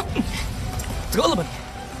解决。得了吧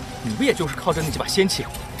你不也就是靠着那几把仙器？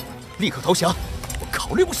立刻投降，我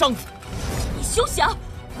考虑不伤你。你休想！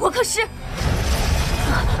我可是……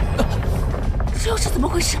这又是怎么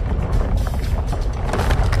回事？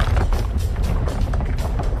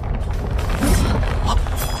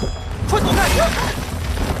快躲开！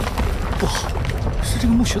不好，是这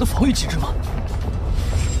个墓穴的防御机制吗？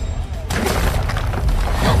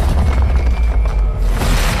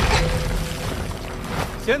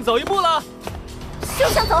先走一步了，休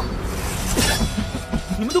想走！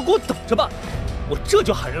你们都给我等着吧，我这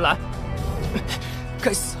就喊人来。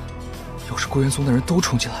该死！要是归元宗的人都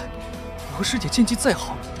冲进来，我和师姐剑技再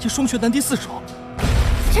好，也双拳难敌四手。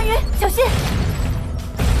陈云，小心！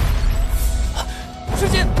师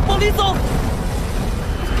姐，往里走！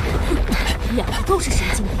两个都是神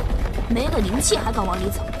经病，没了灵气还敢往里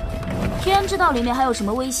走？天知道里面还有什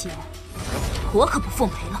么威胁，我可不奉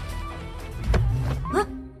陪了。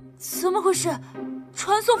怎么回事？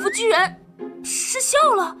传送符机缘失效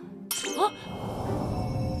了！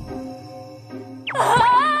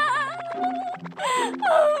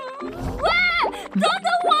喂，等等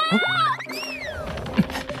我呀！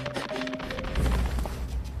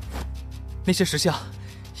那些石像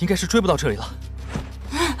应该是追不到这里了。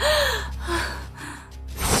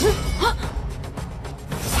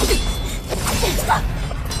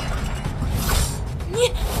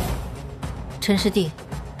你，陈师弟，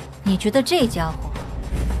你觉得这家伙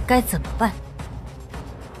该怎么办？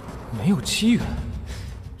没有机缘，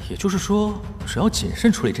也就是说，只要谨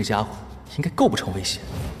慎处理这家伙，应该构不成威胁。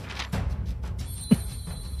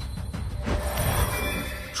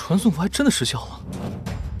传送符还真的失效了。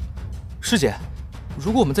师姐，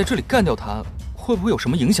如果我们在这里干掉他，会不会有什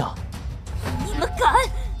么影响？你们敢？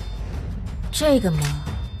这个嘛，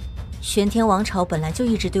玄天王朝本来就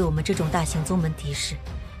一直对我们这种大型宗门敌视，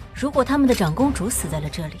如果他们的长公主死在了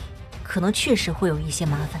这里，可能确实会有一些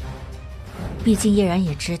麻烦。毕竟叶然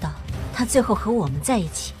也知道，他最后和我们在一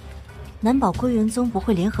起，难保归元宗不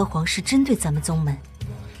会联合皇室针对咱们宗门。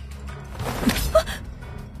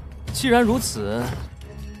既然如此，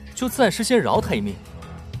就暂时先饶他一命。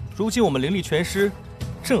如今我们灵力全失，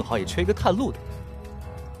正好也缺一个探路的。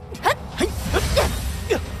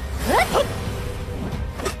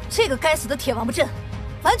这个该死的铁王八阵，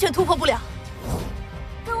完全突破不了。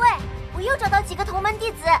各位，我又找到几个同门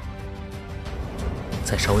弟子。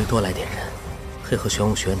再稍微多来点人，配合玄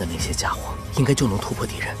武学院的那些家伙，应该就能突破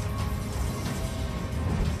敌人。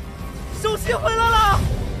修行回来了！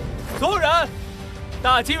所有人，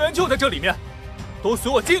大机缘就在这里面，都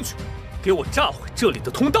随我进去，给我炸毁这里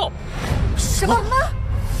的通道！什么？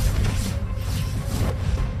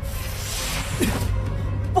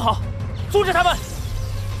不好，阻止他们！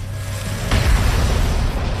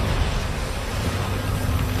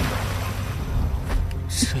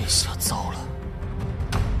这下糟了！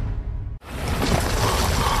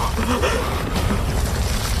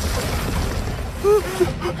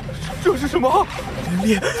这是什么？灵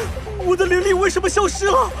力！我的灵力为什么消失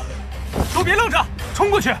了？都别愣着，冲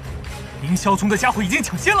过去！凌霄宗的家伙已经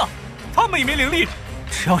抢先了，他们也没灵力，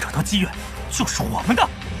只要找到机缘，就是我们的。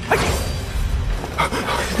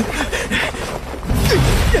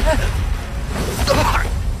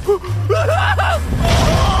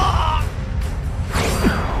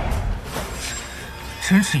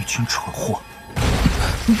真是一群蠢货！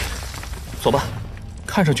走吧，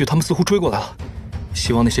看上去他们似乎追过来了，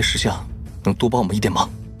希望那些石像能多帮我们一点忙。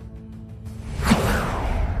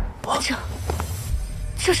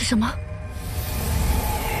这是什么？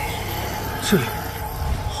这里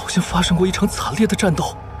好像发生过一场惨烈的战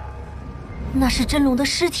斗。那是真龙的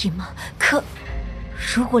尸体吗？可，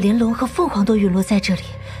如果连龙和凤凰都陨落在这里，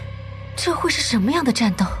这会是什么样的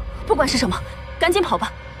战斗？不管是什么，赶紧跑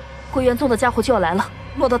吧！归元宗的家伙就要来了，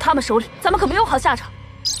落到他们手里，咱们可没有好下场。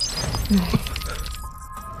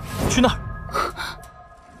去那儿。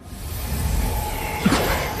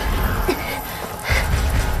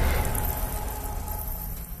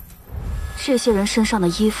这些人身上的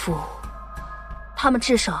衣服，他们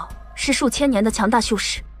至少是数千年的强大修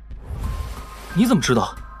士。你怎么知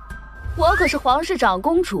道？我可是皇室长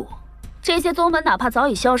公主，这些宗门哪怕早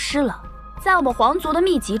已消失了，在我们皇族的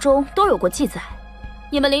秘籍中都有过记载。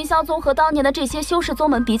你们凌霄宗和当年的这些修士宗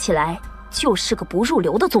门比起来，就是个不入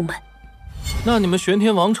流的宗门。那你们玄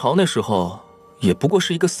天王朝那时候也不过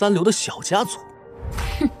是一个三流的小家族。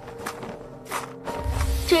哼，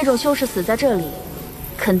这种修士死在这里，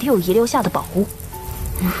肯定有遗留下的宝物。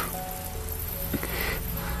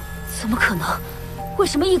怎么可能？为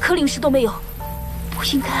什么一颗灵石都没有？不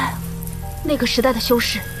应该，那个时代的修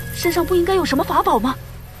士身上不应该有什么法宝吗？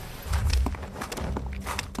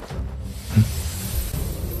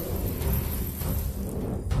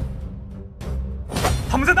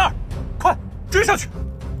他们在那儿，快追上去！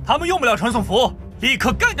他们用不了传送符，立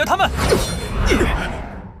刻干掉他们！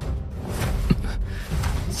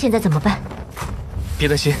现在怎么办？别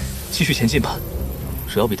担心，继续前进吧。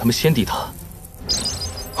只要比他们先抵达。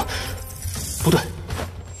不对，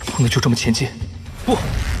不能就这么前进。不，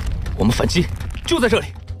我们反击，就在这里。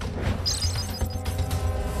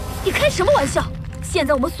你开什么玩笑？现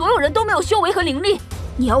在我们所有人都没有修为和灵力，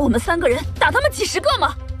你要我们3个人打他们几10个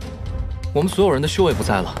吗？我们所有人的修为不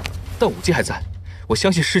在了，但武技还在。我相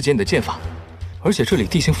信师姐你的剑法，而且这里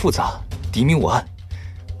地形复杂，敌明我暗，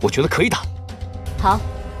我觉得可以打。好，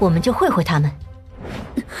我们就会会他们。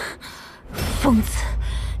疯子，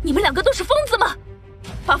你们2个都是疯子吗？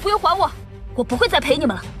把符油还我，我不会再陪你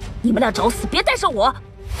们了。你们俩找死，别带上我，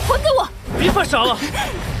还给我！别犯傻了。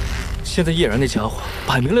现在叶然那家伙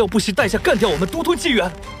摆明了要不惜代价干掉我们，独吞机缘。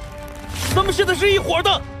咱们现在是一伙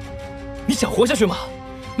的，你想活下去吗？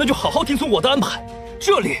那就好好听从我的安排，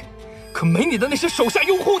这里可没你的那些手下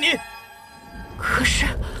拥护你。可是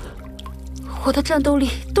我的战斗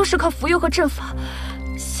力都是靠符油和阵法，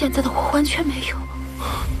现在的我完全没有。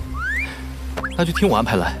那就听我安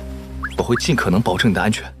排来，我会尽可能保证你的安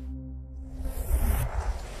全。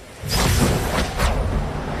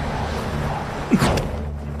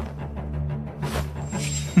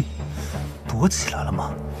躲起来了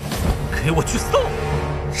吗？给我去搜，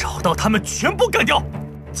找到他们全部干掉。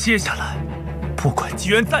接下来，不管机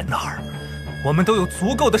缘在哪儿，我们都有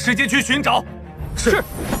足够的时间去寻找。是。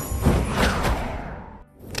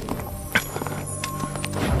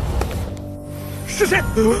是谁？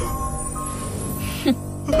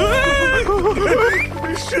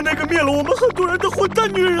是那个灭了我们很多人的混蛋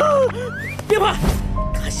女人！别怕，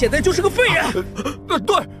她现在就是个废人。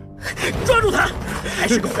对，抓住他！还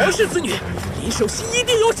是个皇室子女，林守熙一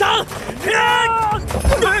定有赏！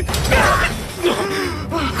有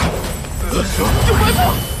埋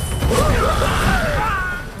伏！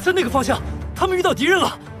在那个方向，他们遇到敌人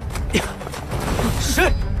了。是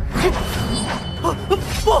谁？不！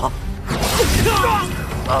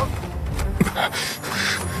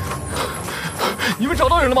你们找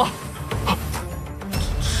到人了吗？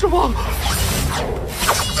什么？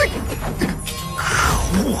可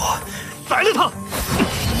恶！宰了他！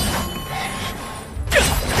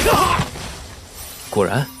果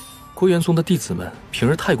然，归元宗的弟子们平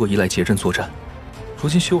日太过依赖结阵作战，如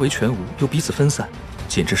今修为全无，又彼此分散，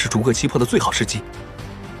简直是逐个击破的最好时机。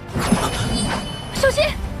小心！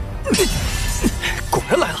果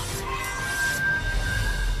然来了！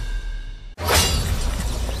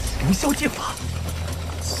凌霄剑法，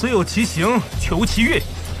虽有其形，却无其韵，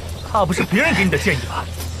怕不是别人给你的建议吧？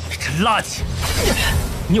真垃圾！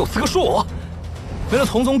你有资格说我？没了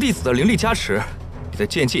同宗弟子的灵力加持，你的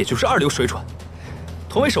剑技也就是2流水准。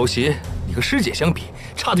同为首席，你和师姐相比，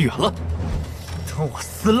差得远了。等我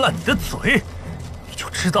撕烂你的嘴，你就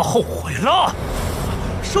知道后悔了。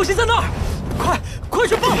首席在那儿，快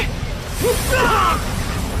去报！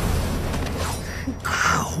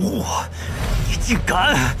可恶！你竟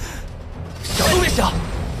敢！想都别想，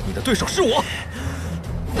你的对手是我。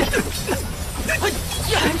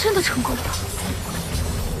叶然真的成功了。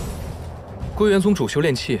归元宗主修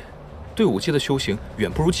炼器，对武技的修行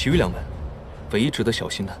远不如其余2门，唯一值得小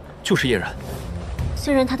心的就是叶然。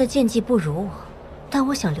虽然他的剑技不如我，但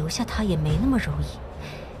我想留下他也没那么容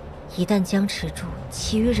易。一旦僵持住，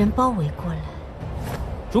其余人包围过来，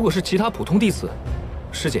如果是其他普通弟子，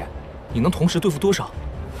师姐，你能同时对付多少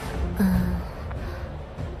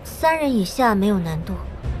？3人以下没有难度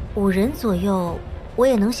，5人左右，我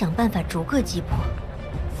也能想办法逐个击破。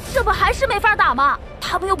这不还是没法打吗？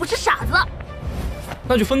他们又不是傻子。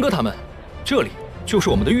那就分割他们，这里就是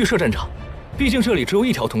我们的预设战场，毕竟这里只有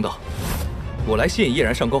一条通道。我来吸引叶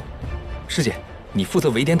然上钩，师姐，你负责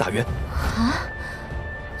围点打援。啊！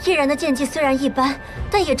叶然的剑技虽然一般，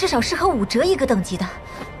但也至少是和武哲一个等级的，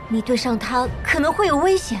你对上他可能会有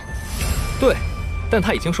危险。对，但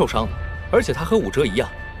他已经受伤了，而且他和武哲一样，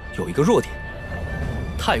有一个弱点，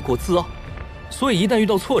太过自傲，所以一旦遇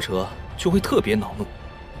到挫折就会特别恼怒，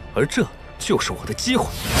而这就是我的机会。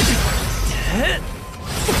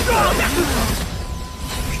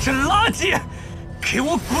这垃圾，给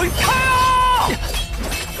我滚开啊！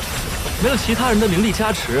没了其他人的灵力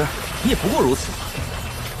加持，你也不过如此嘛。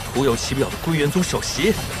徒有其表的归元宗首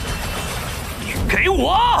席，你给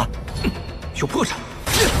我有破绽！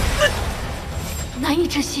难以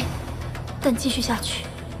置信，但继续下去，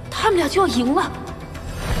他们俩就要赢了。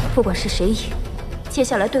不管是谁赢，接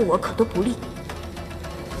下来对我可都不利。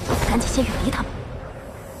赶紧先远离他们。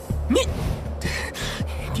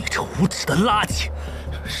你这无耻的垃圾！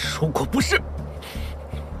如果不是，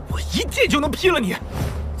我一剑就能劈了你。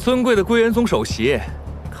尊贵的归元宗首席，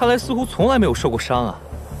看来似乎从来没有受过伤啊！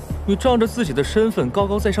你仗着自己的身份高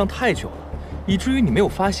高在上太久了，以至于你没有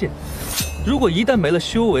发现，如果一旦没了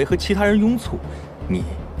修为和其他人拥簇，你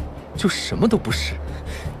就什么都不是。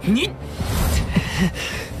你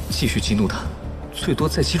继续激怒他，最多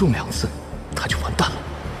再击中2次，他就完蛋了。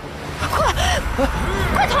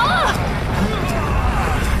快逃啊！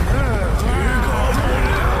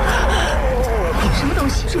什么东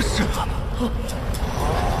西？这是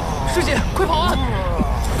师姐，快跑啊！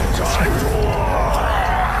站住！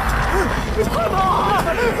快跑！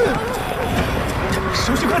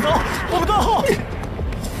首席，快走，我们断后。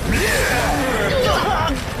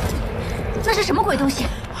那是什么鬼东西？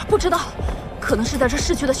不知道，可能是在这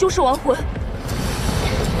逝去的修士亡魂。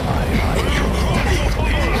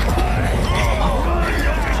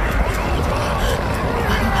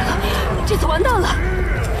这次完蛋了！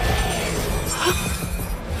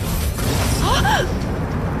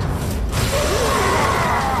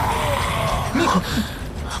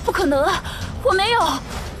不可能啊！我没有，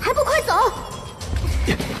还不快走！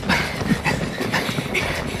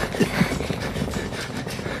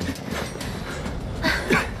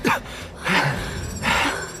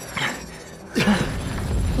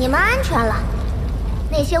你们安全了，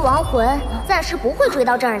那些亡魂暂时不会追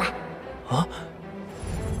到这儿来。啊？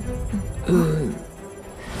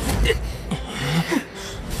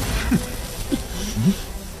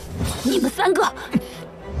你们3个，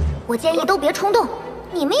我建议都别冲动，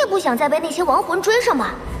你们也不想再被那些亡魂追上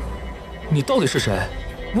吧？你到底是谁？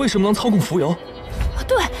为什么能操控浮游？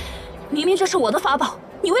对，明明这是我的法宝，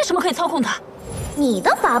你为什么可以操控它？你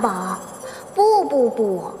的法宝？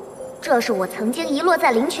不，这是我曾经遗落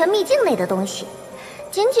在灵泉秘境内的东西，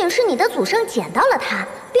仅仅是你的祖圣捡到了它，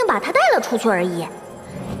并把它带了出去而已。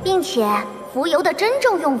并且浮游的真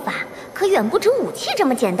正用法可远不止武器这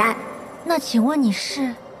么简单。那请问你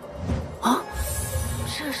是？啊，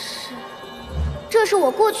这是我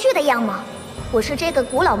过去的样貌。我是这个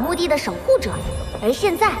古老墓地的守护者，而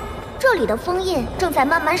现在这里的封印正在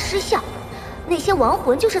慢慢失效，那些亡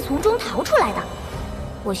魂就是从中逃出来的。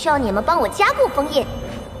我需要你们帮我加固封印。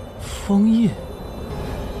封印？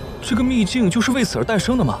这个秘境就是为此而诞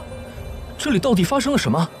生的吗？这里到底发生了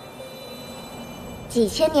什么？几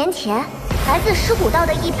千年前，来自尸骨道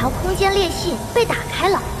的一条空间裂隙被打开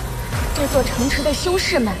了。这座城池的修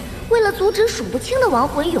士们为了阻止数不清的亡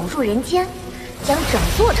魂涌入人间，将整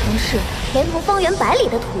座城市连同方圆100里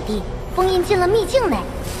的土地封印进了秘境内。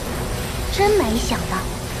真没想到，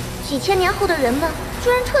几千年后的人们居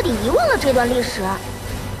然彻底遗忘了这段历史。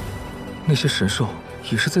那些神兽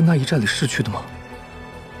也是在那一战里逝去的吗？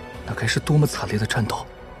那该是多么惨烈的战斗！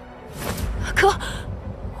可，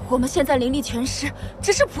我们现在灵力全失，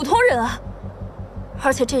只是普通人啊！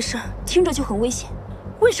而且这事儿听着就很危险，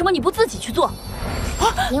为什么你不自己去做？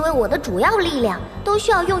因为我的主要力量都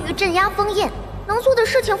需要用于镇压封印，能做的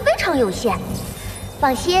事情非常有限。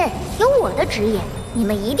放心，有我的指引，你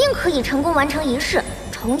们一定可以成功完成仪式，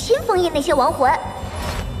重新封印那些亡魂。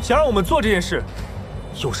想让我们做这件事，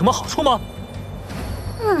有什么好处吗？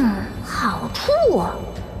好处。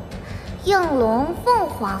应龙、凤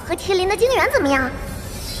凰和麒麟的精元怎么样？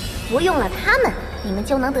服用了它们，你们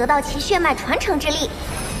就能得到其血脉传承之力。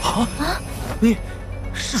你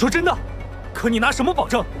是说真的？可你拿什么保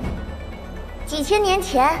证？几千年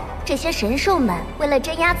前，这些神兽们为了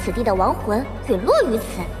镇压此地的亡魂，陨落于此。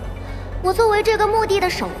我作为这个墓地的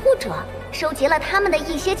守护者，收集了他们的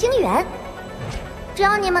一些精元。只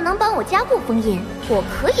要你们能帮我加固封印，我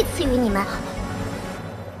可以赐予你们。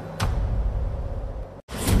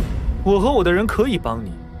我和我的人可以帮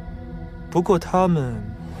你，不过他们……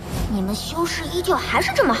你们修士依旧还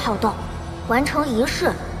是这么好斗，完成仪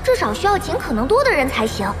式至少需要尽可能多的人才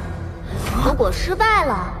行。如果失败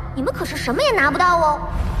了，你们可是什么也拿不到哦。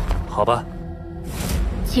好吧，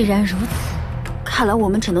既然如此，看来我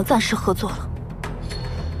们只能暂时合作了。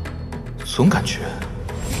总感觉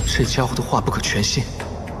这家伙的话不可全信。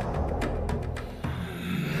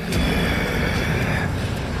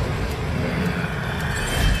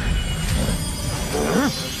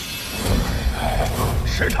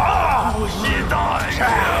是他！不惜代价！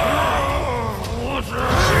不是！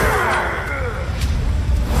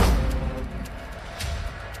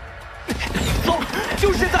走，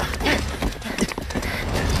就是现在！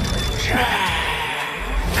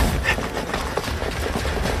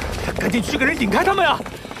赶紧去个人引开他们呀！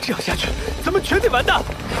这样下去，咱们全得完蛋！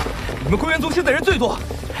你们归元宗现在人最多，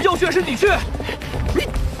要去还是你去？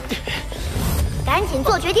赶紧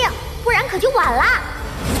做决定，不然可就晚了。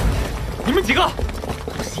你们几个！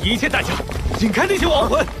以一切代价引开那些亡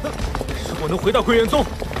魂！如果能回到归元宗，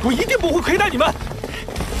我一定不会亏待你们。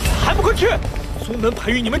还不快去！宗门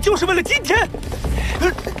培育你们就是为了今天。就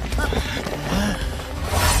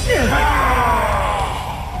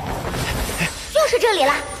是这里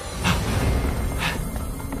了。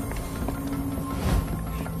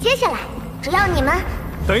接下来，只要你们……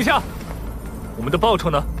等一下，我们的报酬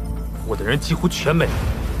呢？我的人几乎全没了，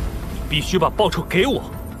你必须把报酬给我，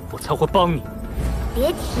我才会帮你。别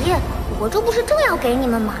提，我这不是正要给你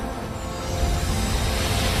们吗？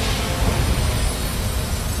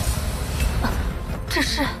这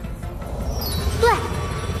是……对，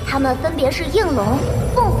他们分别是应龙、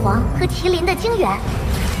凤凰和麒麟的精元，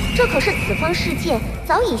这可是此方世界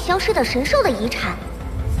早已消失的神兽的遗产。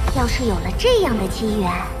要是有了这样的机缘，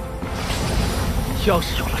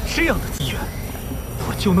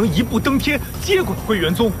我就能一步登天，接管归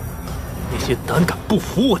元宗。那些胆敢不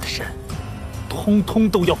服我的人，通通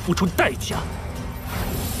都要付出代价。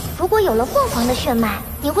如果有了凤凰的血脉，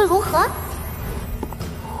你会如何？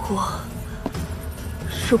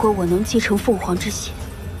如果我能继承凤凰之血，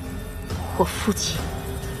我父亲，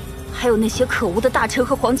还有那些可恶的大臣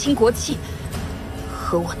和皇亲国戚，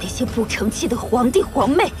和我那些不成器的皇帝皇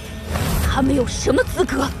妹，他们有什么资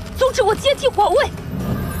格阻止我接替皇位？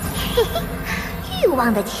嘿嘿，欲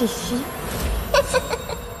望的气息。什么？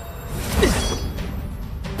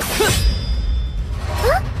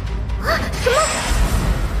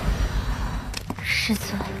师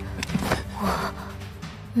尊，我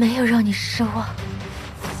没有让你失望。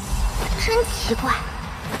真奇怪，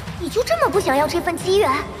你就这么不想要这份机缘？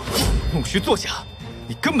木须坐下，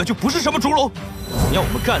你根本就不是什么烛龙。你要我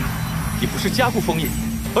们干的，也不是加固封印，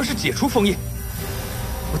而是解除封印。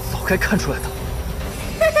我早该看出来的。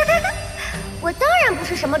我当然不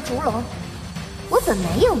是什么烛龙，我本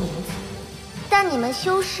没有名字，但你们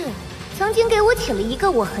修士曾经给我起了一个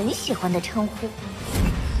我很喜欢的称呼。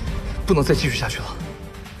不能再继续下去了，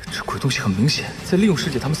这鬼东西很明显在利用师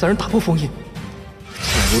姐他们3人打破封印。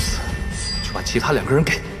既然如此，就把其他2个人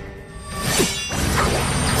给……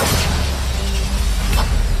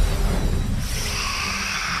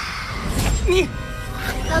你。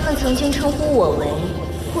他们曾经称呼我为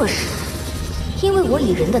祸水，因为我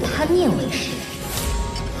以人的贪念为食。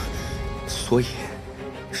所以，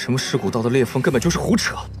什么尸骨道的裂缝根本就是胡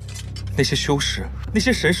扯。那些修士，那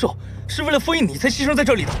些神兽，是为了封印你才牺牲在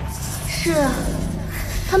这里的。是啊，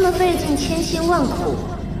他们费尽千辛万苦，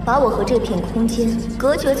把我和这片空间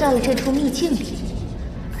隔绝在了这处秘境里。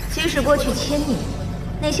即使过去1000年，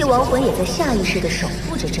那些亡魂也在下意识地守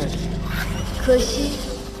护着这里。可惜，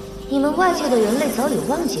你们外界的人类早已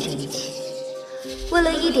忘记这一切，为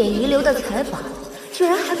了一点遗留的财宝，居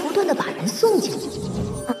然还不断地把人送进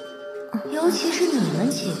来。尤其是你们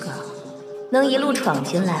几个，能一路闯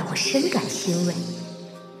进来，我深感欣慰。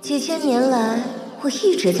几千年来，我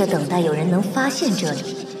一直在等待有人能发现这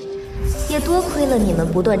里，也多亏了你们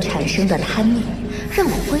不断产生的贪念，让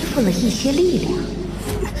我恢复了一些力量。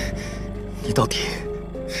你到底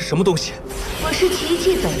是什么东西？我是奇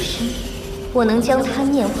迹本身，我能将贪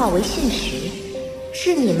念化为现实。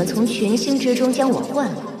是你们从群星之中将我灌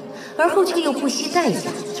入，而后却又不惜代价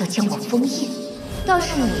要将我封印。倒是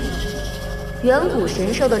你，远古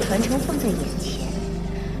神兽的传承放在眼前，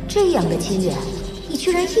这样的机缘，你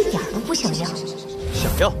居然一点都不想要。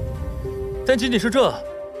想要，但仅仅是这，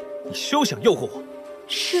你休想诱惑我。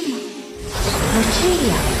是吗？那这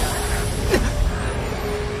样，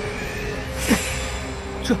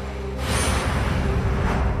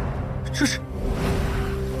这是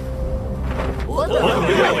我等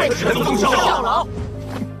愿为陈宗效劳。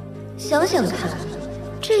想想看，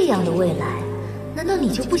这样的未来，难道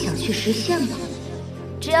你就不想去实现吗？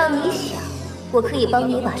只要你想，我可以帮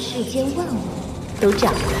你把世间万物都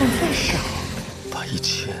掌控在手。把一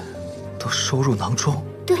切都收入囊中？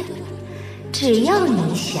对，只要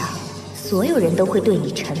你想，所有人都会对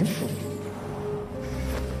你臣服。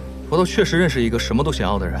我倒确实认识一个什么都想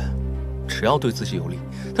要的人，只要对自己有利，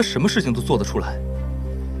他什么事情都做得出来，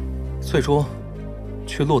最终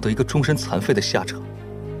却落得一个终身残废的下场。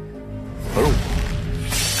而我，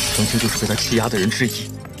曾经就是被他欺压的人之一。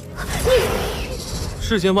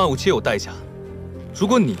世间万物皆有代价，如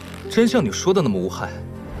果你真像你说的那么无害，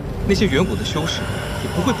那些远古的修士也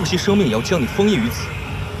不会不惜生命也要将你封印于此。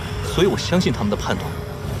所以我相信他们的判断，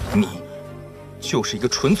你就是一个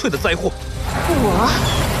纯粹的灾祸。我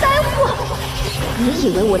灾祸？你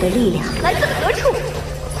以为我的力量来自何处？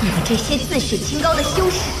你们这些自诩清高的修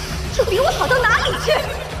士，又比我好到哪里去？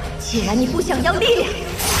既然你不想要力量，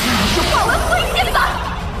那你就化为灰烬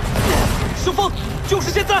吧！收风，就是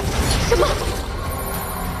现在！什么？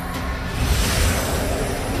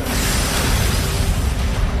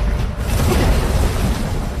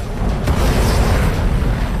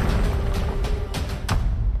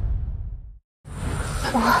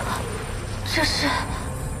这是……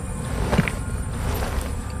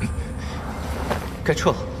该撤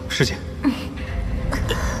了，师姐。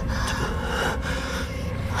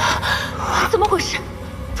怎么回事？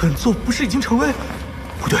本座不是已经成为……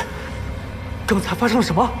不对，刚才发生了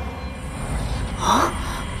什么？啊！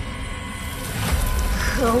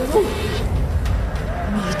可恶！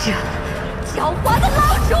你这狡猾的老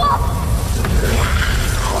鼠！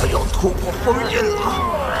他要突破封印了！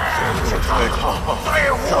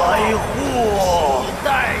灾祸！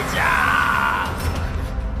代价！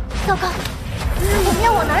糟糕，我们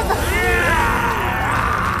要往哪儿走？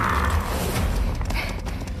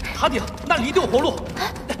塔顶那里一定有活路。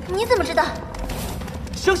你怎么知道？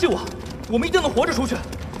相信我，我们一定能活着出去。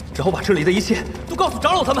只要把这里的一切都告诉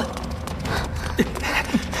长老他们。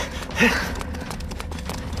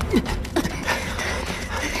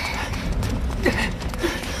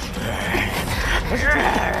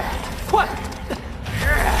快！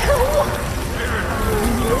可恶！你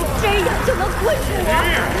以为这样就能困住我？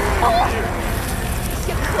哦！这些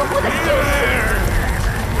可恶的修士，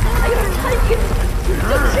还有参与，你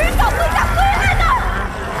就迟早会下归来的！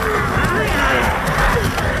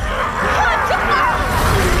看着吧！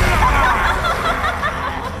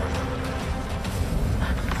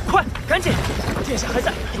快，赶紧！殿下还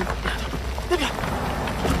在那边。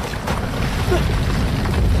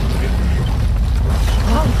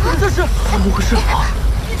这是怎么回事？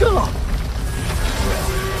地震了！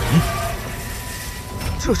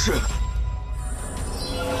这是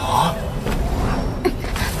啊！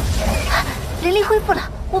灵力恢复了，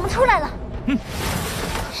我们出来了。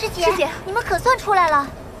师姐，你们可算出来了。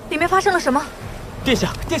里面发生了什么？殿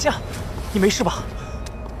下，殿下，你没事吧？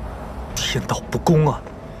天道不公啊！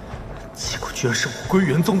结果居然是我归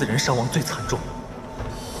元宗的人伤亡最惨重。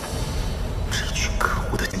这群可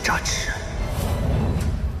恶的奸诈之人！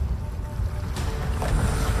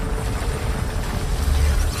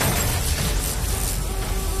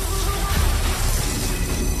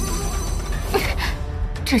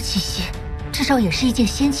这气息至少也是一件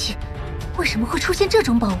仙器，为什么会出现这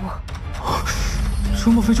种宝物？这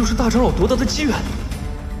莫非就是大长老夺得的机缘？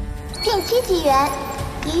定期机缘，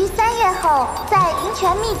于3月后在灵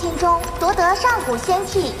泉秘境中夺得上古仙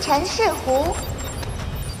器陈氏壶。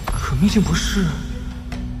可秘境不是……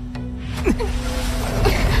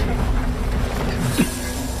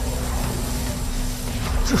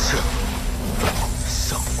这是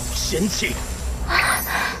上古仙器。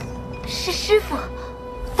是师傅。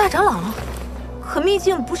大长老，可秘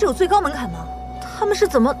境不是有最高门槛吗？他们是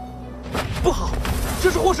怎么……不好，这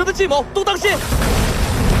是祸蛇的计谋，都当心！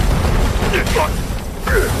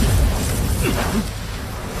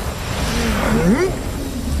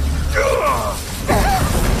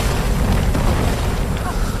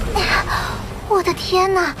我的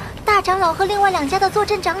天哪！大长老和另外2家的坐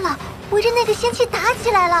镇长老围着那个仙器打起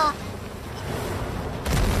来了。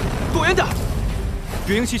躲远点！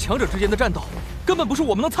元婴期强者之间的战斗根本不是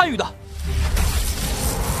我们能参与的。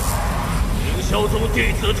凌霄宗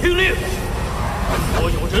弟子听令，所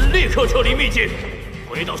有人立刻撤离秘境，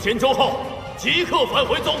回到仙州后即刻返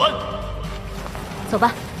回宗门。走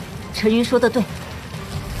吧，陈云说的对，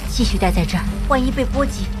继续待在这儿，万一被波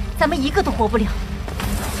及，咱们一个都活不了。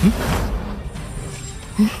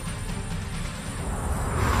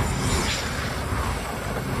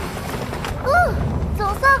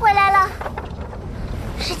总算回来了。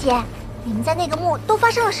师姐，你们在那个墓都发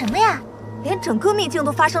生了什么呀？连整个秘境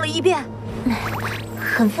都发生了一遍，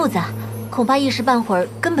很复杂，恐怕一时半会儿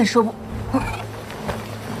根本说不。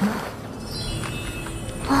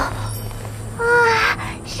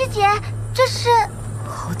师姐，这是……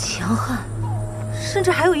好强悍，甚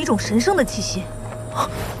至还有一种神圣的气息。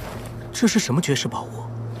这是什么绝世宝物？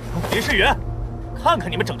林世元，看看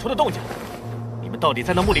你们整出的动静，你们到底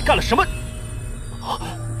在那墓里干了什么？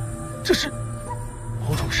这是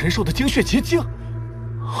某种神兽的精血结晶。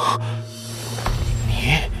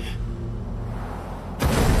你，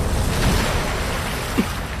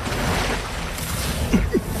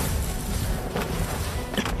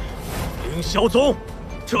凌霄宗，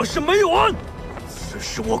这事没完！此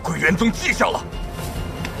事我归元宗记下了。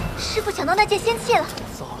师傅抢到那件仙器了。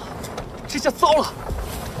糟了，这下糟了！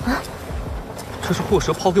这是祸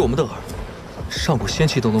蛇抛给我们的饵，上古仙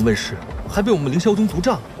器都能问世，还被我们凌霄宗独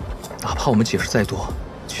占了。哪怕我们解释再多，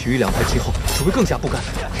其余2派今后只会更加不甘，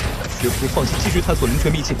绝不会放弃继续探索灵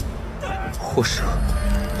泉秘境。祸蛇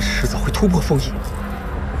迟早会突破封印。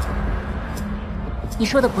你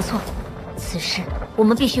说的不错，此事我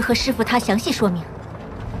们必须和师傅他详细说明。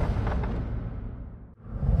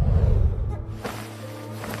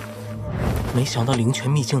没想到灵泉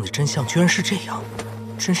秘境的真相居然是这样，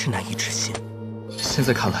真是难以置信。现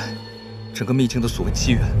在看来，整个秘境的所谓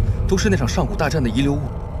机缘，都是那场上古大战的遗留物。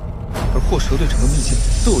而祸蛇对整个秘境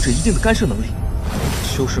都有着一定的干涉能力，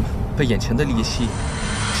修士们被眼前的利息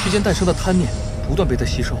期间诞生的贪念不断被他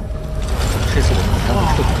吸收。这次我们必然会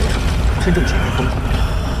彻底得手，真正解开封印。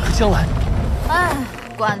可将来，哎，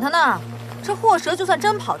管他呢！这祸蛇就算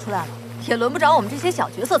真跑出来了，也轮不着我们这些小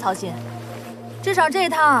角色操心。至少这一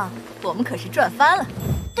趟，我们可是赚翻了。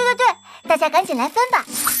对，大家赶紧来分吧！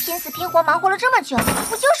拼死拼活忙活了这么久，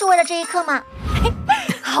不就是为了这一刻吗？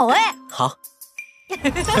好哎，好。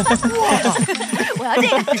我要这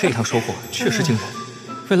个。这趟收获确实惊人，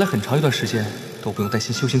未来很长一段时间都不用担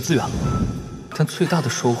心修行资源了。但最大的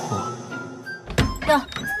收获……哟，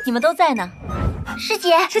你们都在呢。师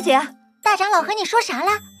姐，大长老和你说啥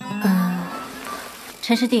了？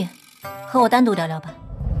陈师弟，和我单独聊聊吧。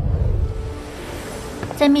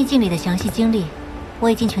在秘境里的详细经历，我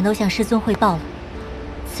已经全都向师尊汇报了。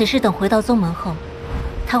此事等回到宗门后，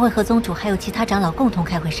他会和宗主还有其他长老共同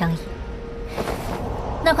开会商议。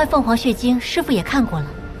那块凤凰血晶，师父也看过了。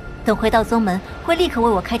等回到宗门，会立刻为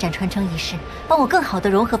我开展传承仪式，帮我更好地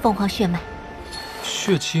融合凤凰血脉。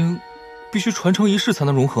血晶必须传承仪式才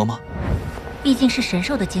能融合吗？毕竟是神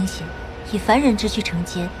兽的精血，以凡人之躯承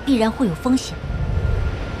接，必然会有风险。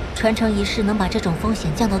传承仪式能把这种风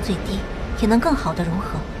险降到最低，也能更好地融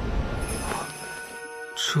合。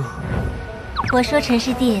这……我说陈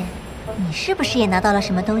师弟，你是不是也拿到了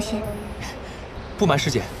什么东西？不瞒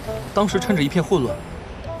师姐，当时趁着一片混乱，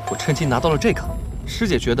我趁机拿到了这个。师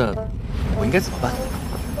姐觉得我应该怎么办？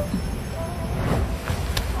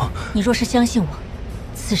你若是相信我，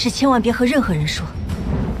此事千万别和任何人说。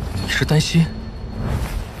你是担心？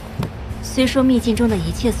虽说秘境中的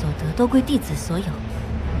一切所得都归弟子所有，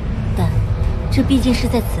但这毕竟是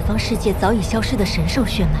在此方世界早已消失的神兽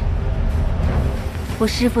血脉。我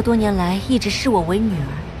师父多年来一直视我为女儿，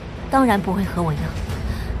当然不会和我要，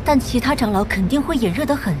但其他长老肯定会眼热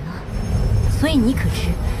得很啊。所以你可知，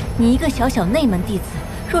你一个小小内门弟子，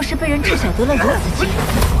若是被人知晓得了如此机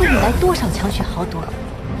缘，会引来多少强血豪夺？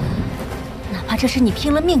哪怕这是你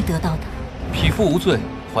拼了命得到的。匹夫无罪，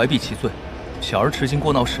怀璧其罪，小儿痴心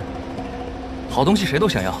过闹事。好东西谁都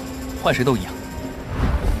想要，换谁都一样。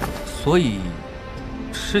所以，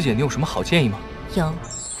师姐，你有什么好建议吗？有，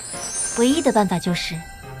唯一的办法就是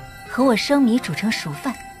和我生米煮成熟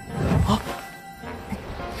饭。啊！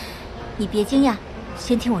你别惊讶，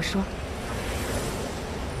先听我说。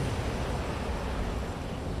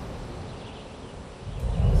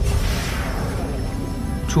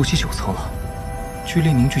筑基9层了，距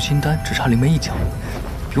离凝聚金丹只差临门一脚，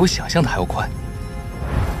比我想象的还要快。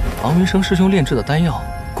王云生师兄炼制的丹药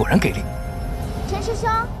果然给力。陈师兄，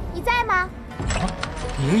你在吗？啊，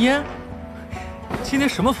凝烟，今天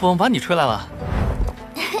什么风把你吹来了？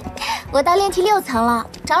我到炼体6层了，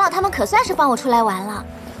长老他们可算是放我出来玩了。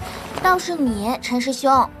倒是你，陈师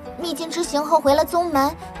兄，秘境之行后回了宗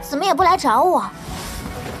门，怎么也不来找我？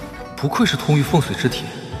不愧是通玉凤髓之体，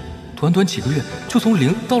短短几个月就从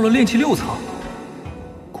0到了炼气6层，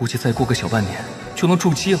估计再过个小半年就能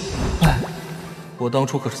筑基了。哎，我当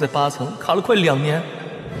初可是在8层卡了快2年，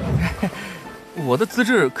我的资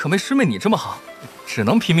质可没师妹你这么好，只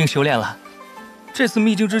能拼命修炼了。这次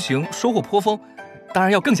秘境之行收获颇丰，当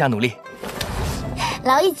然要更加努力。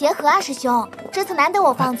劳逸结合啊，师兄，这次难得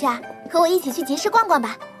我放假，和我一起去集市逛逛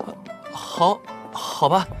吧。好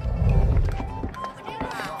吧。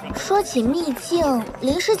说起秘境，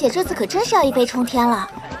林师姐这次可真是要一飞冲天了。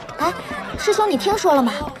哎，师兄你听说了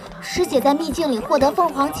吗？师姐在秘境里获得凤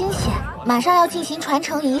凰金血，马上要进行传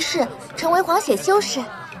承仪式，成为黄血修士。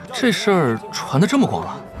这事儿传得这么广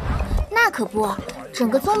了？那可不，整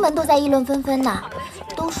个宗门都在议论纷纷呢，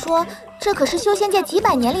都说这可是修仙界几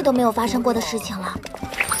百年里都没有发生过的事情了。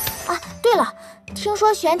啊，对了，听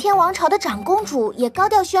说玄天王朝的长公主也高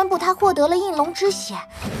调宣布她获得了应龙之血，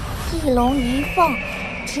一龙一凤，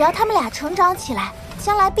只要他们俩成长起来，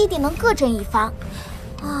将来必定能各争一方。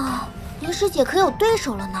啊，林师姐可有对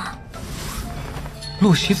手了呢。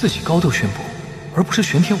洛熙自己高调宣布，而不是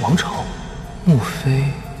玄天王朝，莫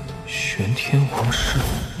非玄天王是？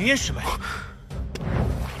凝烟师妹，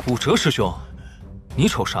武哲师兄，你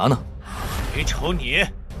瞅啥呢？没瞅你，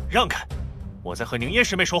让开，我在和凝烟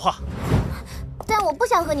师妹说话。但我不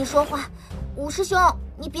想和你说话，武师兄，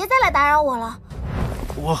你别再来打扰我了。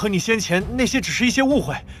我和你先前那些只是一些误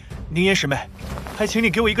会，凝烟师妹，还请你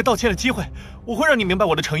给我一个道歉的机会，我会让你明白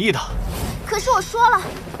我的诚意的。可是我说了，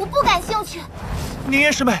我不感兴趣。凝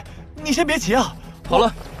烟师妹，你先别急啊。好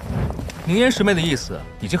了，凝烟师妹的意思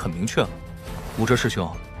已经很明确了。武哲师兄，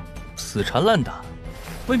死缠烂打，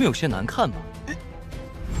未免有些难看吧？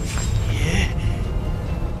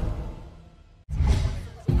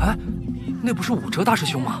哎，那不是武哲大师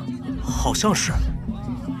兄吗？好像是。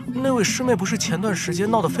那位师妹不是前段时间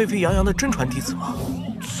闹得沸沸扬扬的真传弟子吗？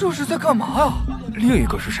这是在干嘛呀？另一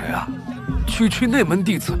个是谁啊？区内门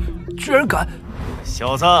弟子居然敢！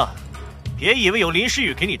小子，别以为有林诗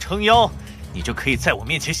雨给你撑腰，你就可以在我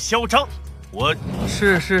面前嚣张。我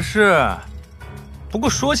是。不过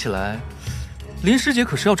说起来，林师姐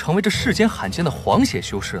可是要成为这世间罕见的黄血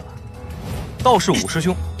修士了。倒是武师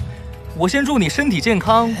兄，我先祝你身体健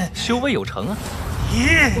康，修为有成啊！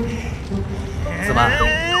怎么，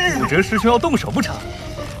武哲师兄要动手不成？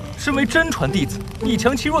身为真传弟子，以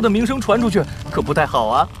强欺弱的名声传出去，可不太好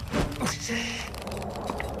啊！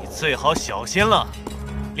你最好小心了，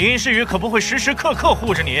林诗雨可不会时时刻刻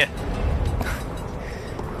护着你。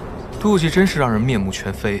妒忌真是让人面目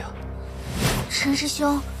全非啊！陈师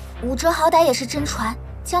兄，武哲好歹也是真传，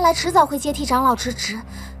将来迟早会接替长老之职，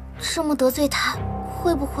这么得罪他，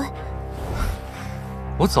会不会？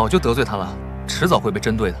我早就得罪他了，迟早会被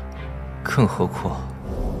针对的。更何况，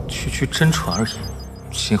区真传而已，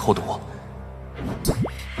今后的我……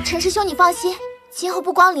陈师兄，你放心，今后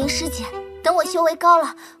不光林师姐，等我修为高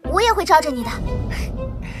了，我也会罩着你的。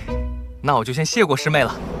那我就先谢过师妹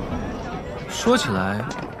了。说起来，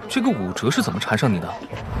这个武哲是怎么缠上你的？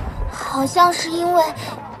好像是因为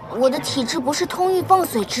我的体质不是通玉凤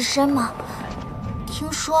髓之身吗？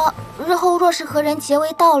听说日后若是和人结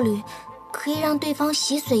为道侣，可以让对方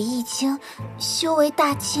洗髓易经，修为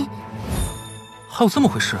大进。还有这么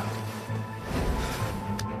回事？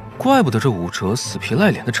怪不得这武哲死皮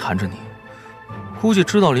赖脸的缠着你，估计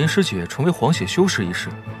知道林师姐成为黄血修士一事，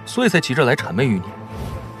所以才急着来谄媚于你。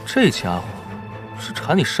这家伙是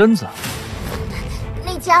缠你身子。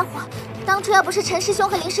那家伙当初要不是陈师兄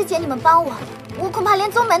和林师姐你们帮我，我恐怕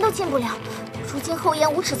连宗门都进不了。如今厚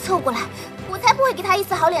颜无耻凑过来，我才不会给他一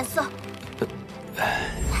丝好脸色。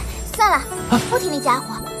算了，不听那家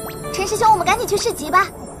伙。陈师兄，我们赶紧去市集吧。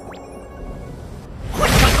混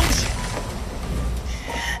账东西！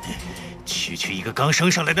区一个刚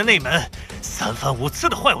升上来的内门，三番五次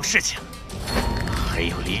的坏我事情。还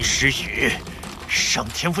有林诗雨，上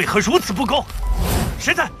天为何如此不公？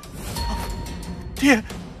谁在？爹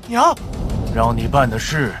娘，让你办的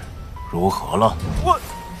事如何了？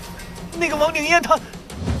那个王宁烟他，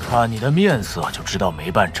看你的面色就知道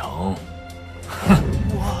没办成。哼，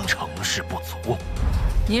成事不足。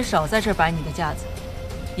你少在这摆你的架子。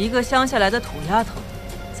一个乡下来的土丫头，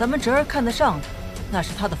咱们侄儿看得上她，那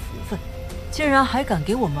是她的福分，竟然还敢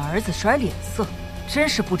给我们儿子甩脸色，真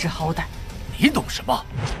是不知好歹。你懂什么？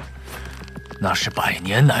那是百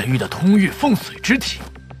年难遇的通玉凤髓之体，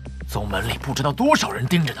宗门里不知道多少人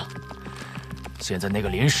盯着呢。现在那个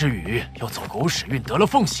林诗雨又走狗屎运得了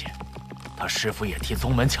凤血，他师父也替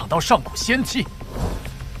宗门抢到上古仙器。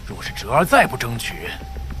若是侄儿再不争取，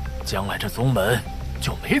将来这宗门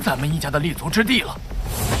就没咱们一家的立足之地了。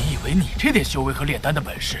你以为你这点修为和炼丹的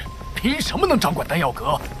本事，凭什么能掌管丹药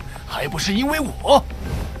阁？还不是因为我？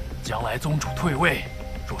将来宗主退位，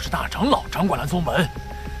若是大长老掌管了宗门，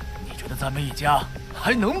你觉得咱们一家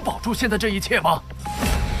还能保住现在这一切吗？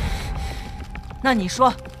那你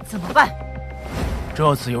说怎么办？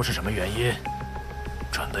这次又是什么原因？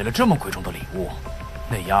准备了这么贵重的礼物，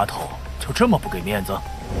那丫头就这么不给面子？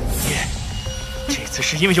爹，这次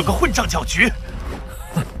是因为有个混账搅局。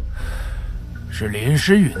哼，是林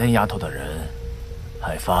诗雨那丫头的人，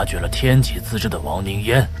还发掘了天级资质的王宁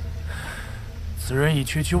烟。此人以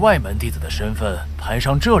区外门弟子的身份攀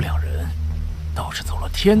上这两人，倒是走了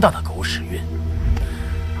天大的狗屎运。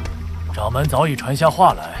掌门早已传下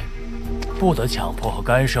话来，不得强迫和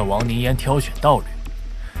干涉王宁烟挑选道侣。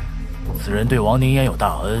此人对王宁烟有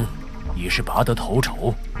大恩，已是拔得头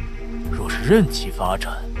筹。若是任其发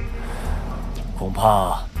展，恐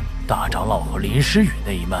怕大长老和林诗雨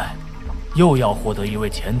那一脉又要获得一位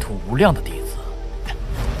前途无量的弟子。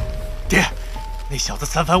爹，那小子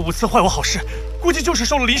三番五次坏我好事，估计就是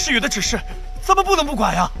受了林诗雨的指示，咱们不能不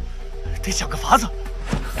管呀，得想个法子。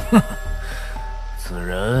哼，此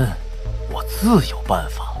人我自有办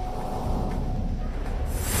法。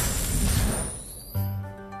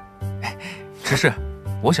执事，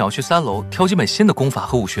我想要去3楼挑几本新的功法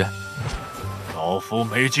和武学。老夫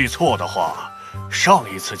没记错的话，上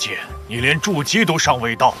一次见你连筑基都尚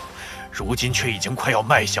未到，如今却已经快要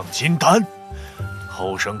迈向金丹，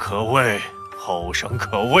后生可畏，后生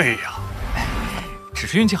可畏呀！只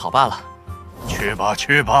是运气好罢了。去吧，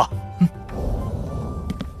去吧。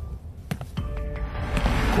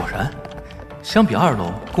果然，相比2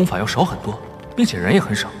楼功法要少很多，并且人也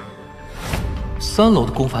很少。3楼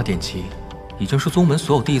的功法典籍已经是宗门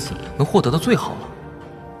所有弟子能获得的最好了，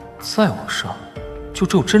再往上就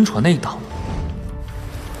只有真传那一档了。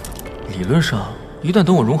理论上，一旦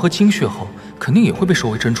等我融合精血后，肯定也会被收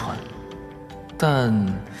为真传。但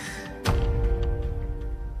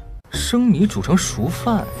生米煮成熟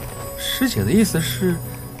饭，师姐的意思是，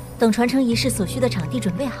等传承仪式所需的场地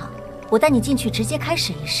准备好，我带你进去直接开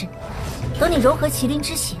始仪式。等你融合麒麟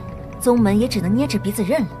之血，宗门也只能捏着鼻子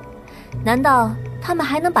认了。难道他们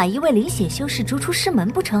还能把一位灵血修士逐出师门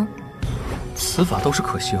不成？此法倒是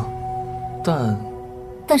可行，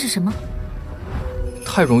但是什么？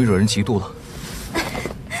太容易惹人嫉妒了。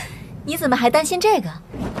你怎么还担心这个？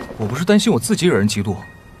我不是担心我自己惹人嫉妒，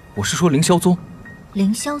我是说凌霄宗。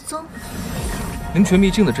凌霄宗？灵泉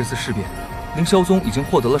秘境的这次事变，凌霄宗已经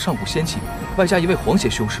获得了上古仙器，外加一位黄血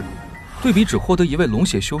修士。对比只获得一位龙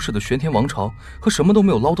血修士的玄天王朝和什么都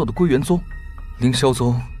没有捞到的归元宗，凌霄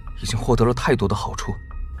宗已经获得了太多的好处。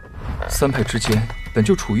3派之间本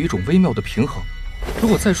就处于一种微妙的平衡，如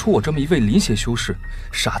果再出我这么一位灵血修士，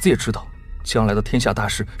傻子也知道将来的天下大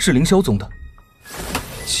事是凌霄宗的。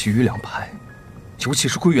其余2派，尤其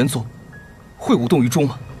是归元宗，会无动于衷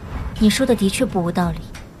吗？你说的的确不无道理。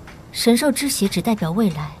神兽之血只代表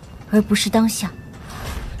未来，而不是当下。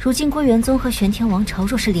如今归元宗和玄天王朝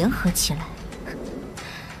若是联合起来，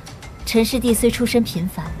陈师弟虽出身平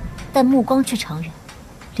凡，但目光却长远，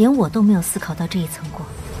连我都没有思考到这一层过。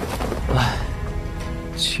唉，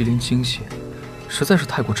麒麟精血实在是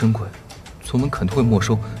太过珍贵，宗门肯定会没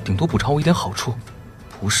收，顶多补偿我一点好处。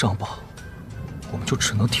不上报，我们就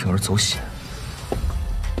只能铤而走险。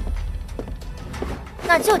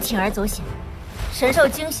那就铤而走险。神兽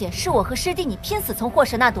精血是我和师弟你拼死从祸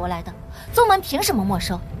神那夺来的，宗门凭什么没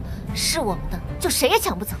收？是我们的，就谁也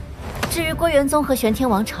抢不走。至于归元宗和玄天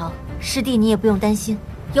王朝，师弟你也不用担心，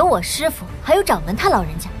有我师父，还有掌门他老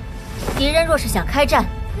人家。敌人若是想开战，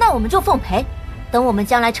那我们就奉陪。等我们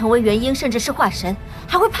将来成为元婴，甚至是化神，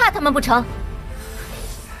还会怕他们不成？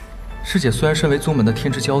师姐虽然身为宗门的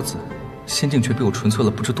天之骄子，心境却比我纯粹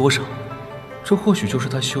了不知多少。这或许就是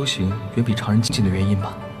她修行远比常人精进的原因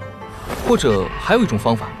吧。或者还有一种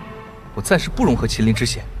方法，我暂时不融合麒麟之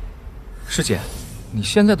血。师姐，你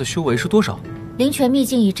现在的修为是多少？灵泉秘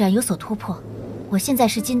境一战有所突破，我现在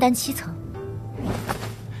是金丹7层。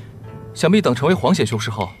想必等成为黄血修士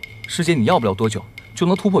后，师姐你要不了多久就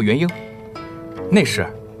能突破元婴，那时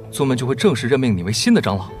宗门就会正式任命你为新的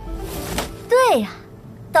长老。对呀，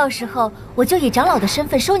到时候我就以长老的身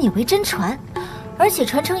份收你为真传，而且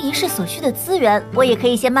传承仪式所需的资源，我也可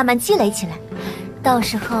以先慢慢积累起来。到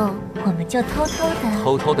时候我们就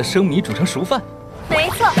偷偷的生米煮成熟饭。没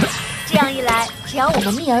错，这样一来，只要我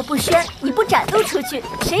们秘而不宣，你不展露出去，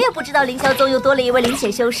谁也不知道凌霄宗又多了一位灵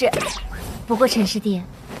血修士。不过陈师弟，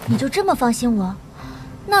你就这么放心我？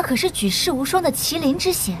那可是举世无双的麒麟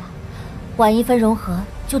之血，晚一分融合，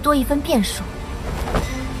就多一分变数。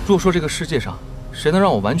若说这个世界上谁能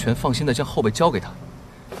让我完全放心的将后辈交给他，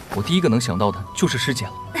我第一个能想到的就是师姐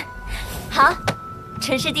了。好，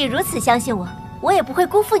陈师弟如此相信我，我也不会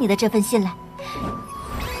辜负你的这份信赖。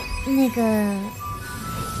那个，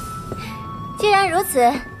既然如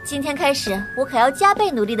此，今天开始我可要加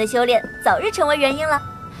倍努力的修炼，早日成为元婴了。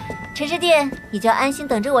陈师弟，你就安心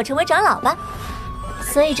等着我成为长老吧。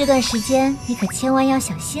所以这段时间你可千万要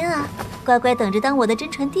小心啊，乖乖等着当我的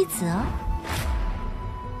真传弟子哦。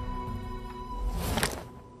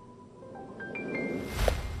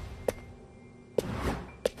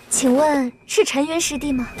请问是陈云师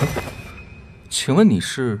弟吗？请问你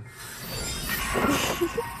是？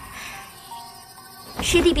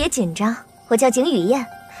师弟别紧张，我叫景雨燕，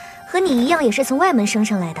和你一样也是从外门升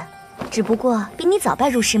上来的，只不过比你早拜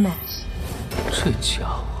入师门。这家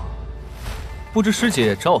伙，不知师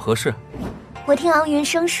姐找我何事？我听昂云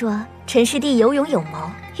生说，陈师弟有勇有谋，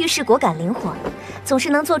遇事果敢灵活，总是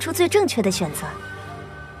能做出最正确的选择。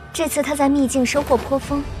这次他在秘境收获颇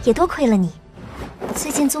丰，也多亏了你。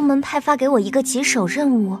最近宗门派发给我一个棘手任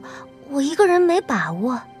务，我一个人没把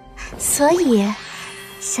握，所以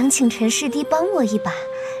想请陈师弟帮我一把。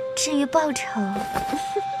至于报酬，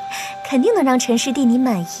肯定能让陈师弟你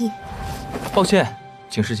满意。抱歉，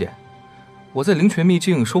景师姐，我在灵泉秘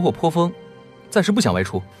境收获颇丰，暂时不想外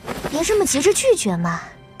出。别这么急着拒绝嘛，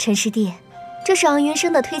陈师弟，这是昂云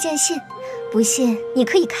生的推荐信，不信你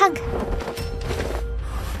可以看看。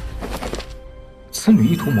此女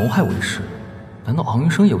意图谋害我一事，难道昂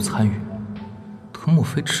云生也有参与？他莫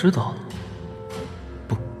非知道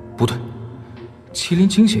了？不对，麒麟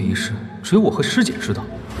精血一事只有我和师姐知道，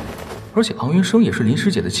而且昂云生也是林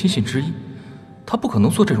师姐的亲信之一，他不可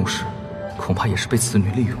能做这种事，恐怕也是被此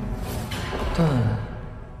女利用。但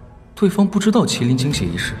对方不知道麒麟精血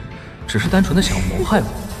一事，只是单纯的想要谋害我。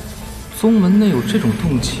宗门内有这种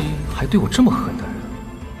动机，还对我这么狠的人，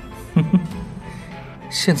哼哼，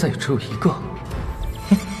现在也只有一个。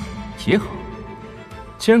哼，也好，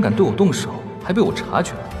既然敢对我动手，还被我察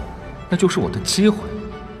觉了，那就是我的机会，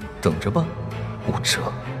等着吧，武哲。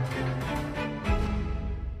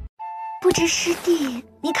不知师弟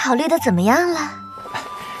你考虑的怎么样了？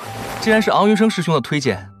既然是昂云生师兄的推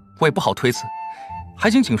荐，我也不好推辞，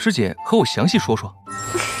还请师姐和我详细说说。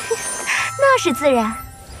那是自然。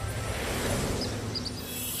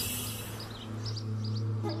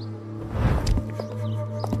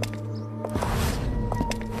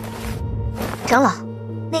长老，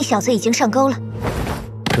那小子已经上钩了。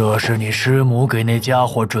这是你师母给那家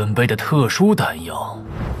伙准备的特殊丹药，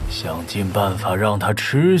想尽办法让他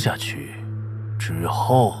吃下去，之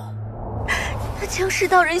后……那僵尸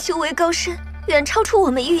道人修为高深，远超出我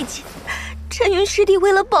们预计。陈云师弟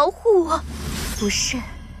为了保护我，不慎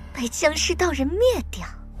被僵尸道人灭掉。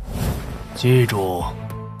记住，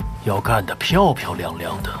要干得漂漂亮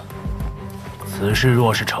亮的。此事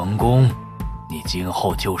若是成功，你今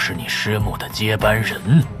后就是你师母的接班人。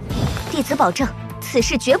弟子保证，此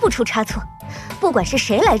事绝不出差错，不管是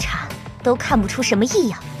谁来查，都看不出什么异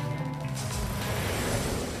样。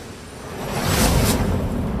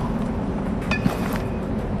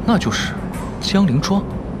那就是江陵庄。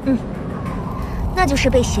那就是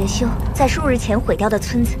被邪修在数日前毁掉的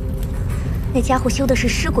村子。那家伙修的是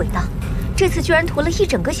尸鬼道，这次居然屠了一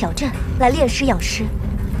整个小镇来炼尸养尸，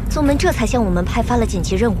宗门这才向我们派发了紧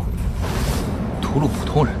急任务。屠戮普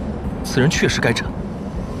通人，此人确实该斩。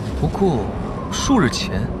不过数日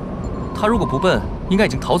前，他如果不笨，应该已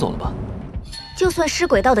经逃走了吧？就算尸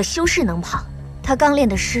鬼道的修士能跑，他刚练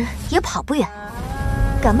的尸也跑不远。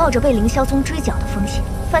敢冒着被凌霄宗追剿的风险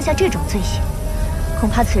犯下这种罪行，恐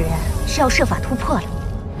怕此人是要设法突破了。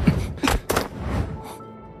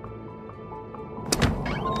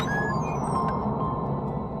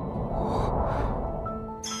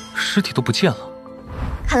尸体都不见了。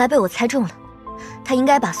看来被我猜中了，他应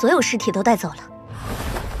该把所有尸体都带走了。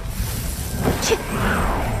去。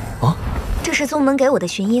啊！这是宗门给我的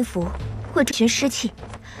寻阴符，会追寻尸气。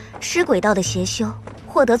尸鬼道的邪修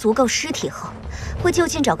获得足够尸体后，会就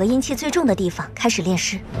近找个阴气最重的地方开始炼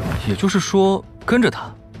尸。也就是说，跟着他，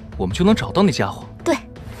我们就能找到那家伙。对。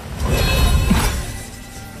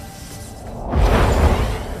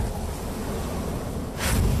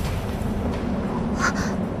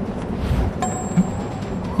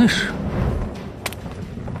那是。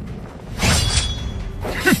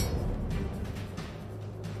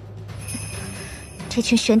这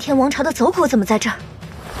群玄天王朝的走狗怎么在这儿？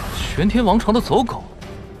玄天王朝的走狗？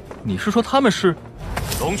你是说他们是？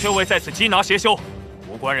龙阙卫在此缉拿邪修，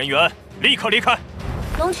无关人员立刻离开。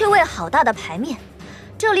龙阙卫好大的牌面，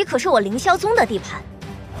这里可是我凌霄宗的地盘。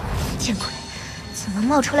见鬼，怎么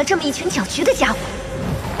冒出来这么一群搅局的家伙？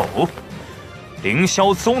哦，凌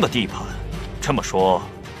霄宗的地盘，这么说，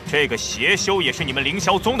这个邪修也是你们凌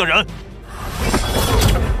霄宗的人？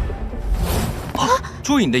啊！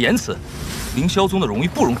注意你的言辞，凌霄宗的荣誉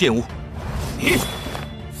不容玷污。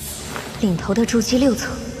领头的筑基6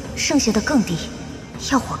层，剩下的更低，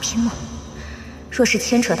要我拼吗？若是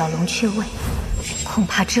牵扯到龙阙卫，恐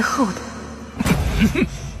怕之后的……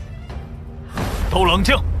都冷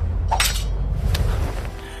静！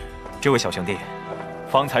这位小兄弟，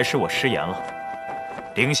方才是我失言了。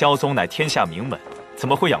凌霄宗乃天下名门，怎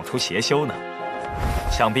么会养出邪修呢？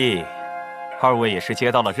想必二位也是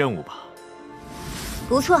接到了任务吧？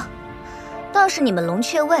不错，倒是你们龙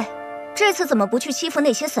阙卫，这次怎么不去欺负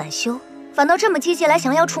那些散修，反倒这么积极来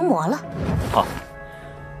降妖除魔了？好，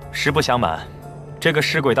实不相瞒，这个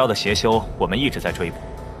尸鬼道的邪修，我们一直在追捕，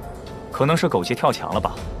可能是狗急跳墙了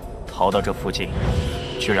吧，逃到这附近，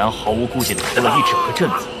居然毫无顾忌地出了一整个镇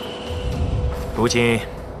子。如今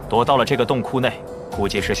躲到了这个洞窟内，估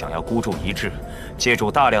计是想要孤注一掷，借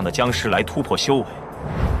助大量的僵尸来突破修为。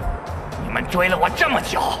你们追了我这么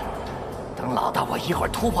久，等老大我一会儿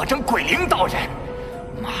突破成鬼灵道人，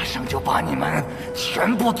马上就把你们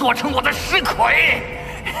全部做成我的尸魁。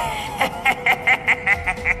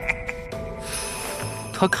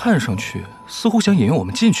他看上去似乎想引诱我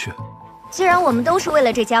们进去。既然我们都是为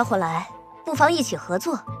了这家伙来，不妨一起合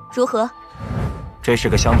作，如何？这是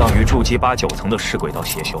个相当于筑基8、9层的尸鬼道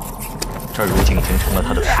邪修，这儿如今已经成了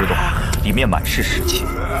他的尸洞，里面满是尸气，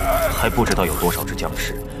还不知道有多少只僵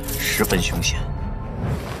尸，十分凶险。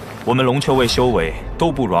我们龙阙卫修为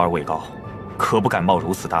都不如二位高，可不敢冒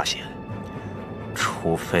如此大险。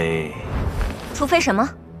除非什么？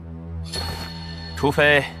除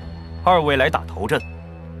非二位来打头阵，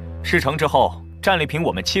事成之后战利品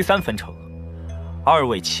我们7-3分成，二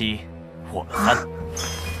位7，我们3。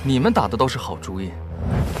你们打的倒是好主意，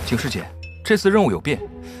景师姐，这次任务有变，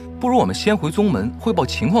不如我们先回宗门汇报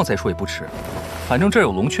情况再说也不迟。反正这儿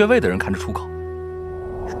有龙阙卫的人看着出口。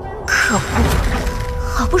可恶，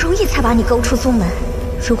好不容易才把你勾出宗门，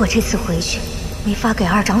如果这次回去没法给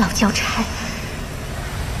二长老交差。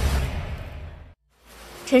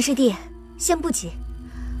陈师弟，先不急，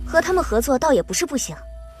和他们合作倒也不是不行。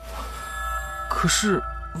可是，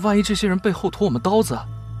万一这些人背后捅我们刀子？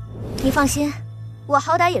你放心。我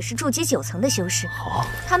好歹也是筑基9层的修士，好，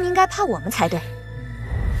他们应该怕我们才对。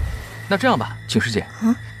那这样吧，景师姐，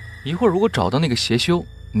一会儿如果找到那个邪修，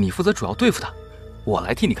你负责主要对付他，我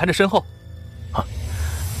来替你看着身后。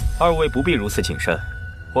二位不必如此谨慎，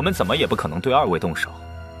我们怎么也不可能对二位动手，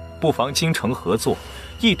不妨精诚合作，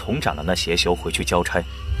一同斩了那邪修回去交差。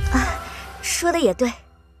说的也对，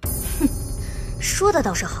哼，说的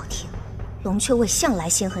倒是好听。龙阙卫向来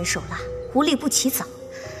心狠手辣，无利不起早。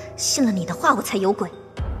信了你的话，我才有鬼。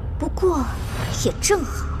不过也正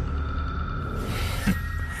好。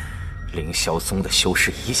凌霄宗的修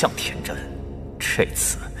士一向天真，这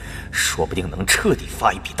次说不定能彻底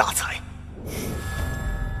发一笔大财。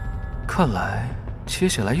看来接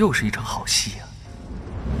下来又是一场好戏啊！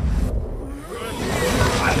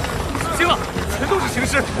行了，全都是行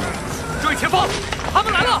尸，注意前方，他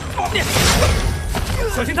们来了！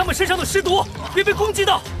小心他们身上的尸毒，别被攻击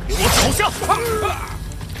到！给我走向！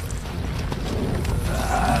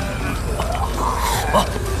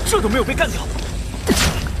这都没有被干掉。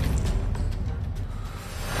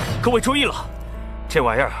各位注意了，这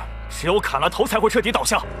玩意儿只有砍了头才会彻底倒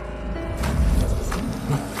下。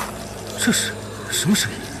这是什么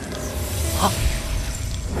声音？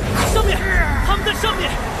上面，他们在上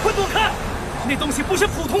面，快躲开！那东西不是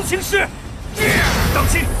普通行尸，当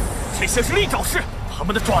心，这些是利爪尸，他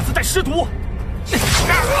们的爪子带尸毒。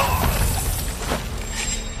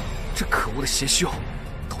这可恶的邪修，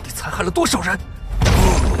到底残害了多少人？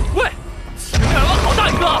喂，前面来了好大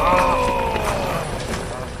一个！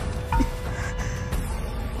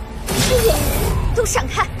都闪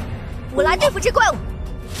开！我来对付这怪物。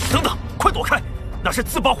等等，快躲开！那是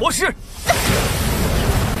自爆活尸！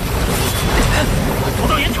躲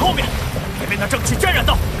到岩石后面，别被那正气沾染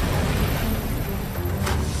到。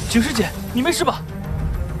景师姐，你没事吧？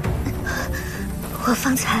我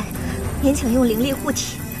方才勉强用灵力护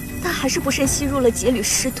体，但还是不慎吸入了几缕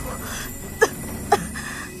尸毒。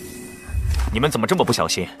你们怎么这么不小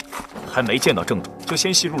心？还没见到正主就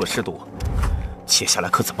先吸入了尸毒，接下来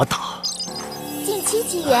可怎么打？近期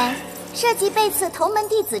机缘，设计被刺同门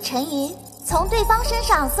弟子陈云，从对方身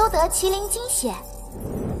上搜得麒麟精血。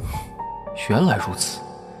原来如此，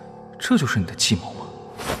这就是你的计谋吗？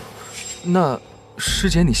那师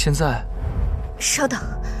姐，你现在……稍等，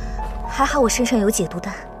还好我身上有解毒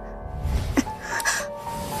丹。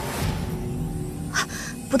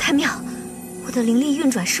不太妙，我的灵力运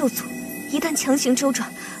转受阻，一旦强行周转，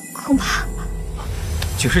恐怕……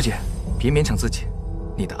景师姐，别勉强自己，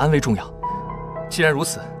你的安危重要。既然如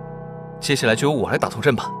此，接下来就由我来打头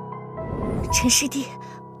阵吧。陈师弟，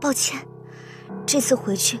抱歉，这次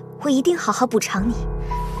回去我一定好好补偿你。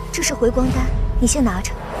这是回光丹，你先拿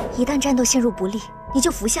着，一旦战斗陷入不利，你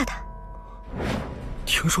就服下它。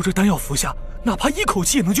听说这丹药服下，哪怕一口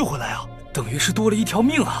气也能救回来啊！等于是多了一条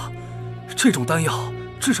命啊！这种丹药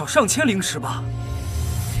至少上千灵石吧？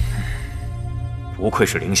不愧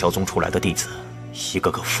是凌霄宗出来的弟子，一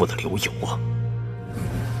个个富得流油啊！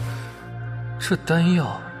这丹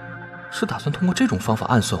药是打算通过这种方法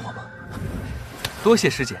暗算我吗？多谢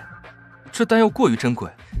师姐，这丹药过于珍贵，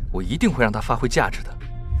我一定会让它发挥价值的。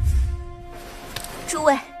诸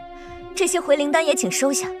位，这些回灵丹也请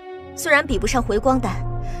收下，虽然比不上回光丹，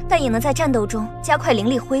但也能在战斗中加快灵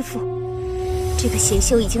力恢复。这个邪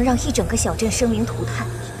修已经让一整个小镇生灵涂炭，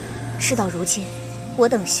事到如今，我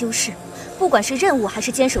等修士，不管是任务还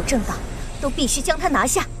是坚守正道，都必须将它拿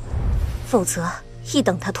下，否则一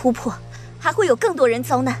等它突破，还会有更多人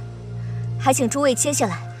遭难。还请诸位接下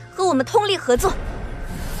来和我们通力合作。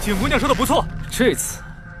景姑娘说的不错，这次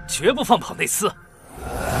绝不放跑内司。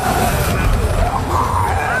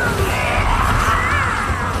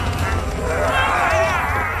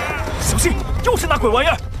小心，又是那鬼玩意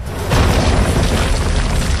儿！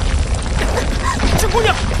景姑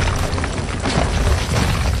娘，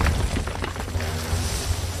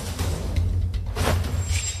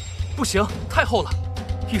不行，太厚了，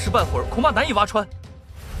一时半会儿恐怕难以挖穿。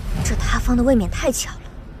这塌方的未免太巧了，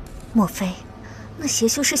莫非那邪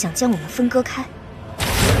修是想将我们分割开？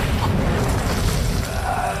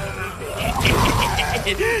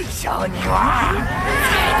小女娃，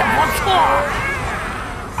猜得不错。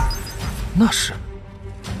那是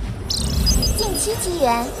近期机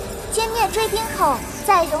缘，歼灭追兵后，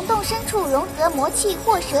在溶洞深处融合魔气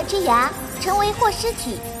祸蛇之牙，成为祸尸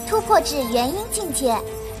体，突破至元婴境界。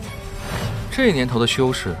这年头的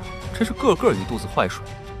修士真是个个一肚子坏水，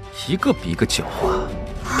一个比一个狡猾。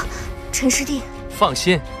啊，陈师弟，放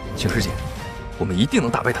心，景师姐，我们一定能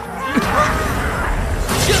打败他。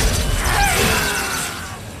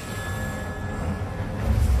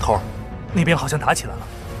头儿，那边好像打起来了，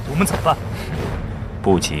我们怎么办？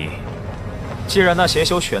不急，既然那邪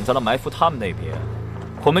修选择了埋伏他们那边，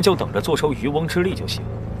我们就等着坐收渔翁之利就行。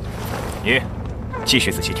你继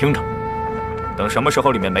续仔细听着，等什么时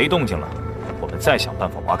候里面没动静了，我们再想办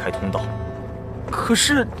法挖开通道。可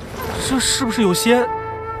是，这是不是有些……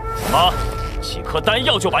怎么，几颗丹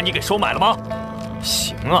药就把你给收买了吗？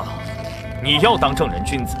行啊，你要当正人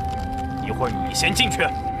君子，一会儿你先进去。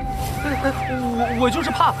我就是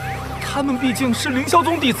怕，他们毕竟是凌霄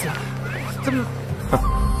宗弟子，怎么？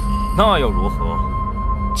那又如何？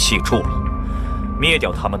记住了，灭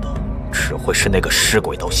掉他们的只会是那个尸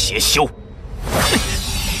鬼道邪修。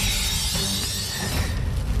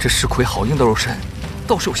这尸魁好硬的肉身，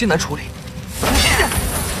倒是有些难处理。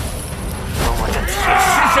和我这铁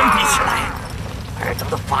尸身比起来，尔等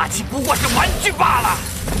的法器不过是玩具罢了。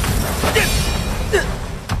真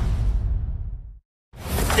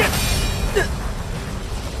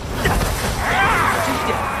师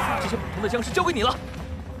姐，这些普通的僵尸交给你了。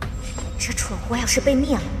这蠢货要是被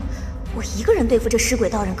灭了，我一个人对付这尸鬼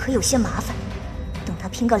道人可有些麻烦。等他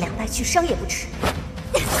拼个两败俱伤也不迟。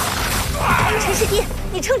陈师弟，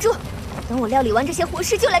你撑住，等我料理完这些活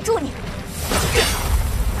尸就来助你。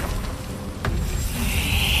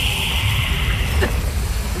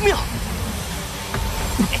妙！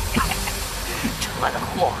蠢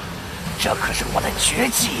货，这可是我的绝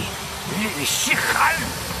技玉虚寒。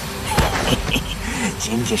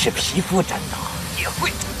仅仅是皮肤战斗也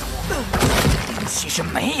会中毒，灵气是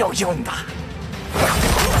没有用的。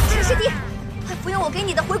陈师弟，快服用我给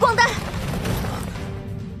你的回光丹。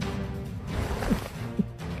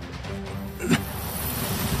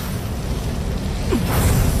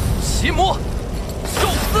邪魔受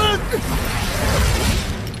死！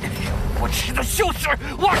我吃的就是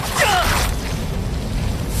我这。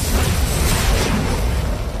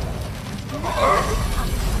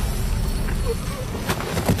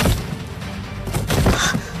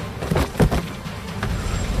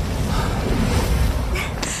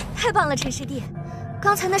太棒了，陈师弟！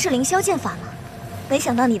刚才那是凌霄剑法吗？没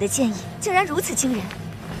想到你的剑意竟然如此惊人。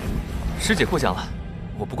师姐过奖了，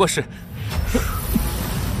我不过是……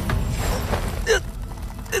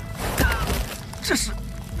这是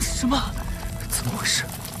什么？怎么回事？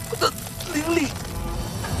我的灵力……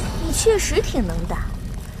你确实挺能打，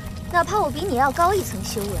哪怕我比你要高一层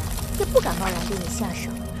修为，也不敢贸然对你下手。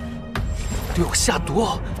对我下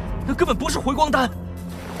毒，那根本不是回光丹。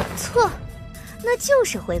错，那就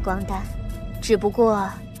是回光丹，只不过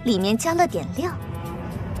里面加了点料。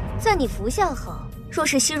在你服下后，若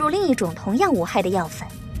是吸入另一种同样无害的药粉，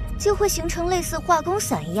就会形成类似化工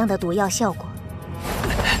散一样的毒药效果。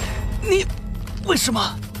你为什么？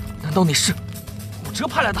难道你是武哲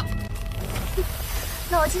派来的？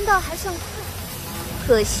脑筋倒还算快，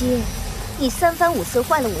可惜你三番五次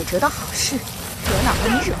坏了武哲的好事，惹恼了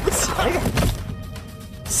你惹不起的人。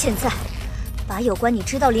现在，把有关你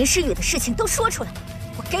知道林诗雨的事情都说出来，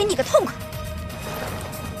我给你个痛快。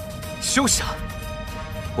休想！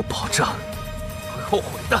我保证会后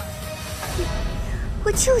悔的。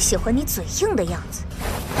我就喜欢你嘴硬的样子，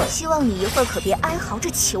希望你一会儿可别哀嚎着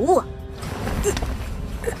求我。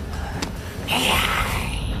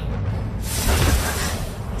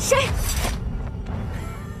谁？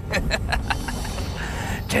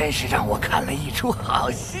真是让我看了一出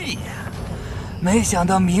好戏呀！没想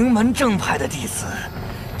到名门正派的弟子，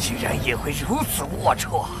居然也会如此龌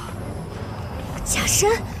龊。假身，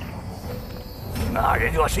那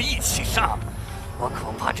人若是一起上，我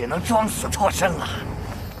恐怕只能装死脱身了。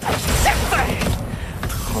但是现在，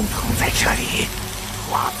统统在这里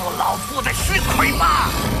化作老夫的尸块吧！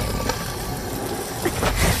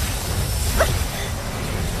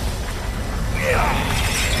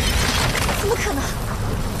怎么可能？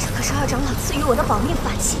这可是二长老赐予我的保命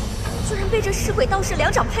法器，居然被这尸鬼道士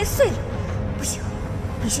两掌拍碎了！不行，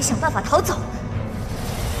必须想办法逃走。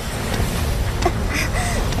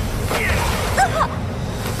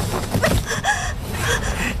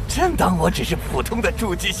真当我只是普通的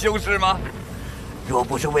筑基修士吗？若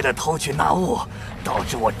不是为了偷取那物，导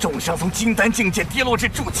致我重伤从金丹境界跌落至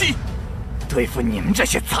筑基，对付你们这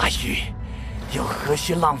些杂鱼，又何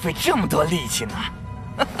须浪费这么多力气呢？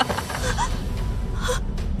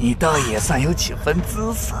你倒也算有几分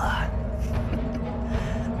姿色。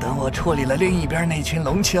等我处理了另一边那群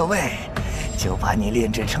龙雀卫，就把你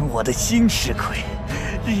炼制成我的新尸魁，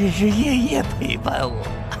日日夜夜陪伴我。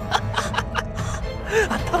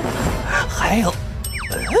当然，还有，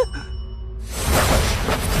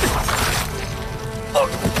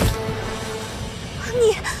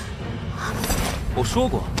你，我说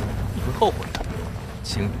过，你会后悔的，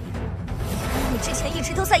青羽。你之前一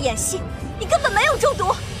直都在演戏，你根本没有中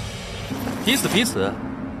毒。彼此彼此，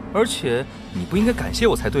而且你不应该感谢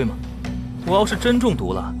我才对吗？我要是真中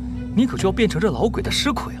毒了，你可就要变成这老鬼的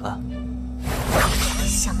尸魁了。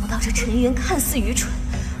想不到这陈云看似愚蠢，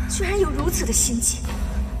居然有如此的心机。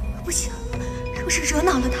不行，若是惹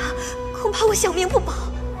恼了他，恐怕我小命不保。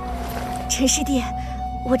陈师弟，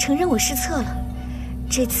我承认我失策了。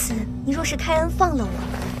这次你若是开恩放了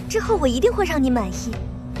我，之后我一定会让你满意。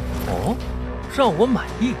哦，让我满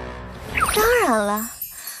意？当然了，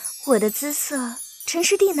我的姿色，陈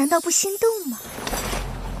师弟难道不心动吗？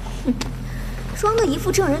哼，装的一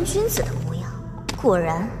副正人君子的模样，果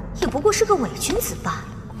然也不过是个伪君子罢了。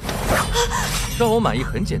让我满意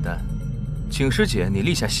很简单，请师姐你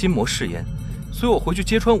立下心魔誓言，随我回去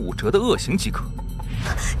揭穿武哲的恶行即可。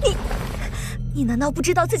你难道不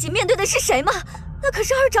知道自己面对的是谁吗？那可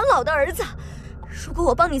是二长老的儿子。如果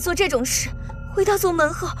我帮你做这种事，回到宗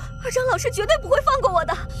门后，二长老是绝对不会放过我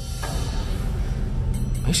的。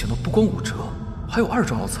没想到不光武哲，还有二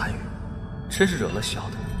长老参与，真是惹了小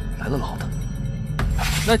的，来了老的。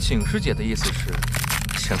那景师姐的意思是，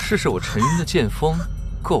想试试我陈云的剑锋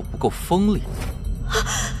够不够锋利？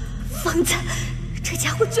疯子，这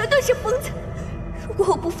家伙绝对是疯子！如果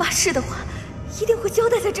我不发誓的话，一定会交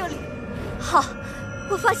代在这里。好，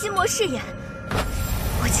我发心魔誓言，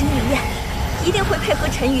我金灵燕一定会配合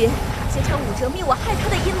陈云揭穿武哲密我害他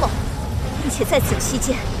的阴谋，并且在此期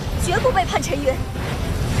间绝不背叛陈云。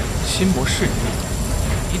心魔誓言，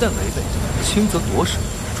一旦违背，轻则夺舍，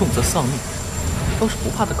重则丧命，倒是不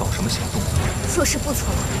怕他搞什么小动作。若是不从，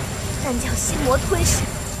但将心魔吞噬，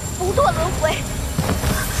不堕轮回。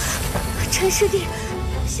陈师弟，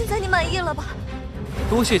现在你满意了吧？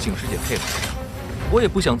多谢景师姐配合。我也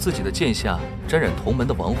不想自己的剑下沾染同门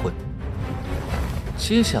的亡魂。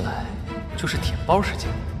接下来就是舔包时间，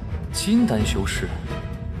金丹修士，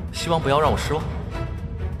希望不要让我失望。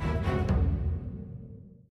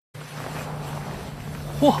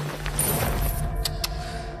哇，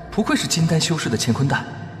不愧是金丹修士的乾坤蛋，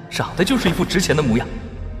长得就是一副值钱的模样。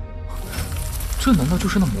这难道就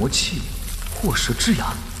是那魔器祸蛇之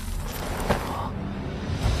牙？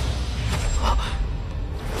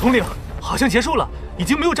统领，好像结束了，已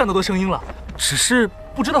经没有战斗的声音了，只是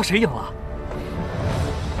不知道谁赢了。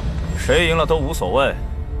谁赢了都无所谓，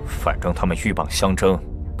反正他们鹬蚌相争，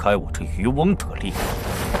该我这渔翁得利。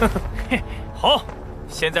好，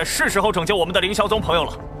现在是时候拯救我们的凌霄宗朋友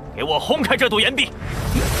了，给我轰开这堵岩壁！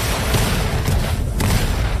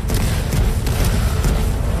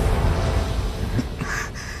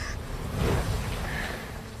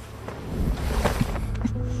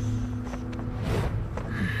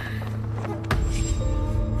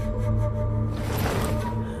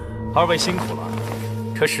二位辛苦了，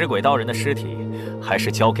这食鬼道人的尸体还是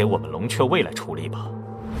交给我们龙雀卫来处理吧。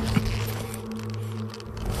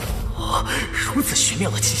如此玄妙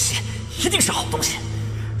的气息，一定是好东西，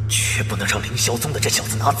绝不能让凌霄宗的这小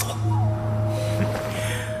子拿走。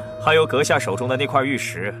还有阁下手中的那块玉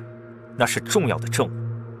石，那是重要的证物，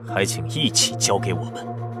还请一起交给我们。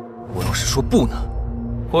我要是说不呢？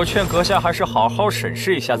我劝阁下还是好好审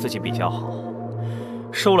视一下自己比较好。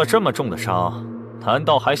受了这么重的伤，难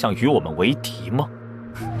道还想与我们为敌吗？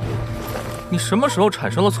你什么时候产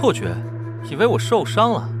生了错觉，以为我受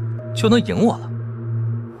伤了就能赢我了？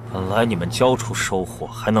本来你们交出收获，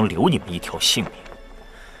还能留你们一条性命，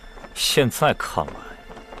现在看来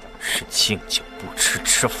是敬酒不吃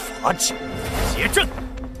吃罚酒。结阵！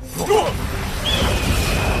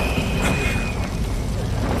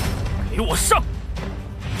给我上！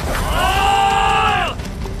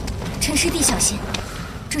陈师弟小心，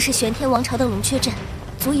这是玄天王朝的龙雀阵，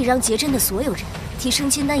足以让结阵的所有人提升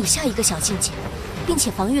金丹以下一个小境界，并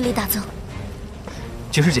且防御力大增。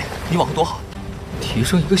金师姐，你往后躲好。提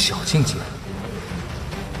升一个小境界，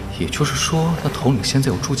也就是说，那头领现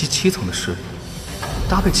在有筑基7层的实力，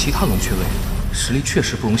搭配其他龙雀位，实力确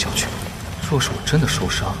实不容小觑。若是我真的受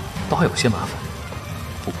伤，倒还有些麻烦。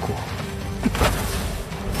不过，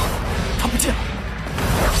他不见了，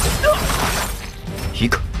一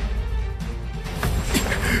个，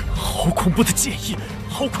好恐怖的剑意，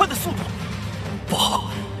好快的速度！不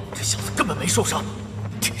好，这小子根本没受伤，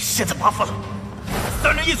现在麻烦了，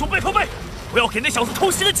三人一组背靠背。不要给那小子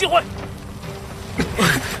偷袭的机会！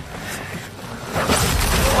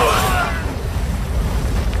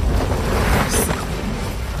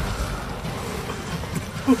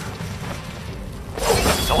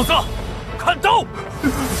小子，看刀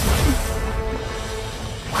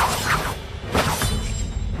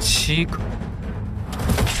！7个！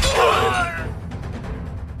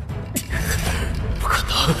不可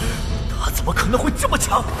能，他怎么可能会这么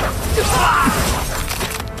强？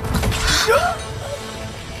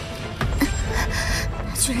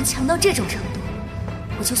他居然强到这种程度，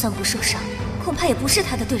我就算不受伤，恐怕也不是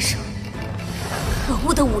他的对手。可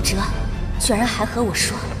恶的武哲，居然还和我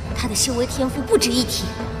说他的修为天赋不值一提。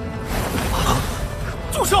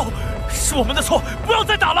住手！是我们的错，不要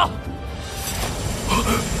再打了。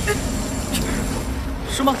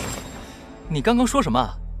是吗？你刚刚说什么？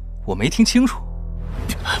我没听清楚。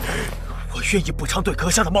我愿意补偿对阁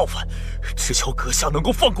下的冒犯，只求阁下能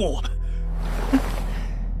够放过我们。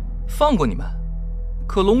放过你们？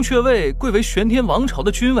可龙雀卫贵为玄天王朝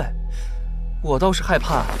的军卫，我倒是害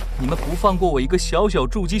怕你们不放过我一个小小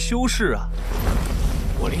筑基修士啊！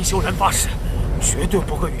我林修然发誓，绝对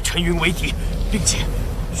不会与陈云为敌，并且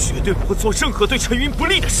绝对不会做任何对陈云不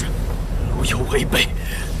利的事。如有违背，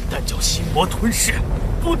但叫心魔吞噬，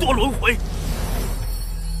不堕轮回。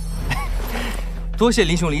多谢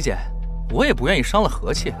林兄理解，我也不愿意伤了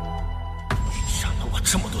和气。杀了我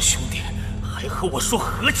这么多兄弟，还和我说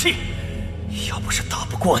和气？要不是打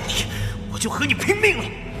不过你，我就和你拼命了。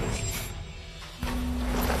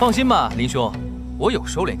放心吧，林兄，我有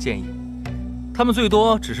收敛建议，他们最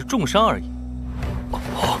多只是重伤而已。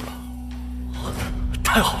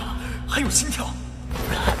太好了，还有心跳！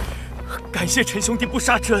感谢陈兄弟不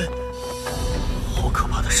杀之恩。好可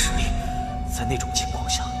怕的实力，在那种情况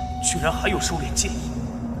下，居然还有收敛建议。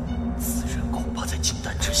此人恐怕在金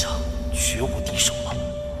丹之下绝无敌手了。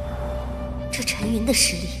这陈云的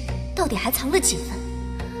实力到底还藏了几分？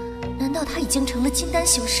难道他已经成了金丹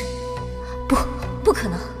修士？不可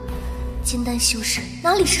能！金丹修士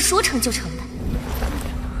哪里是说成就成的？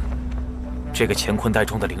这个乾坤袋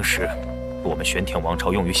中的灵石，我们玄天王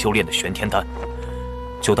朝用于修炼的玄天丹，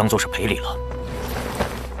就当做是赔礼了。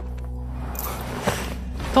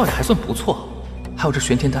倒也还算不错。还有这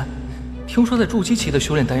玄天丹，听说在筑基期的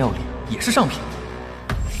修炼丹药里也是上品。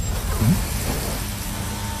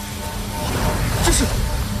这是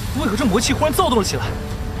为何这魔气忽然躁动了起来？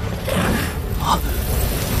啊！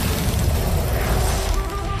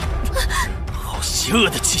好邪恶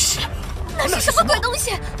的气息！那是什么鬼东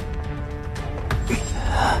西？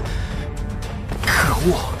可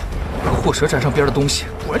恶！和祸蛇沾上边的东西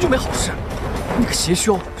果然就没好事。那个邪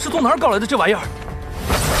修是从哪儿搞来的这玩意儿？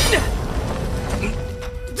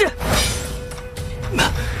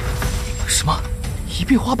什么？一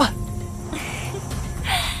变花瓣？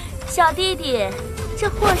小弟弟，这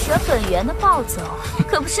祸蛇本源的暴走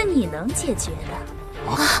可不是你能解决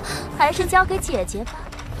的，还是交给姐姐吧。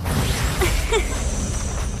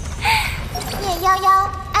聂夭夭，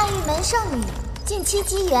暗玉门圣女，近期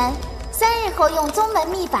机缘，3日后用宗门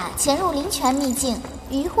秘法潜入灵泉秘境，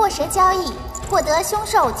与祸蛇交易，获得凶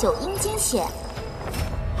兽9阴精血。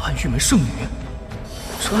暗玉门圣女，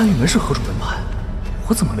这暗玉门是何种门派？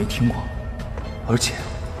我怎么没听过？而且，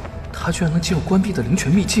她居然能进入关闭的灵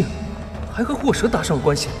泉秘境，还和祸蛇搭上了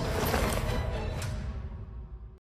关系。